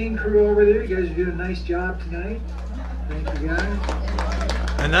our chain crew over there. You guys are doing a nice job tonight. Thank you, guys.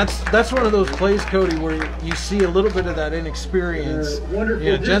 And that's one of those plays, Cody, where you see a little bit of that inexperience. Wonderful.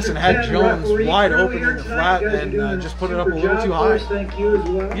 You know, Jensen had District 10 Jones referee wide crew open here in the tonight. flat You guys are and doing just put it up a super little job too for high. us. Thank you as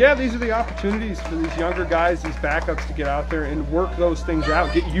well. Yeah, these are the opportunities for these younger guys, these backups, to get out there and work those things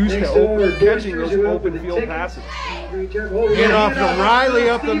out, get used Thanks to to all our catching boosters those who open opened the field tickets. passes. Great job. Oh, Get yeah, off to hand Riley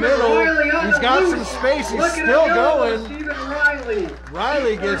up the Stephen middle. Riley on He's the got loose. some space. He's Look at still him go, going. Stephen Riley.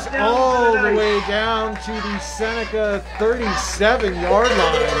 Riley gets First down all for the Knights. way down to the Seneca 37-yard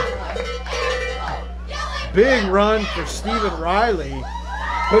line. Big run for Stephen Riley.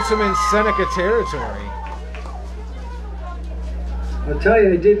 Puts him in Seneca territory. I'll tell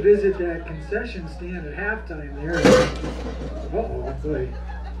you, I did visit that concession stand at halftime there. Uh-oh, boy.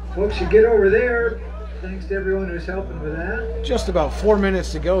 Folks should get over there. Thanks to everyone who's helping with that. Just about 4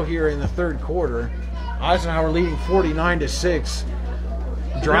 minutes to go here in the 3rd quarter. Eisenhower leading 49-6.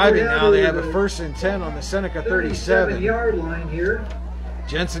 Driving now, they have a 1st and 10 on the Seneca 37. 37-yard line here.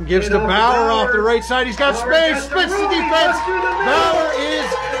 Jensen gives And to off to Bauer off Bauer. the right side. He's got Bauer space, gets the spits the room. He defense. goes through the middle. Bauer is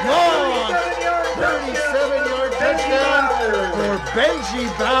gone. 37-yard 37-yard touchdown for Benji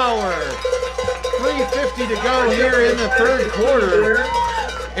Bauer. 3:50 to go here in the 3rd quarter.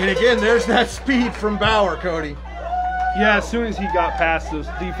 And again, there's that speed from Bauer, Cody. Yeah, as soon as he got past those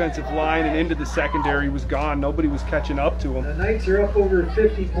defensive line and into the secondary, he was gone. Nobody was catching up to him. The Knights are up over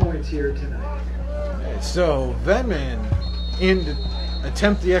 50 points here tonight. So Venman in to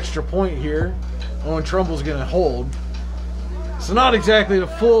attempt the extra point here. Owen Trumbull's going to hold. So not exactly the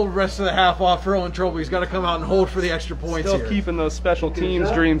full rest of the half off for Owen Trumbull. He's got to come out and hold for the extra points Still here. keeping those special teams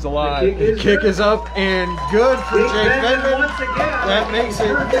up. dreams The alive. The kick is up and good for Jake Jake Venman Venman. once again. That makes it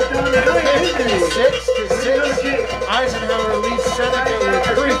Perfect on the night, isn't it? 56-6. Eisenhower leads Seneca with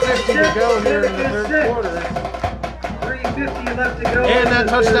 3:50 to go here in the 3rd quarter. 3:50 left to go. And in that the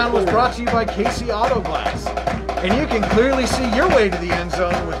touchdown third was quarter. brought to you by Casey Auto Glass. And you can clearly see your way to the end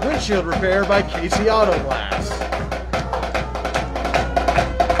zone with windshield repair by Casey Auto Glass.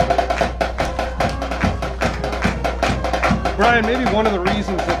 Brian, maybe one of the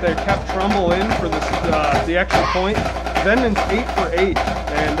reasons that they kept Trumbull in for this, the extra point, Venman's 8 for 8,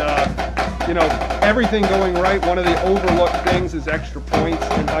 and you know, everything going right. One of the overlooked things is extra points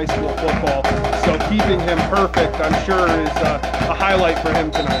in high school football. So keeping him perfect, I'm sure, is a highlight for him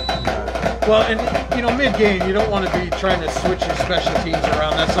tonight. Well, and you know, mid-game, you don't want to be trying to switch your special teams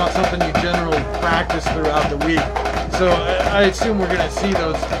around. That's not something you generally practice throughout the week. So I assume we're going to see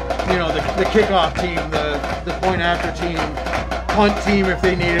those, you know, the kickoff team, the point after team, punt team if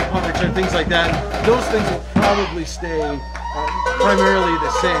they need it, punt return, things like that. Those things will probably stay primarily the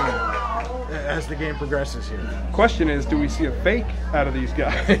same as the game progresses here. Question is, do we see a fake out of these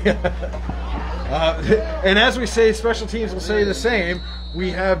guys? And as we say, special teams will say the same.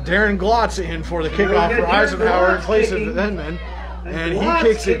 We have Darren Glotz in for the kickoff for Eisenhower in place of Venman. And he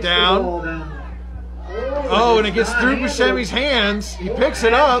kicks it down. Oh, and it gets through Buscemi's hands. He picks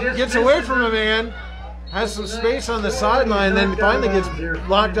it up, gets away from a man, has some space on the sideline, then finally gets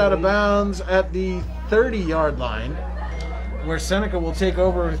locked out of bounds at the 30-yard line, where Seneca will take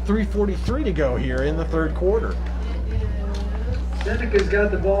over. 3:43 to go here in the third quarter. Seneca's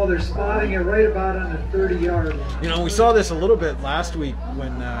got the ball. They're spotting it right about on the 30-yard line. You know, we saw this a little bit last week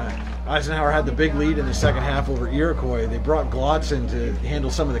when Eisenhower had the big lead in the second half over Iroquois. They brought Glotz in to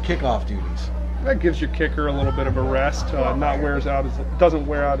handle some of the kickoff duties. That gives your kicker a little bit of a rest. Doesn't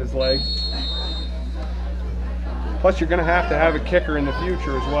wear out his leg. Plus, you're going to have a kicker in the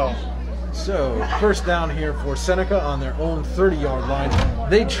future as well. So, first down here for Seneca on their own 30-yard line.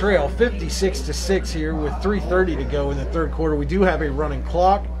 They trail 56-6 here with 3:30 to go in the third quarter. We do have a running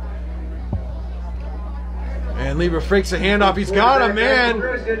clock. And Lieber fakes a handoff. He's got a man.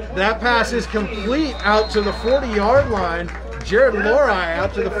 That pass is complete out to the 40-yard line. Jared Lorai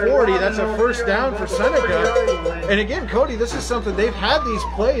out to the 40. That's a first down for Seneca. And again, Cody, this is something they've had these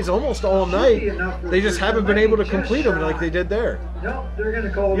plays almost all night. They just haven't been able to complete them like they did there. No, they're going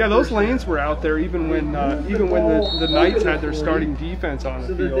to call. Yeah, those lanes were out there even when the Knights had their starting defense on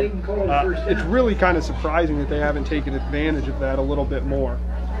the field. It's really kind of surprising that they haven't taken advantage of that a little bit more.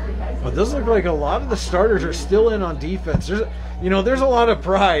 Well, it does look like a lot of the starters are still in on defense. There's a lot of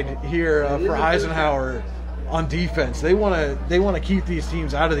pride here for Eisenhower on defense. They want to keep these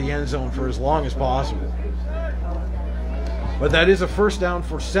teams out of the end zone for as long as possible. But that is a first down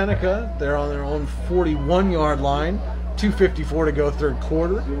for Seneca. They're on their own 41-yard line. 2:54 to go, third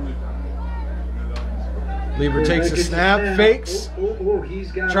quarter. Lieber takes a snap, fakes,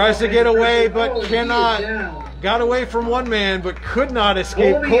 tries to get away, but cannot. Got away from one man, but could not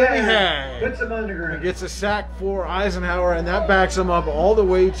escape. Colby Hagg puts him on the ground. Gets a sack for Eisenhower, and that backs him up all the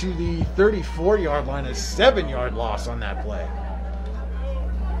way to the 34-yard line. A 7-yard loss on that play.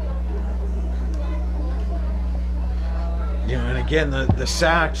 You know, and again, the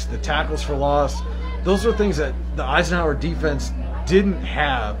sacks, the tackles for loss, those are things that the Eisenhower defense didn't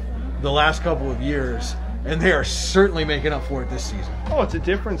have the last couple of years, and they are certainly making up for it this season. Oh, it's a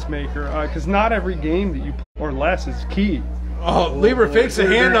difference maker, because not every game that you play or less is key. Oh, Lieber fakes a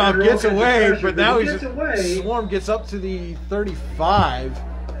handoff, gets away, but now Swarm gets up to the 35.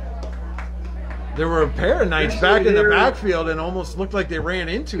 There were a pair of Knights back in the backfield and almost looked like they ran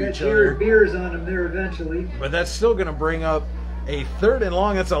into each other. Beers on them there eventually. But that's still going to bring up a third and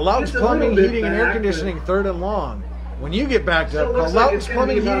long. That's a Loudon's Plumbing, Heating, and Air Conditioning third and long. When you get backed up, call Loudon's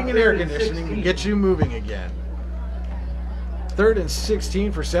Plumbing, Heating, and Air Conditioning and get you moving again. 3rd and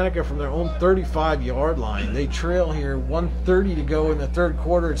 16 for Seneca from their own 35-yard line. They trail here, 1:30 to go in the third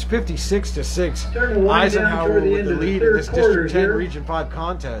quarter. It's 56-6. Eisenhower with the lead in this District 10 Region 5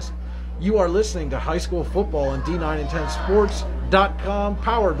 contest. You are listening to High School Football on D9and10sports.com,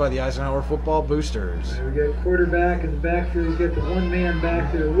 powered by the Eisenhower Football Boosters. We got quarterback in the backfield. He's got the one man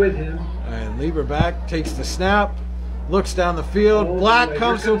back there with him. And Lieber back, takes the snap, looks down the field. Black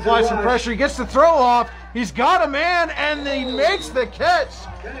comes to apply some pressure. He gets the throw off. He's got a man, and he makes the catch.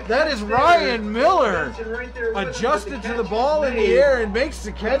 That is Ryan Miller. Adjusted to the ball in the air and makes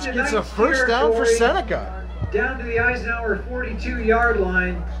the catch. Gets a first down for Seneca. Down to the Eisenhower 42-yard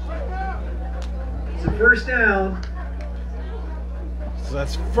line. It's a first down. So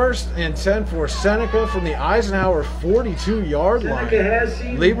that's 1st and 10 for Seneca from the Eisenhower 42-yard line.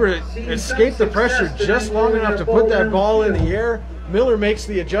 Lieber escaped the pressure just long enough to put that ball in the air. Miller makes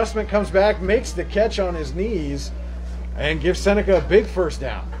the adjustment, comes back, makes the catch on his knees, and gives Seneca a big first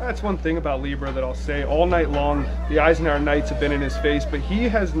down. That's one thing about Lieber that I'll say. All night long, the Eisenhower Knights have been in his face, but he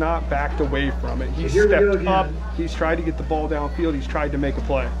has not backed away from it. He's stepped up. He's tried to get the ball downfield. He's tried to make a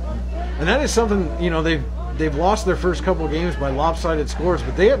play. And that is something, you know, they've lost their first couple of games by lopsided scores,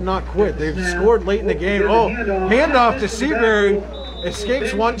 but they have not quit. They've scored late in the game. Oh, handoff to Seabury.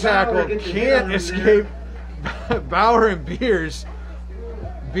 Escapes one tackle. Can't escape Bauer and Beers.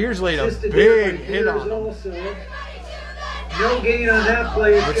 Beers laid a Assisted big by hit on Beers him. also. No gain on that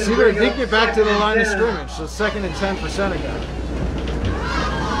play. It's But gonna Seaver bring did up get back to the 2nd line of and 10. scrimmage, so 2nd and 10 for Seneca.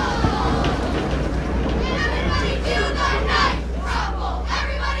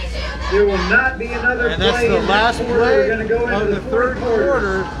 There will not be another And that's play the in last this quarter. We're play gonna go into of the third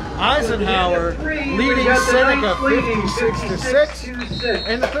quarter. Eisenhower leading Seneca 56-6.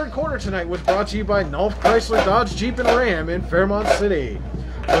 And the third quarter tonight was brought to you by Nolf Chrysler Dodge Jeep and Ram in Fairmont City.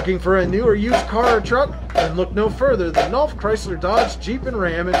 Looking for a new or used car or truck? Then look no further than Nolf Chrysler Dodge Jeep and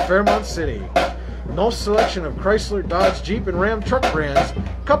Ram in Fairmont City. Nolf's selection of Chrysler, Dodge, Jeep, and Ram truck brands,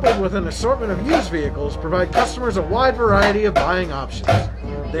 coupled with an assortment of used vehicles, provide customers a wide variety of buying options.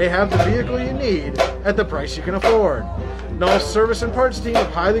 They have the vehicle you need at the price you can afford. Nolf's service and parts team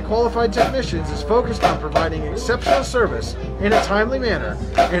of highly qualified technicians is focused on providing exceptional service in a timely manner,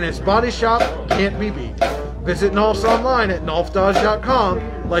 and its body shop can't be beat. Visit Nolf's online at nolfdodge.com,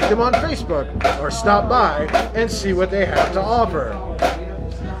 like them on Facebook, or stop by and see what they have to offer.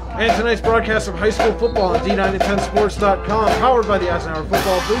 And tonight's broadcast of high school football on D910sports.com, powered by the Eisenhower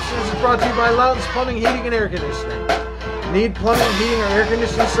Football Boosters, is brought to you by Loudoun's Plumbing, Heating, and Air Conditioning. Need plumbing, heating, or air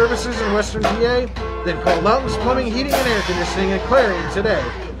conditioning services in Western PA? Then call Loudoun's Plumbing, Heating, and Air Conditioning in Clarion today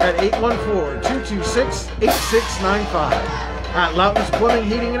at 814-226-8695. At Loudoun's Plumbing,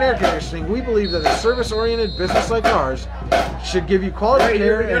 Heating, and Air Conditioning, we believe that a service-oriented business like ours should give you quality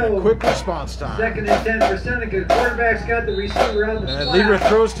care and a quick response time. 2nd and 10 for Seneca. Quarterback's got the receiver out the And flat. Lieber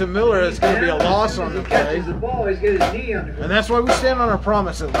throws to Miller. It's going to be a loss on the As soon as he play. catches the ball, he's got his knee on the ground. And that's why we stand on our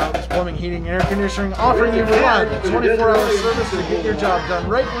promise at Loudoun's Plumbing, Heating, and Air Conditioning, offering you reliable 24-hour service to get your job done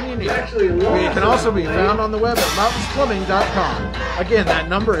right when you need it. We can also be found on the web at loudounsplumbing.com. Again, that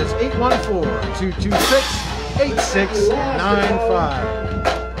number is 814-226-8695.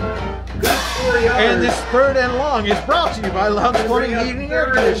 And this third and long is brought to you by Loudoun's Plumbing, Heating, and Air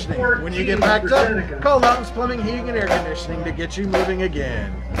Conditioning. When you get backed up, call Loudoun's Plumbing, Heating, and Air Conditioning to get you moving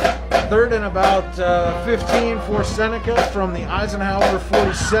again. Third and about 15 for Seneca from the Eisenhower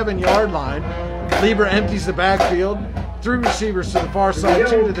 47-yard line. Lieber empties the backfield. 3 receivers to the far side,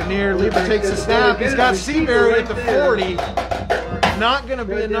 2 to the near. Lieber takes the snap. He's got Seabury at the 40. Not going to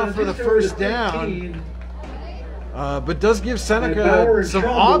be enough for the first down. But does give Seneca some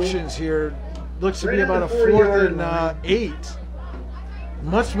options here. Looks to be about a 4th and 8.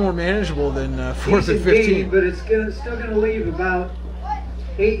 Much more manageable than 4th and 15. But it's still going to leave about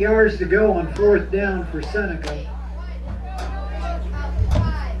 8 yards to go on 4th down for Seneca.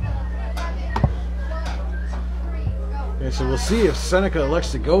 Okay, so we'll see if Seneca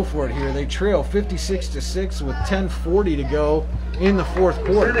elects to go for it here. They trail 56-6 with 10:40 to go in the fourth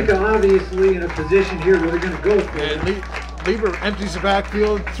quarter. Seneca obviously in a position here where they're going to go for it. And Lieber empties the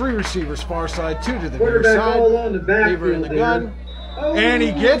backfield. 3 receivers far side, 2 to the near Quarterback side. all alone in the backfield Lieber in the there. gun. Oh, And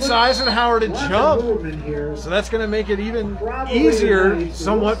he gets look, Eisenhower to lots of jump. movement here. So that's going to make it even Probably easier nice, but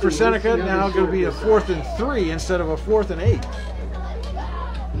somewhat we'll for see. Seneca. We'll see how Now they going to be a sort 4th and 3 instead of a 4th and 8.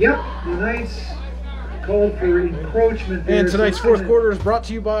 Yep, the Knights called for encroachment there. And tonight's so fourth gonna quarter is brought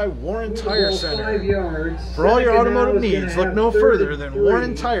to you by Warren move the Tire ball Center. 5 yards. For all your Seneca automotive now is needs, gonna look have no 3rd further and than 3.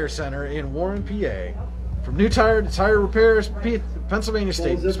 Warren Tire Center in Warren, PA. From new tire to tire repairs, Pennsylvania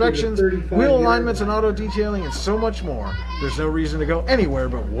State Balls up to the inspections, 35 wheel yard alignments, and line. auto detailing, and so much more. There's no reason to go anywhere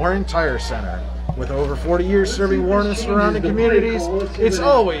but Warren Tire Center. With over 40 years serving Warren and surrounding communities, it's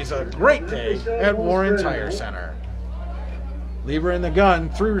always a great day at Warren Tire Center. Lieber in the gun,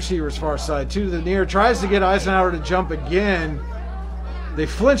 3 receivers far side, 2 to the near, tries to get Eisenhower to jump again. They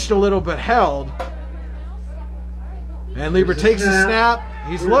flinched a little but held. And Lieber takes the snap.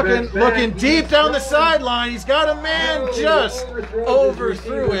 He's looking deep down the sideline. He's got a man just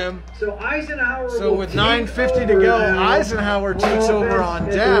overthrew him. So Eisenhower. So with 9:50 to go, Eisenhower takes over on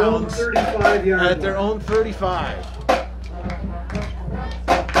downs at their own 35.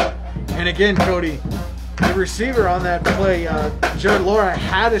 And again, Cody, the receiver on that play, Jared Laura,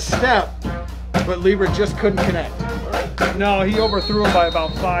 had a step, but Lieber just couldn't connect. No, he overthrew him by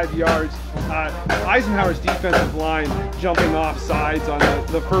about 5 yards. Eisenhower's defensive line jumping off sides on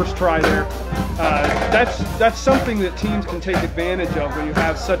the first try there. That's something that teams can take advantage of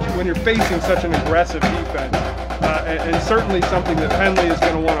when you're facing such an aggressive defense, and certainly something that Penley is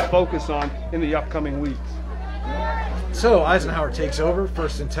going to want to focus on in the upcoming weeks. So Eisenhower takes over,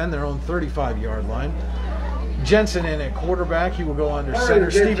 1st and 10, their own 35-yard line. Jensen in at quarterback. He will go under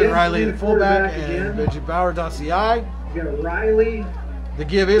center. Stephen Riley at fullback, and Benji Bauer dots the I. You got Riley. The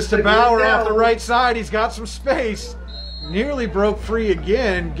give is to Bauer off the right side. He's got some space. Nearly broke free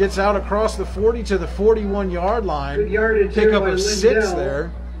again. Gets out across the 40 to the 41-yard line. Good yardage Pick there up by of 6 Lindell.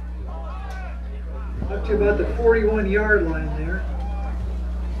 there. Up to about the 41-yard line there.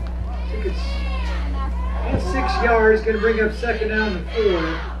 I think it's 6 yards, going to bring up second down and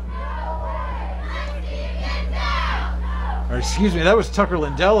 4. Or excuse me, that was Tucker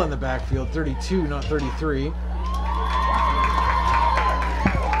Lindell in the backfield, 32, not 33.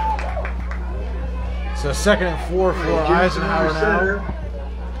 So second and 4 for Eisenhower now.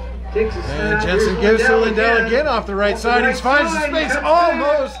 Takes a snap. And Jensen gives to Lindell again off the right side. He finds the space,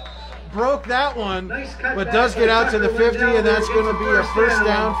 almost broke that one, but does get out to the 50, and that's going to be a first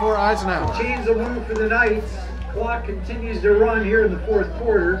down for Eisenhower. Chains will move for the Knights. Clock continues to run here in the fourth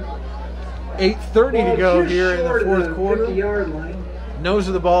quarter. 8:30 to go here in the fourth quarter. 50-yard line. Nose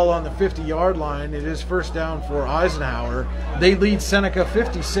of the ball on the 50-yard line. It is first down for Eisenhower. They lead Seneca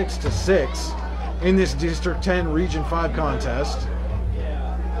 56-6 in this District 10 Region 5 contest.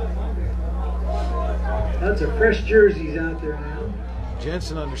 Lots of fresh jerseys out there now.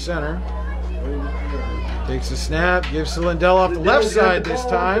 Jensen under center. Takes a snap, gives to Lindell off the left side this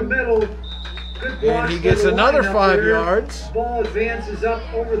time. And he gets another 5 yards. Ball advances up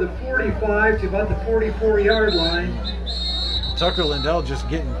over the 45 to about the 44-yard line. Tucker Lindell just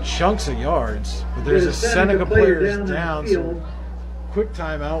getting chunks of yards. But there's a Seneca player down. So quick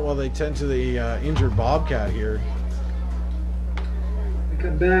timeout while they tend to the injured Bobcat here. We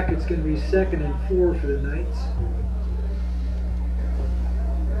come back, it's going to be second and 4 for the Knights.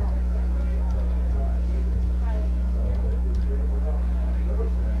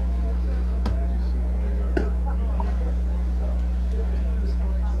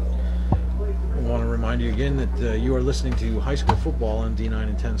 I want to remind you again that you are listening to High School Football on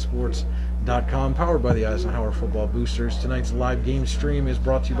D9and10sports.com, powered by the Eisenhower Football Boosters. Tonight's live game stream is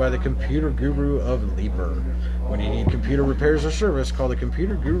brought to you by the Computer Guru of Leaper. When you need computer repairs or service, call the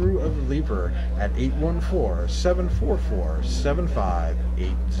Computer Guru of Leaper at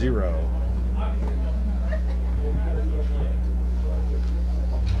 814-744-7580.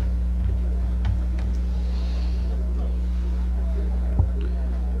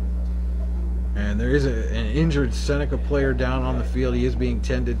 And there is an injured Seneca player down on the field. He is being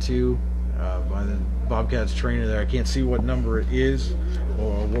tended to by the Bobcats trainer there. I can't see what number it is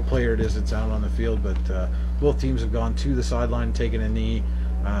or what player it is that's out on the field, but both teams have gone to the sideline and taken a knee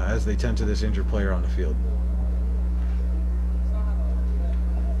as they tend to this injured player on the field.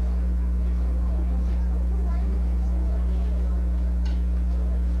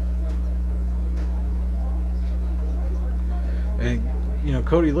 And you know,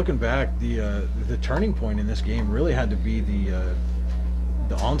 Cody, looking back, the turning point in this game really had to be the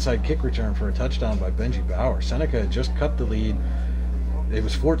onside kick return for a touchdown by Benji Bauer. Seneca had just cut the lead. It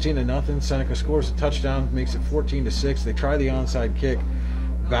was 14-0. Seneca scores a touchdown, makes it 14-6. They try the onside kick.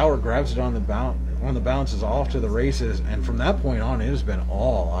 Bauer grabs it on the bounce, is off to the races, and from that point on, it has been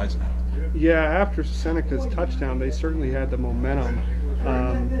all Eisenhower. Yeah, after Seneca's touchdown, they certainly had the momentum.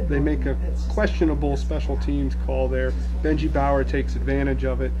 They make a questionable special teams call there. Benji Bauer takes advantage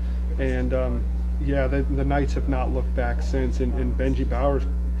of it, and yeah, the Knights have not looked back since, and Benji Bauer's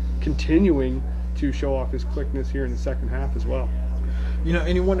continuing to show off his quickness here in the second half as well. You know,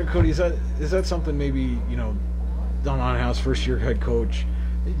 and you wonder, Cody, is that something maybe, you know, Don Onhouse, first-year head coach,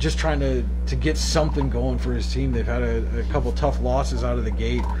 just trying to get something going for his team? They've had a couple tough losses out of the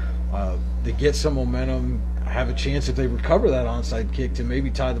gate. They get some momentum, have a chance if they recover that onside kick to maybe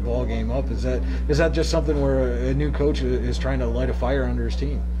tie the ball game up. Is that just something where a new coach is trying to light a fire under his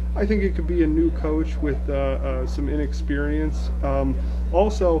team? I think it could be a new coach with some inexperience.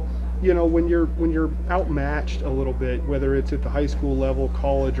 Also, you know, when you're outmatched a little bit, whether it's at the high school level,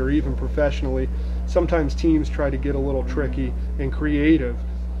 college, or even professionally, sometimes teams try to get a little tricky and creative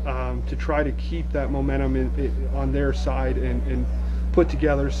to try to keep that momentum on their side and put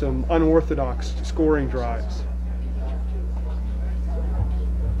together some unorthodox scoring drives.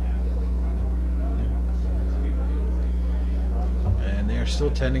 And they're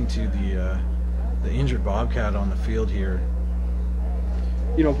still tending to the injured Bobcat on the field here.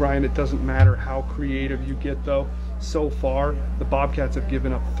 You know, Brian, it doesn't matter how creative you get, though. So far, the Bobcats have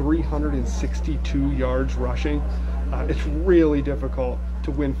given up 362 yards rushing. It's really difficult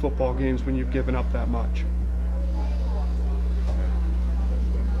to win football games when you've given up that much.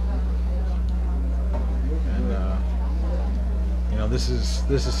 You know, this is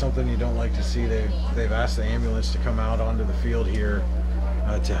something you don't like to see. They've asked the ambulance to come out onto the field here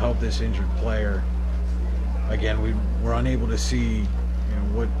to help this injured player. Again, we're unable to see, you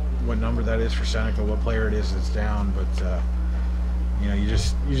know, what number that is for Seneca, what player it is that's down, but you know, you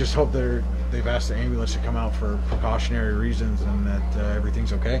just hope they've asked the ambulance to come out for precautionary reasons and that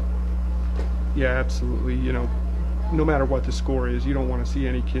everything's okay. Yeah, absolutely. You know, no matter what the score is, you don't want to see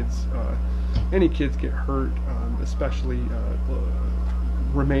any kids get hurt, especially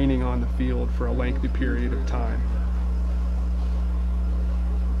remaining on the field for a lengthy period of time.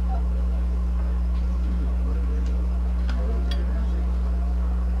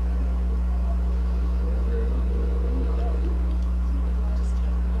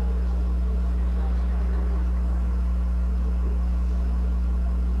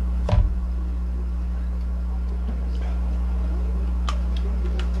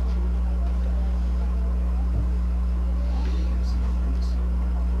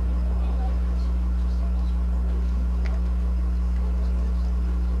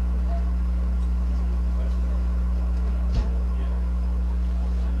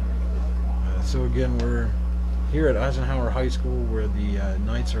 So again, we're here at Eisenhower High School where the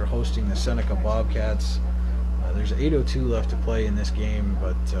Knights are hosting the Seneca Bobcats. There's 8:02 left to play in this game,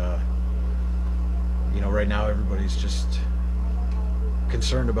 but you know, right now everybody's just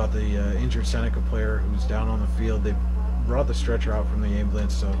concerned about the injured Seneca player who's down on the field. They brought the stretcher out from the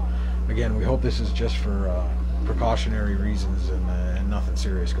ambulance, so again, we hope this is just for precautionary reasons and nothing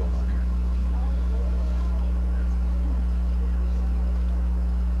serious going on here.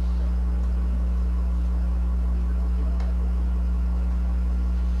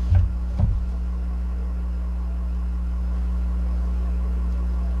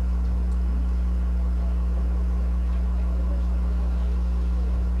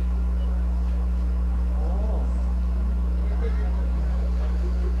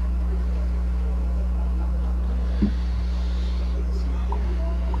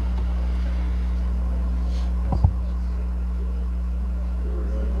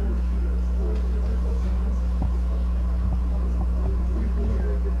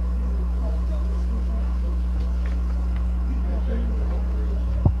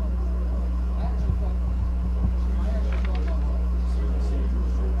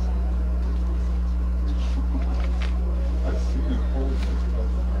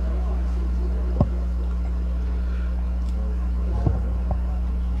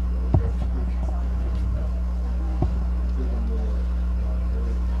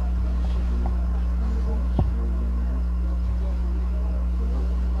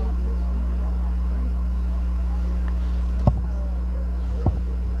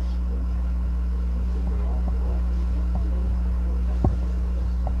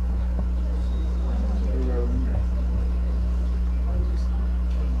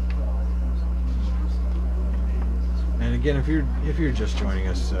 Again, if you're just joining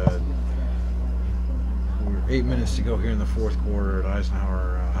us, we're 8 minutes to go here in the fourth quarter at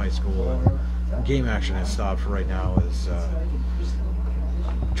Eisenhower High School. Game action has stopped for right now as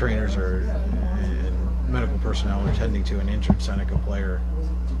trainers and medical personnel are tending to an injured Seneca player.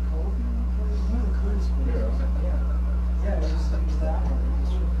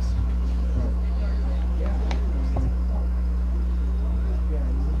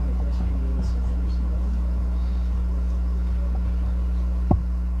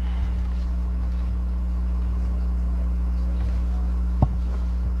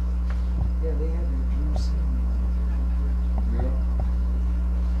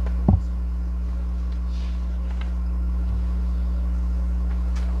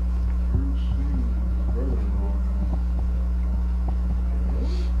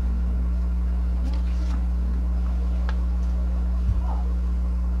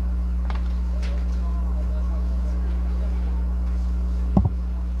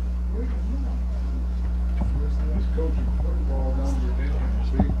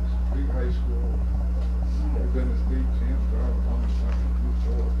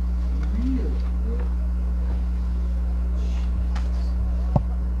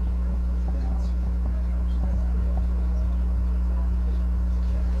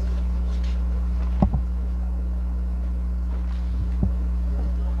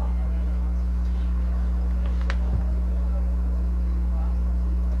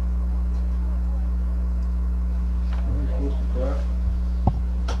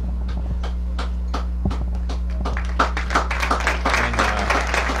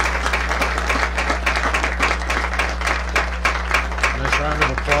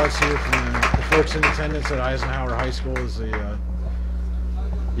 Here from the folks in attendance at Eisenhower High School as a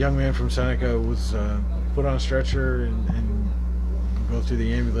young man from Seneca was put on a stretcher and go through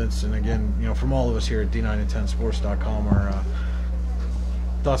the ambulance. And again, you know, from all of us here at D9and10sports.com, our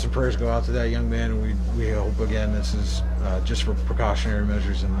thoughts and prayers go out to that young man. And we hope again this is just for precautionary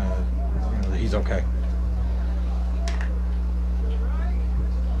measures and you know, that he's okay.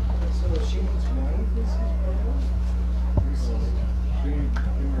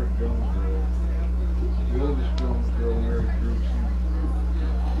 Bill just don't throw Mary Cruz.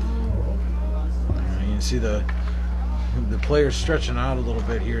 You can see the players stretching out a little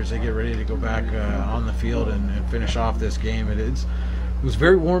bit here as they get ready to go back on the field and finish off this game. It was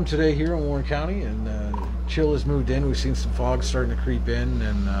very warm today here in Warren County, and chill has moved in. We've seen some fog starting to creep in,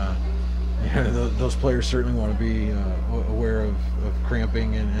 and those players certainly want to be aware of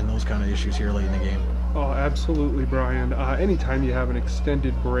cramping and those kind of issues here late in the game. Oh, absolutely, Brian. Anytime you have an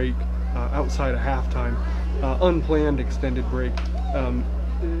extended break outside of halftime, unplanned extended break,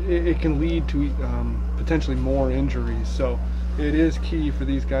 it can lead to potentially more injuries. So it is key for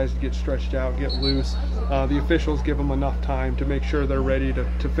these guys to get stretched out, get loose. The officials give them enough time to make sure they're ready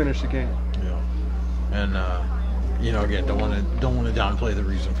to finish the game. Yeah, and again, don't want to downplay the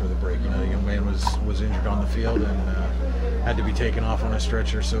reason for the break. The young man was injured on the field and had to be taken off on a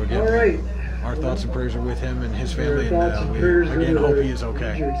stretcher. So again, All right. Our thoughts and prayers are with him and his family, and we prayers again with hope our he is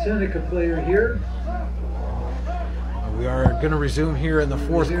okay. injured Seneca player here. We are going to resume here in the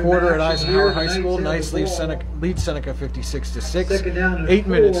fourth quarter at Eisenhower High School. Knights leads Seneca 56-6. Second down and 8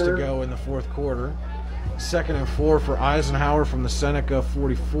 minutes to 4. go in the fourth quarter. 2nd and 4 for Eisenhower from the Seneca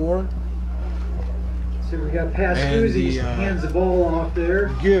 44. So we got Pascuzzi hands the ball off there.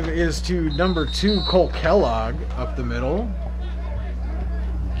 Give is to number 2, Cole Kellogg, up the middle.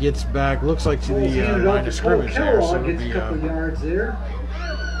 Gets back, looks like to the line of scrimmage there. So it'll gets be a couple yards there.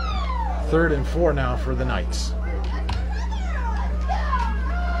 3rd and 4 now for the Knights.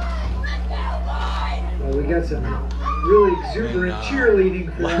 Well, we got some really exuberant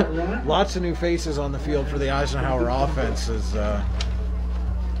cheerleading for that run. Lots of new faces on the field for the Eisenhower offense as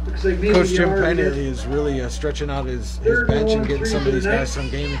Looks like maybe Coach Jim yard Pennant gets- is really stretching out his Third bench and and getting 3 some of for these the guys Knights. some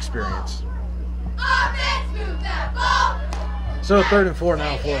game experience. Offense, move that ball. So 3rd and 4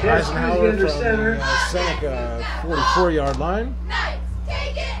 now for Yes, Eisenhower under from center. the Seneca 44-yard line. Knights,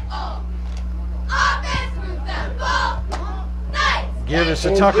 take it off. Offense, move that ball. Knights. Give us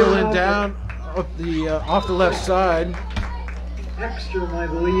a Oh, Tucker good Lynn down off the left side. Ekstrom, I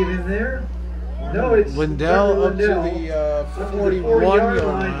believe, in there. No, it's Lindell Tucker up to Lindell. the Up to the 41-yard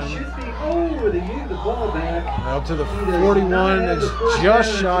line. line. Should be, they gave the ball back. Up to the He does 41 not have is the first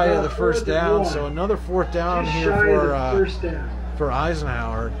just down. shy It's of the about first 4th and down. 1. So another 4th down Just here shy of the first down. for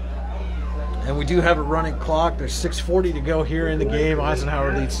Eisenhower. And we do have a running clock. There's 6:40 to go here in the game.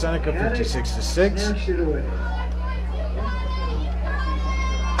 Eisenhower leads Seneca 56-6. Snatched it away.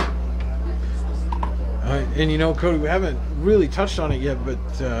 And Cody, we haven't really touched on it yet, but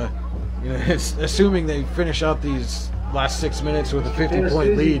it's assuming they finish out these last 6 minutes with a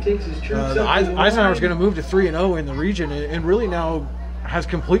 50-point lead, Eisenhower's going to move to 3-0 in the region and really now has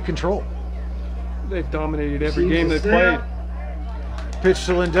complete control. They've dominated every game they've played. Pitch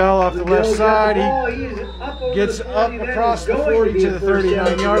to Lindell off the left side. He gets up across the 40 to the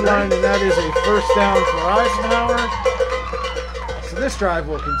 39-yard line, and that is a first down for Eisenhower. So this drive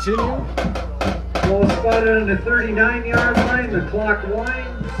will continue. Ball spotted on the 39-yard line. The clock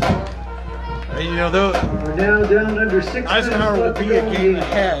winds. And We're now down under 6 Eisenhower will minutes be left a to go game in the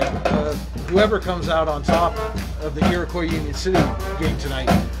ahead of whoever comes out on top of the Iroquois Union City game tonight.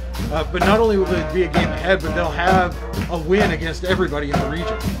 But not only will it be a game ahead, but they'll have a win against everybody in the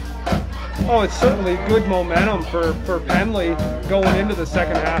region. Oh, it's certainly good momentum for Penley going into the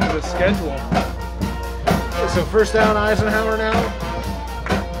second half of the schedule. So first down, Eisenhower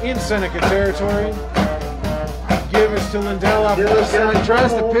now in Seneca territory. Give us to Lindell off the left side.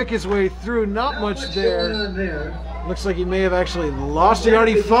 Tries to pick his way through. Not much there. Looks like he may have actually lost it.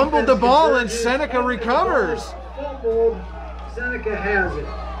 He fumbled the ball, and Seneca recovers. Fumbled. Seneca has it.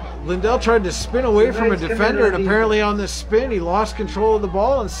 Lindell tried to spin away from a defender, and apparently on this spin he lost control of the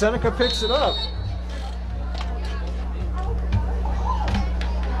ball, and Seneca picks it up.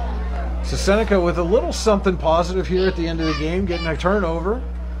 So Seneca with a little something positive here at the end of the game, getting a turnover.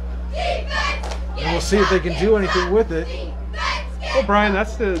 And we'll see if they can do anything with it. Well, Brian,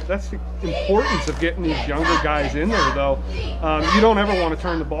 that's the importance of getting these younger guys in there, though. You don't ever want to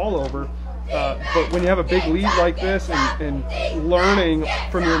turn the ball over. But when you have a big lead like this and learning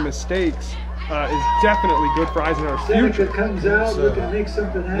from your mistakes is definitely good for Eisenhower's Seneca future. comes out looking to make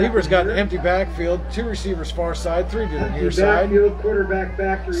something happen. Lieber's got an here. empty backfield, 2 receivers far side, 3 to the Empty near side. backfield, quarterback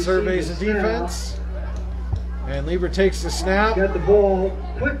back to receive Surveys the snap. defense. And Lieber takes the snap, Got the ball.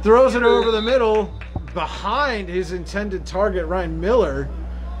 Quick throws it over the middle behind his intended target, Ryan Miller.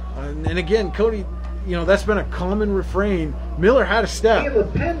 And again, Cody, that's been a common refrain. Miller had a step,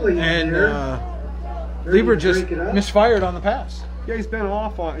 Caleb Penley in and there. Lieber Ready to just break it up. misfired on the pass. Yeah, he's been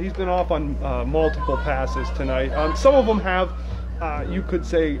off on multiple passes tonight. Some of them have you could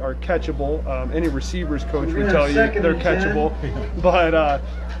say are catchable. Any receivers coach We're would gonna tell you second they're and 10. catchable. But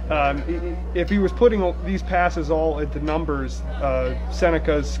if he was putting these passes all into numbers,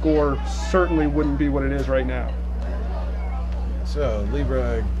 Seneca's score certainly wouldn't be what it is right now. So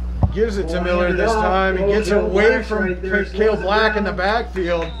Libra gives it to Well, Miller handed this off. time. He Oh, gets Cale away Black's from right there, Cale slows it Black in the down.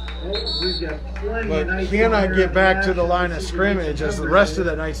 backfield, Oh, we've got plenty but of Knights cannot on get there back in to the action. line of Let's see if we scrimmage can as the cover rest of it.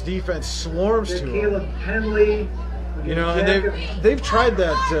 the Knights defense swarms Got to him. Caleb Henley. You know, and they've tried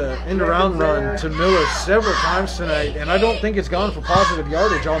that end around run to Miller several times tonight, and I don't think it's gone for positive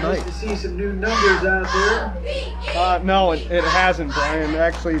yardage all Nice night. to see some new numbers out there. No, it hasn't, Brian.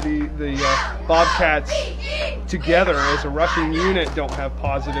 Actually, the Bobcats together as a rushing unit don't have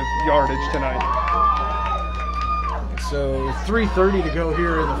positive yardage tonight. So 3:30 to go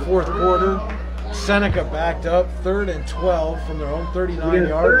here in the fourth quarter. Seneca backed up, 3rd and 12 from their own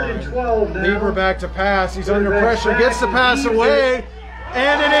 39-yard 3rd and line. 12 now. Lieber back to pass. He's under Quarterback pressure, back, gets the he pass leaves away,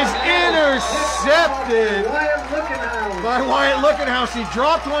 and it is intercepted Wyatt Lookenhouse. by Wyatt Lookenhouse. He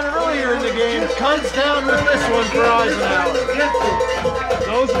dropped one earlier in the game, comes down with this one for Eisenhower.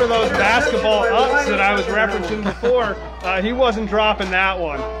 Those were those basketball ups that I was referencing before. He wasn't dropping that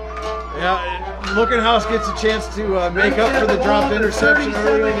one. Yeah, Lookenhouse gets a chance to make up for the dropped interception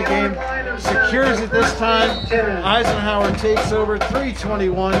earlier in the game. Secures it this time. Eisenhower takes over.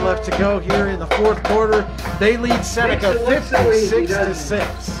 3:21 left to go here in the fourth quarter. They lead Seneca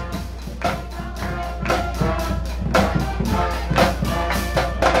 56-6.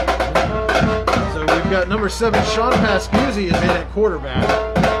 So we've got number 7, Sean Pascuzzi is in at quarterback.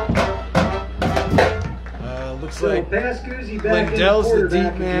 Looks So like Pascuzzi back in Lindell's the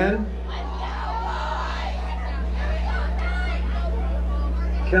quarterback deep man. again.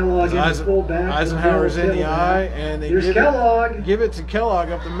 Kellogg in the fullback. Eisenhower's in the Lindell eye, tailback. and they Here's Kellogg. give it to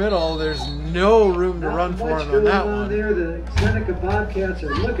Kellogg up the middle. There's no room to Not run for much him on going that on one. there. The Seneca Bobcats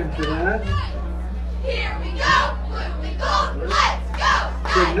are looking for that. Here we go. Blue and gold. Let's go.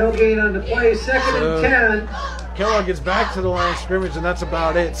 So no gain on the play. 2nd and 10. Kellogg gets back to the line of scrimmage, and that's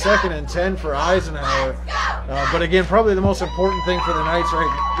about it. 2nd and 10 for Eisenhower. But again, probably the most important thing for the Knights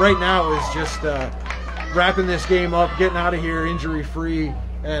right now is just wrapping this game up, getting out of here injury-free,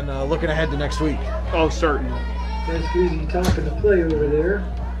 and looking ahead to next week. Oh, certainly. Pascuzzi talking the play over there.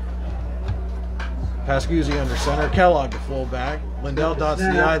 Pascuzzi under center, Kellogg the fullback. Lindell dots the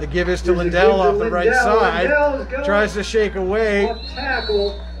Snap. eye. The give is to Here's the Lindell give to off the right Lindell. side. Lindell's going Tries to shake away. Off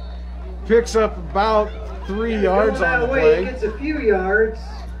tackle. Picks up about 3 yards Going on the that way, play. gets a few yards.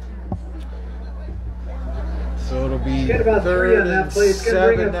 So it'll be Get about 3 3rd on that and play. It's going to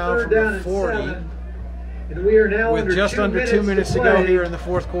bring 7 up now 3rd from down the and 40. 7. And we are now With just under 2 minutes to go play. here in the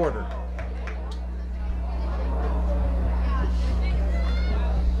fourth quarter.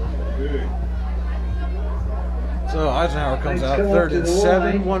 So Eisenhower comes Knights out, come up 3rd to and the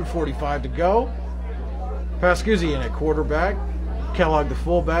 7, line. 1:45 to go. Pascuzzi in at quarterback. Kellogg the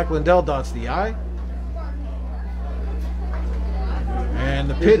fullback. Lindell dots the eye. And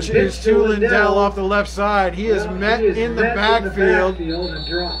the Here's pitch the is to Lindell off the left side. He is Well, met he is in the met backfield and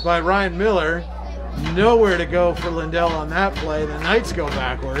dropped. by Ryan Miller. Nowhere to go for Lindell on that play. The Knights go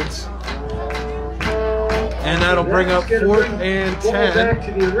backwards. And that'll bring up That's gonna 4th bring and the ball 10. Back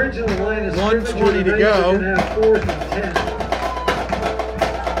to the original line of 1:20 to scrimmage, and the Knights go. are gonna have 4th and 10.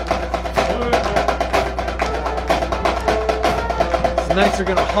 The Knights are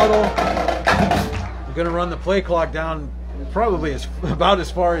going to huddle. They're going to run the play clock down probably about as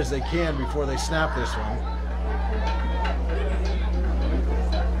far as they can before they snap this one.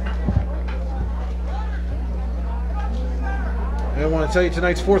 And I want to tell you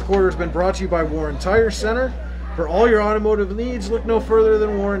tonight's fourth quarter has been brought to you by Warren Tire Center. For all your automotive needs, look no further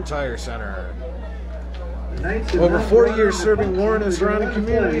than Warren Tire Center. The Knights have Over not 40 run years the serving puck Warren and team. surrounding They're going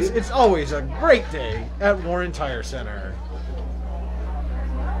to communities, play. it's always a great day at Warren Tire Center.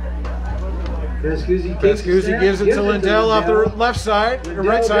 Pascuzzi takes a Pascuzzi snap, gives it to Lindell off the Lindell. left side, or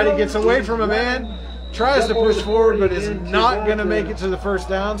right side. He gets away from a man, tries to push forward, but is not going to make it to the first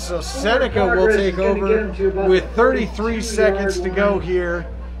down. So Seneca will take over with 33 seconds to go here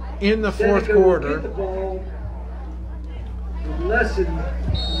in the fourth Seneca will quarter. get the ball with less than a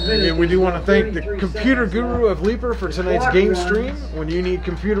minute. And we do want to thank the 33 computer seconds guru left. of Leaper for The tonight's clock game runs. stream. When you need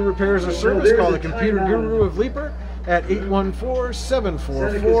computer repairs or So service, there's call a the computer timeout. guru of Leaper at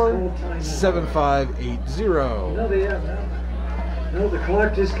 814-744-7580. No, they have not. No, the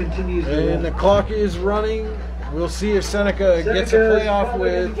clock just continues to And the run. clock is running. We'll see if Seneca gets a Seneca is playoff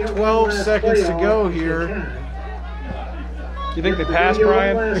probably with gonna get 12 one last seconds to playoff go if they here. can. You think they They're pass, gonna get one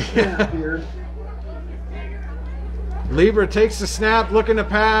Brian? last snap here. Lieber takes the snap, looking to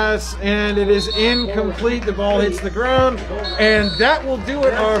pass, and it is incomplete. The ball hits the ground, and that will do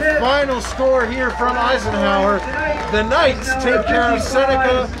it. Our final score here from Eisenhower. The Knights take care of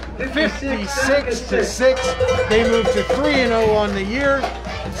Seneca 56-6. They move to 3-0 on the year.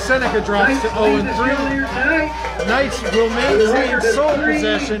 Seneca drops to 0-3. Knights will maintain sole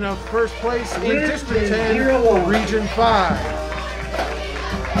possession of first place in District 10, Region 5.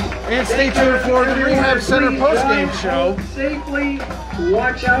 And stay tuned for the Rehab Center postgame show. Safely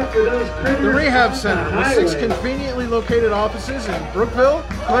watch out for those critters. The Rehab Center, with 6 conveniently located offices in Brookville,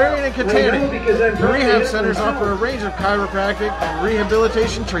 Clarion, and Katanning. The Rehab Centers offer a range of chiropractic and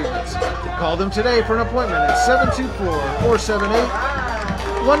rehabilitation treatments. Call them today for an appointment at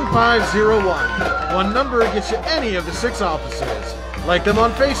 724-478-1501. One number gets you any of the 6 offices. Like them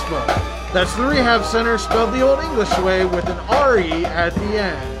on Facebook. That's the Rehab Center, spelled the old English way with an R-E at the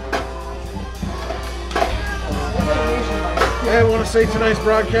end. I want to say tonight's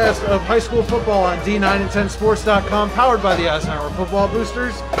broadcast of high school football on D9and10sports.com, powered by the Eisenhower Football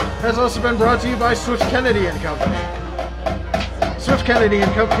Boosters, has also been brought to you by Swift Kennedy & Company. Swift Kennedy &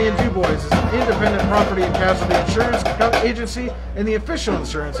 Company in DuBois is an independent property and casualty insurance agency and the official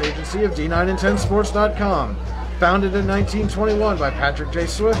insurance agency of D9and10sports.com. Founded in 1921 by Patrick J.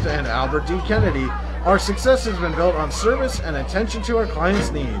 Swift and Albert D. Kennedy, our success has been built on service and attention to our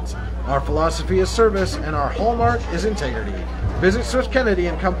clients' needs. Our philosophy is service, and our hallmark is integrity. Visit Swift Kennedy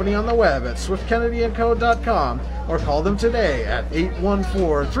 & Company on the web at swiftkennedyandco.com or call them today at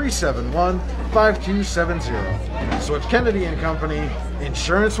 814-371-5270. Swift Kennedy & Company,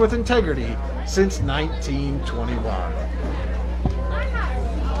 insurance with integrity since 1921.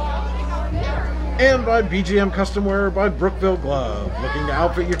 And by BGM Custom Wear by Brookville Glove. Looking to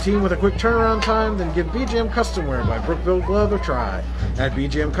outfit your team with a quick turnaround time? Then give BGM Custom Wear by Brookville Glove a try. At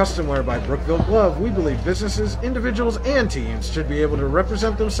BGM Custom Wear by Brookville Glove, we believe businesses, individuals, and teams should be able to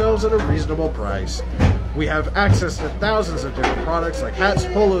represent themselves at a reasonable price. We have access to thousands of different products like hats,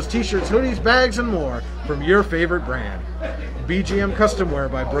 polos, t-shirts, hoodies, bags, and more from your favorite brand. BGM Custom Wear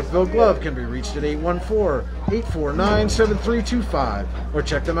by Brookville Glove can be reached at 814-849-7325 or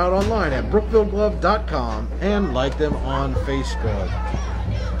check them out online at brookvilleglove.com and like them on Facebook.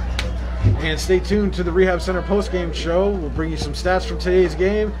 And stay tuned to the Rehab Center postgame show. We'll bring you some stats from today's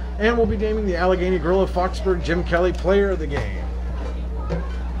game, and we'll be naming the Allegheny Grill of Foxburg Jim Kelly Player of the Game.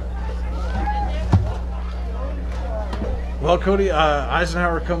 Well, Cody,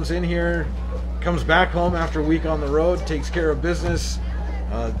 Eisenhower comes in here, comes back home after a week on the road, takes care of business.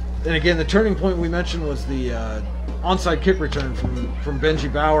 And again, the turning point we mentioned was the onside kick return from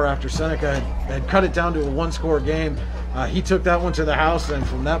Benji Bauer after Seneca had cut it down to a one-score game. He took that one to the house, and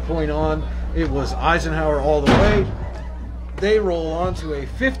from that point on, it was Eisenhower all the way. They roll on to a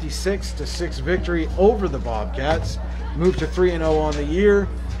 56-6 victory over the Bobcats, move to 3-0 on the year,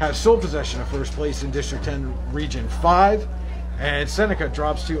 have sole possession of first place in District 10 Region 5, and Seneca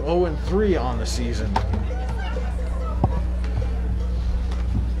drops to 0-3 on the season.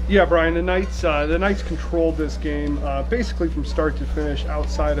 Yeah, Brian, the Knights controlled this game basically from start to finish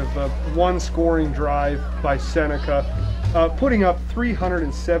outside of one scoring drive by Seneca, putting up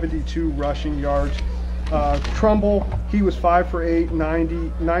 372 rushing yards. Trumbull, he was 5 for 8,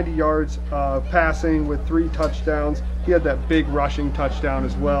 90 yards passing with 3 touchdowns. He had that big rushing touchdown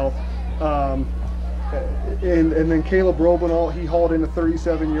as well. And then Caleb Robinall, he hauled in a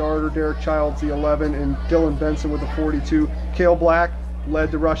 37-yarder, Derek Childs the 11, and Dylan Benson with a 42. Cale Black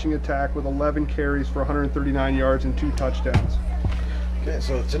led the rushing attack with 11 carries for 139 yards and 2 touchdowns. Okay,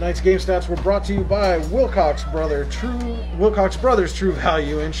 so tonight's game stats were brought to you by Wilcox Brothers True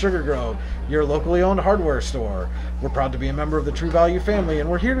Value in Sugar Grove, your locally owned hardware store. We're proud to be a member of the True Value family, and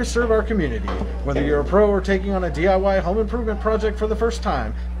we're here to serve our community. Whether you're a pro or taking on a DIY home improvement project for the first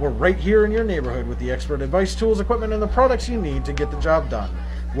time, we're right here in your neighborhood with the expert advice, tools, equipment, and the products you need to get the job done.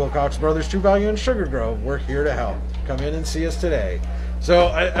 Wilcox Brothers True Value in Sugar Grove, we're here to help. Come in and see us today. So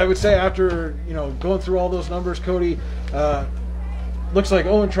I would say after going through all those numbers, Cody, looks like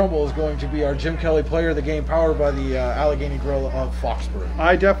Owen Trumbull is going to be our Jim Kelly Player of the Game, powered by the Allegheny Grill of Foxburg.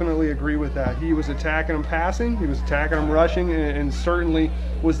 I definitely agree with that. He was attacking him passing, he was attacking him rushing, and certainly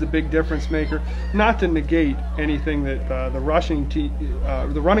was the big difference maker. Not to negate anything that the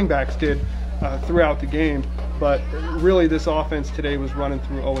running backs did throughout the game, but really this offense today was running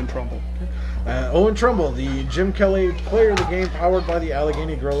through Owen Trumbull. Owen Trumbull, the Jim Kelly Player of the Game, powered by the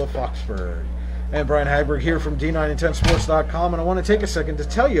Allegheny Grill of Foxburg. And Brian Hagberg here from D9and10sports.com, and I want to take a second to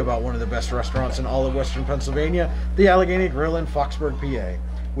tell you about one of the best restaurants in all of Western Pennsylvania, the Allegheny Grill in Foxburg, PA.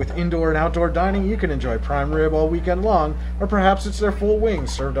 With indoor and outdoor dining, you can enjoy prime rib all weekend long, or perhaps it's their full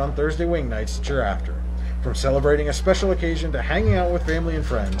wings served on Thursday wing nights that you're after. From celebrating a special occasion to hanging out with family and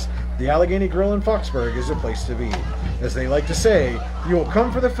friends, the Allegheny Grill in Foxburg is a place to be. As they like to say, you will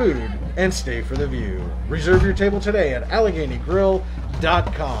come for the food and stay for the view. Reserve your table today at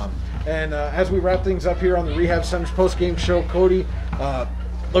AlleghenyGrill.com. And as we wrap things up here on the Rehab Center's post-game show, Cody,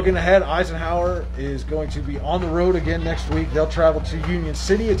 looking ahead, Eisenhower is going to be on the road again next week. They'll travel to Union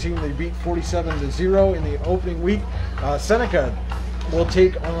City, a team they beat 47-0 in the opening week. Seneca will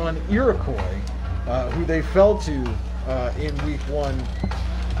take on Iroquois, who they fell to in week 1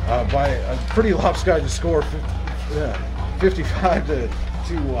 by a pretty lopsided score, 55 to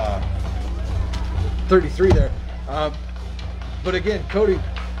 33 there. But again, Cody,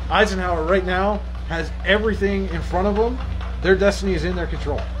 Eisenhower right now has everything in front of them. Their destiny is in their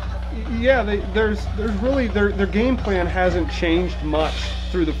control. Yeah, there's really their game plan hasn't changed much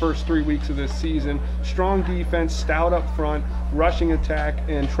through the first 3 weeks of this season. Strong defense, stout up front, rushing attack,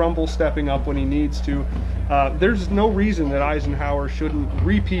 and Trumbull stepping up when he needs to. There's no reason that Eisenhower shouldn't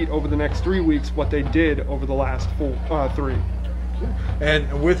repeat over the next 3 weeks what they did over the last 3.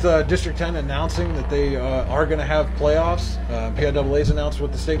 And with District 10 announcing that they are going to have playoffs, PIAA's announced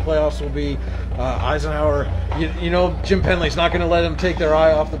what the state playoffs will be. Eisenhower, you know, Jim Penley's not going to let them take their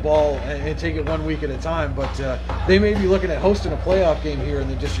eye off the ball and take it 1 week at a time, but they may be looking at hosting a playoff game here in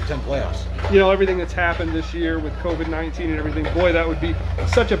the District 10 playoffs. You know, everything that's happened this year with COVID-19 and everything, boy, that would be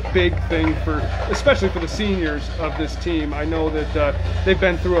such a big thing especially for the seniors of this team. I know that they've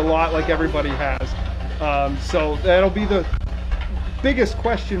been through a lot like everybody has. So that'll be the biggest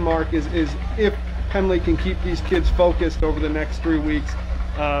question mark is if Penley can keep these kids focused over the next 3 weeks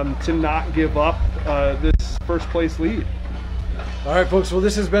to not give up this first place lead. All right, folks. Well,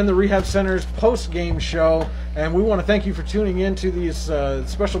 this has been the Rehab Center's post-game show, and we want to thank you for tuning in to these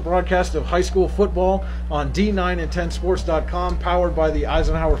special broadcast of high school football on D9and10sports.com, powered by the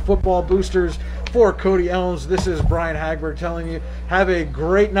Eisenhower Football Boosters. For Cody Elms, this is Brian Hagberg telling you, have a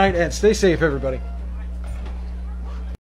great night and stay safe, everybody.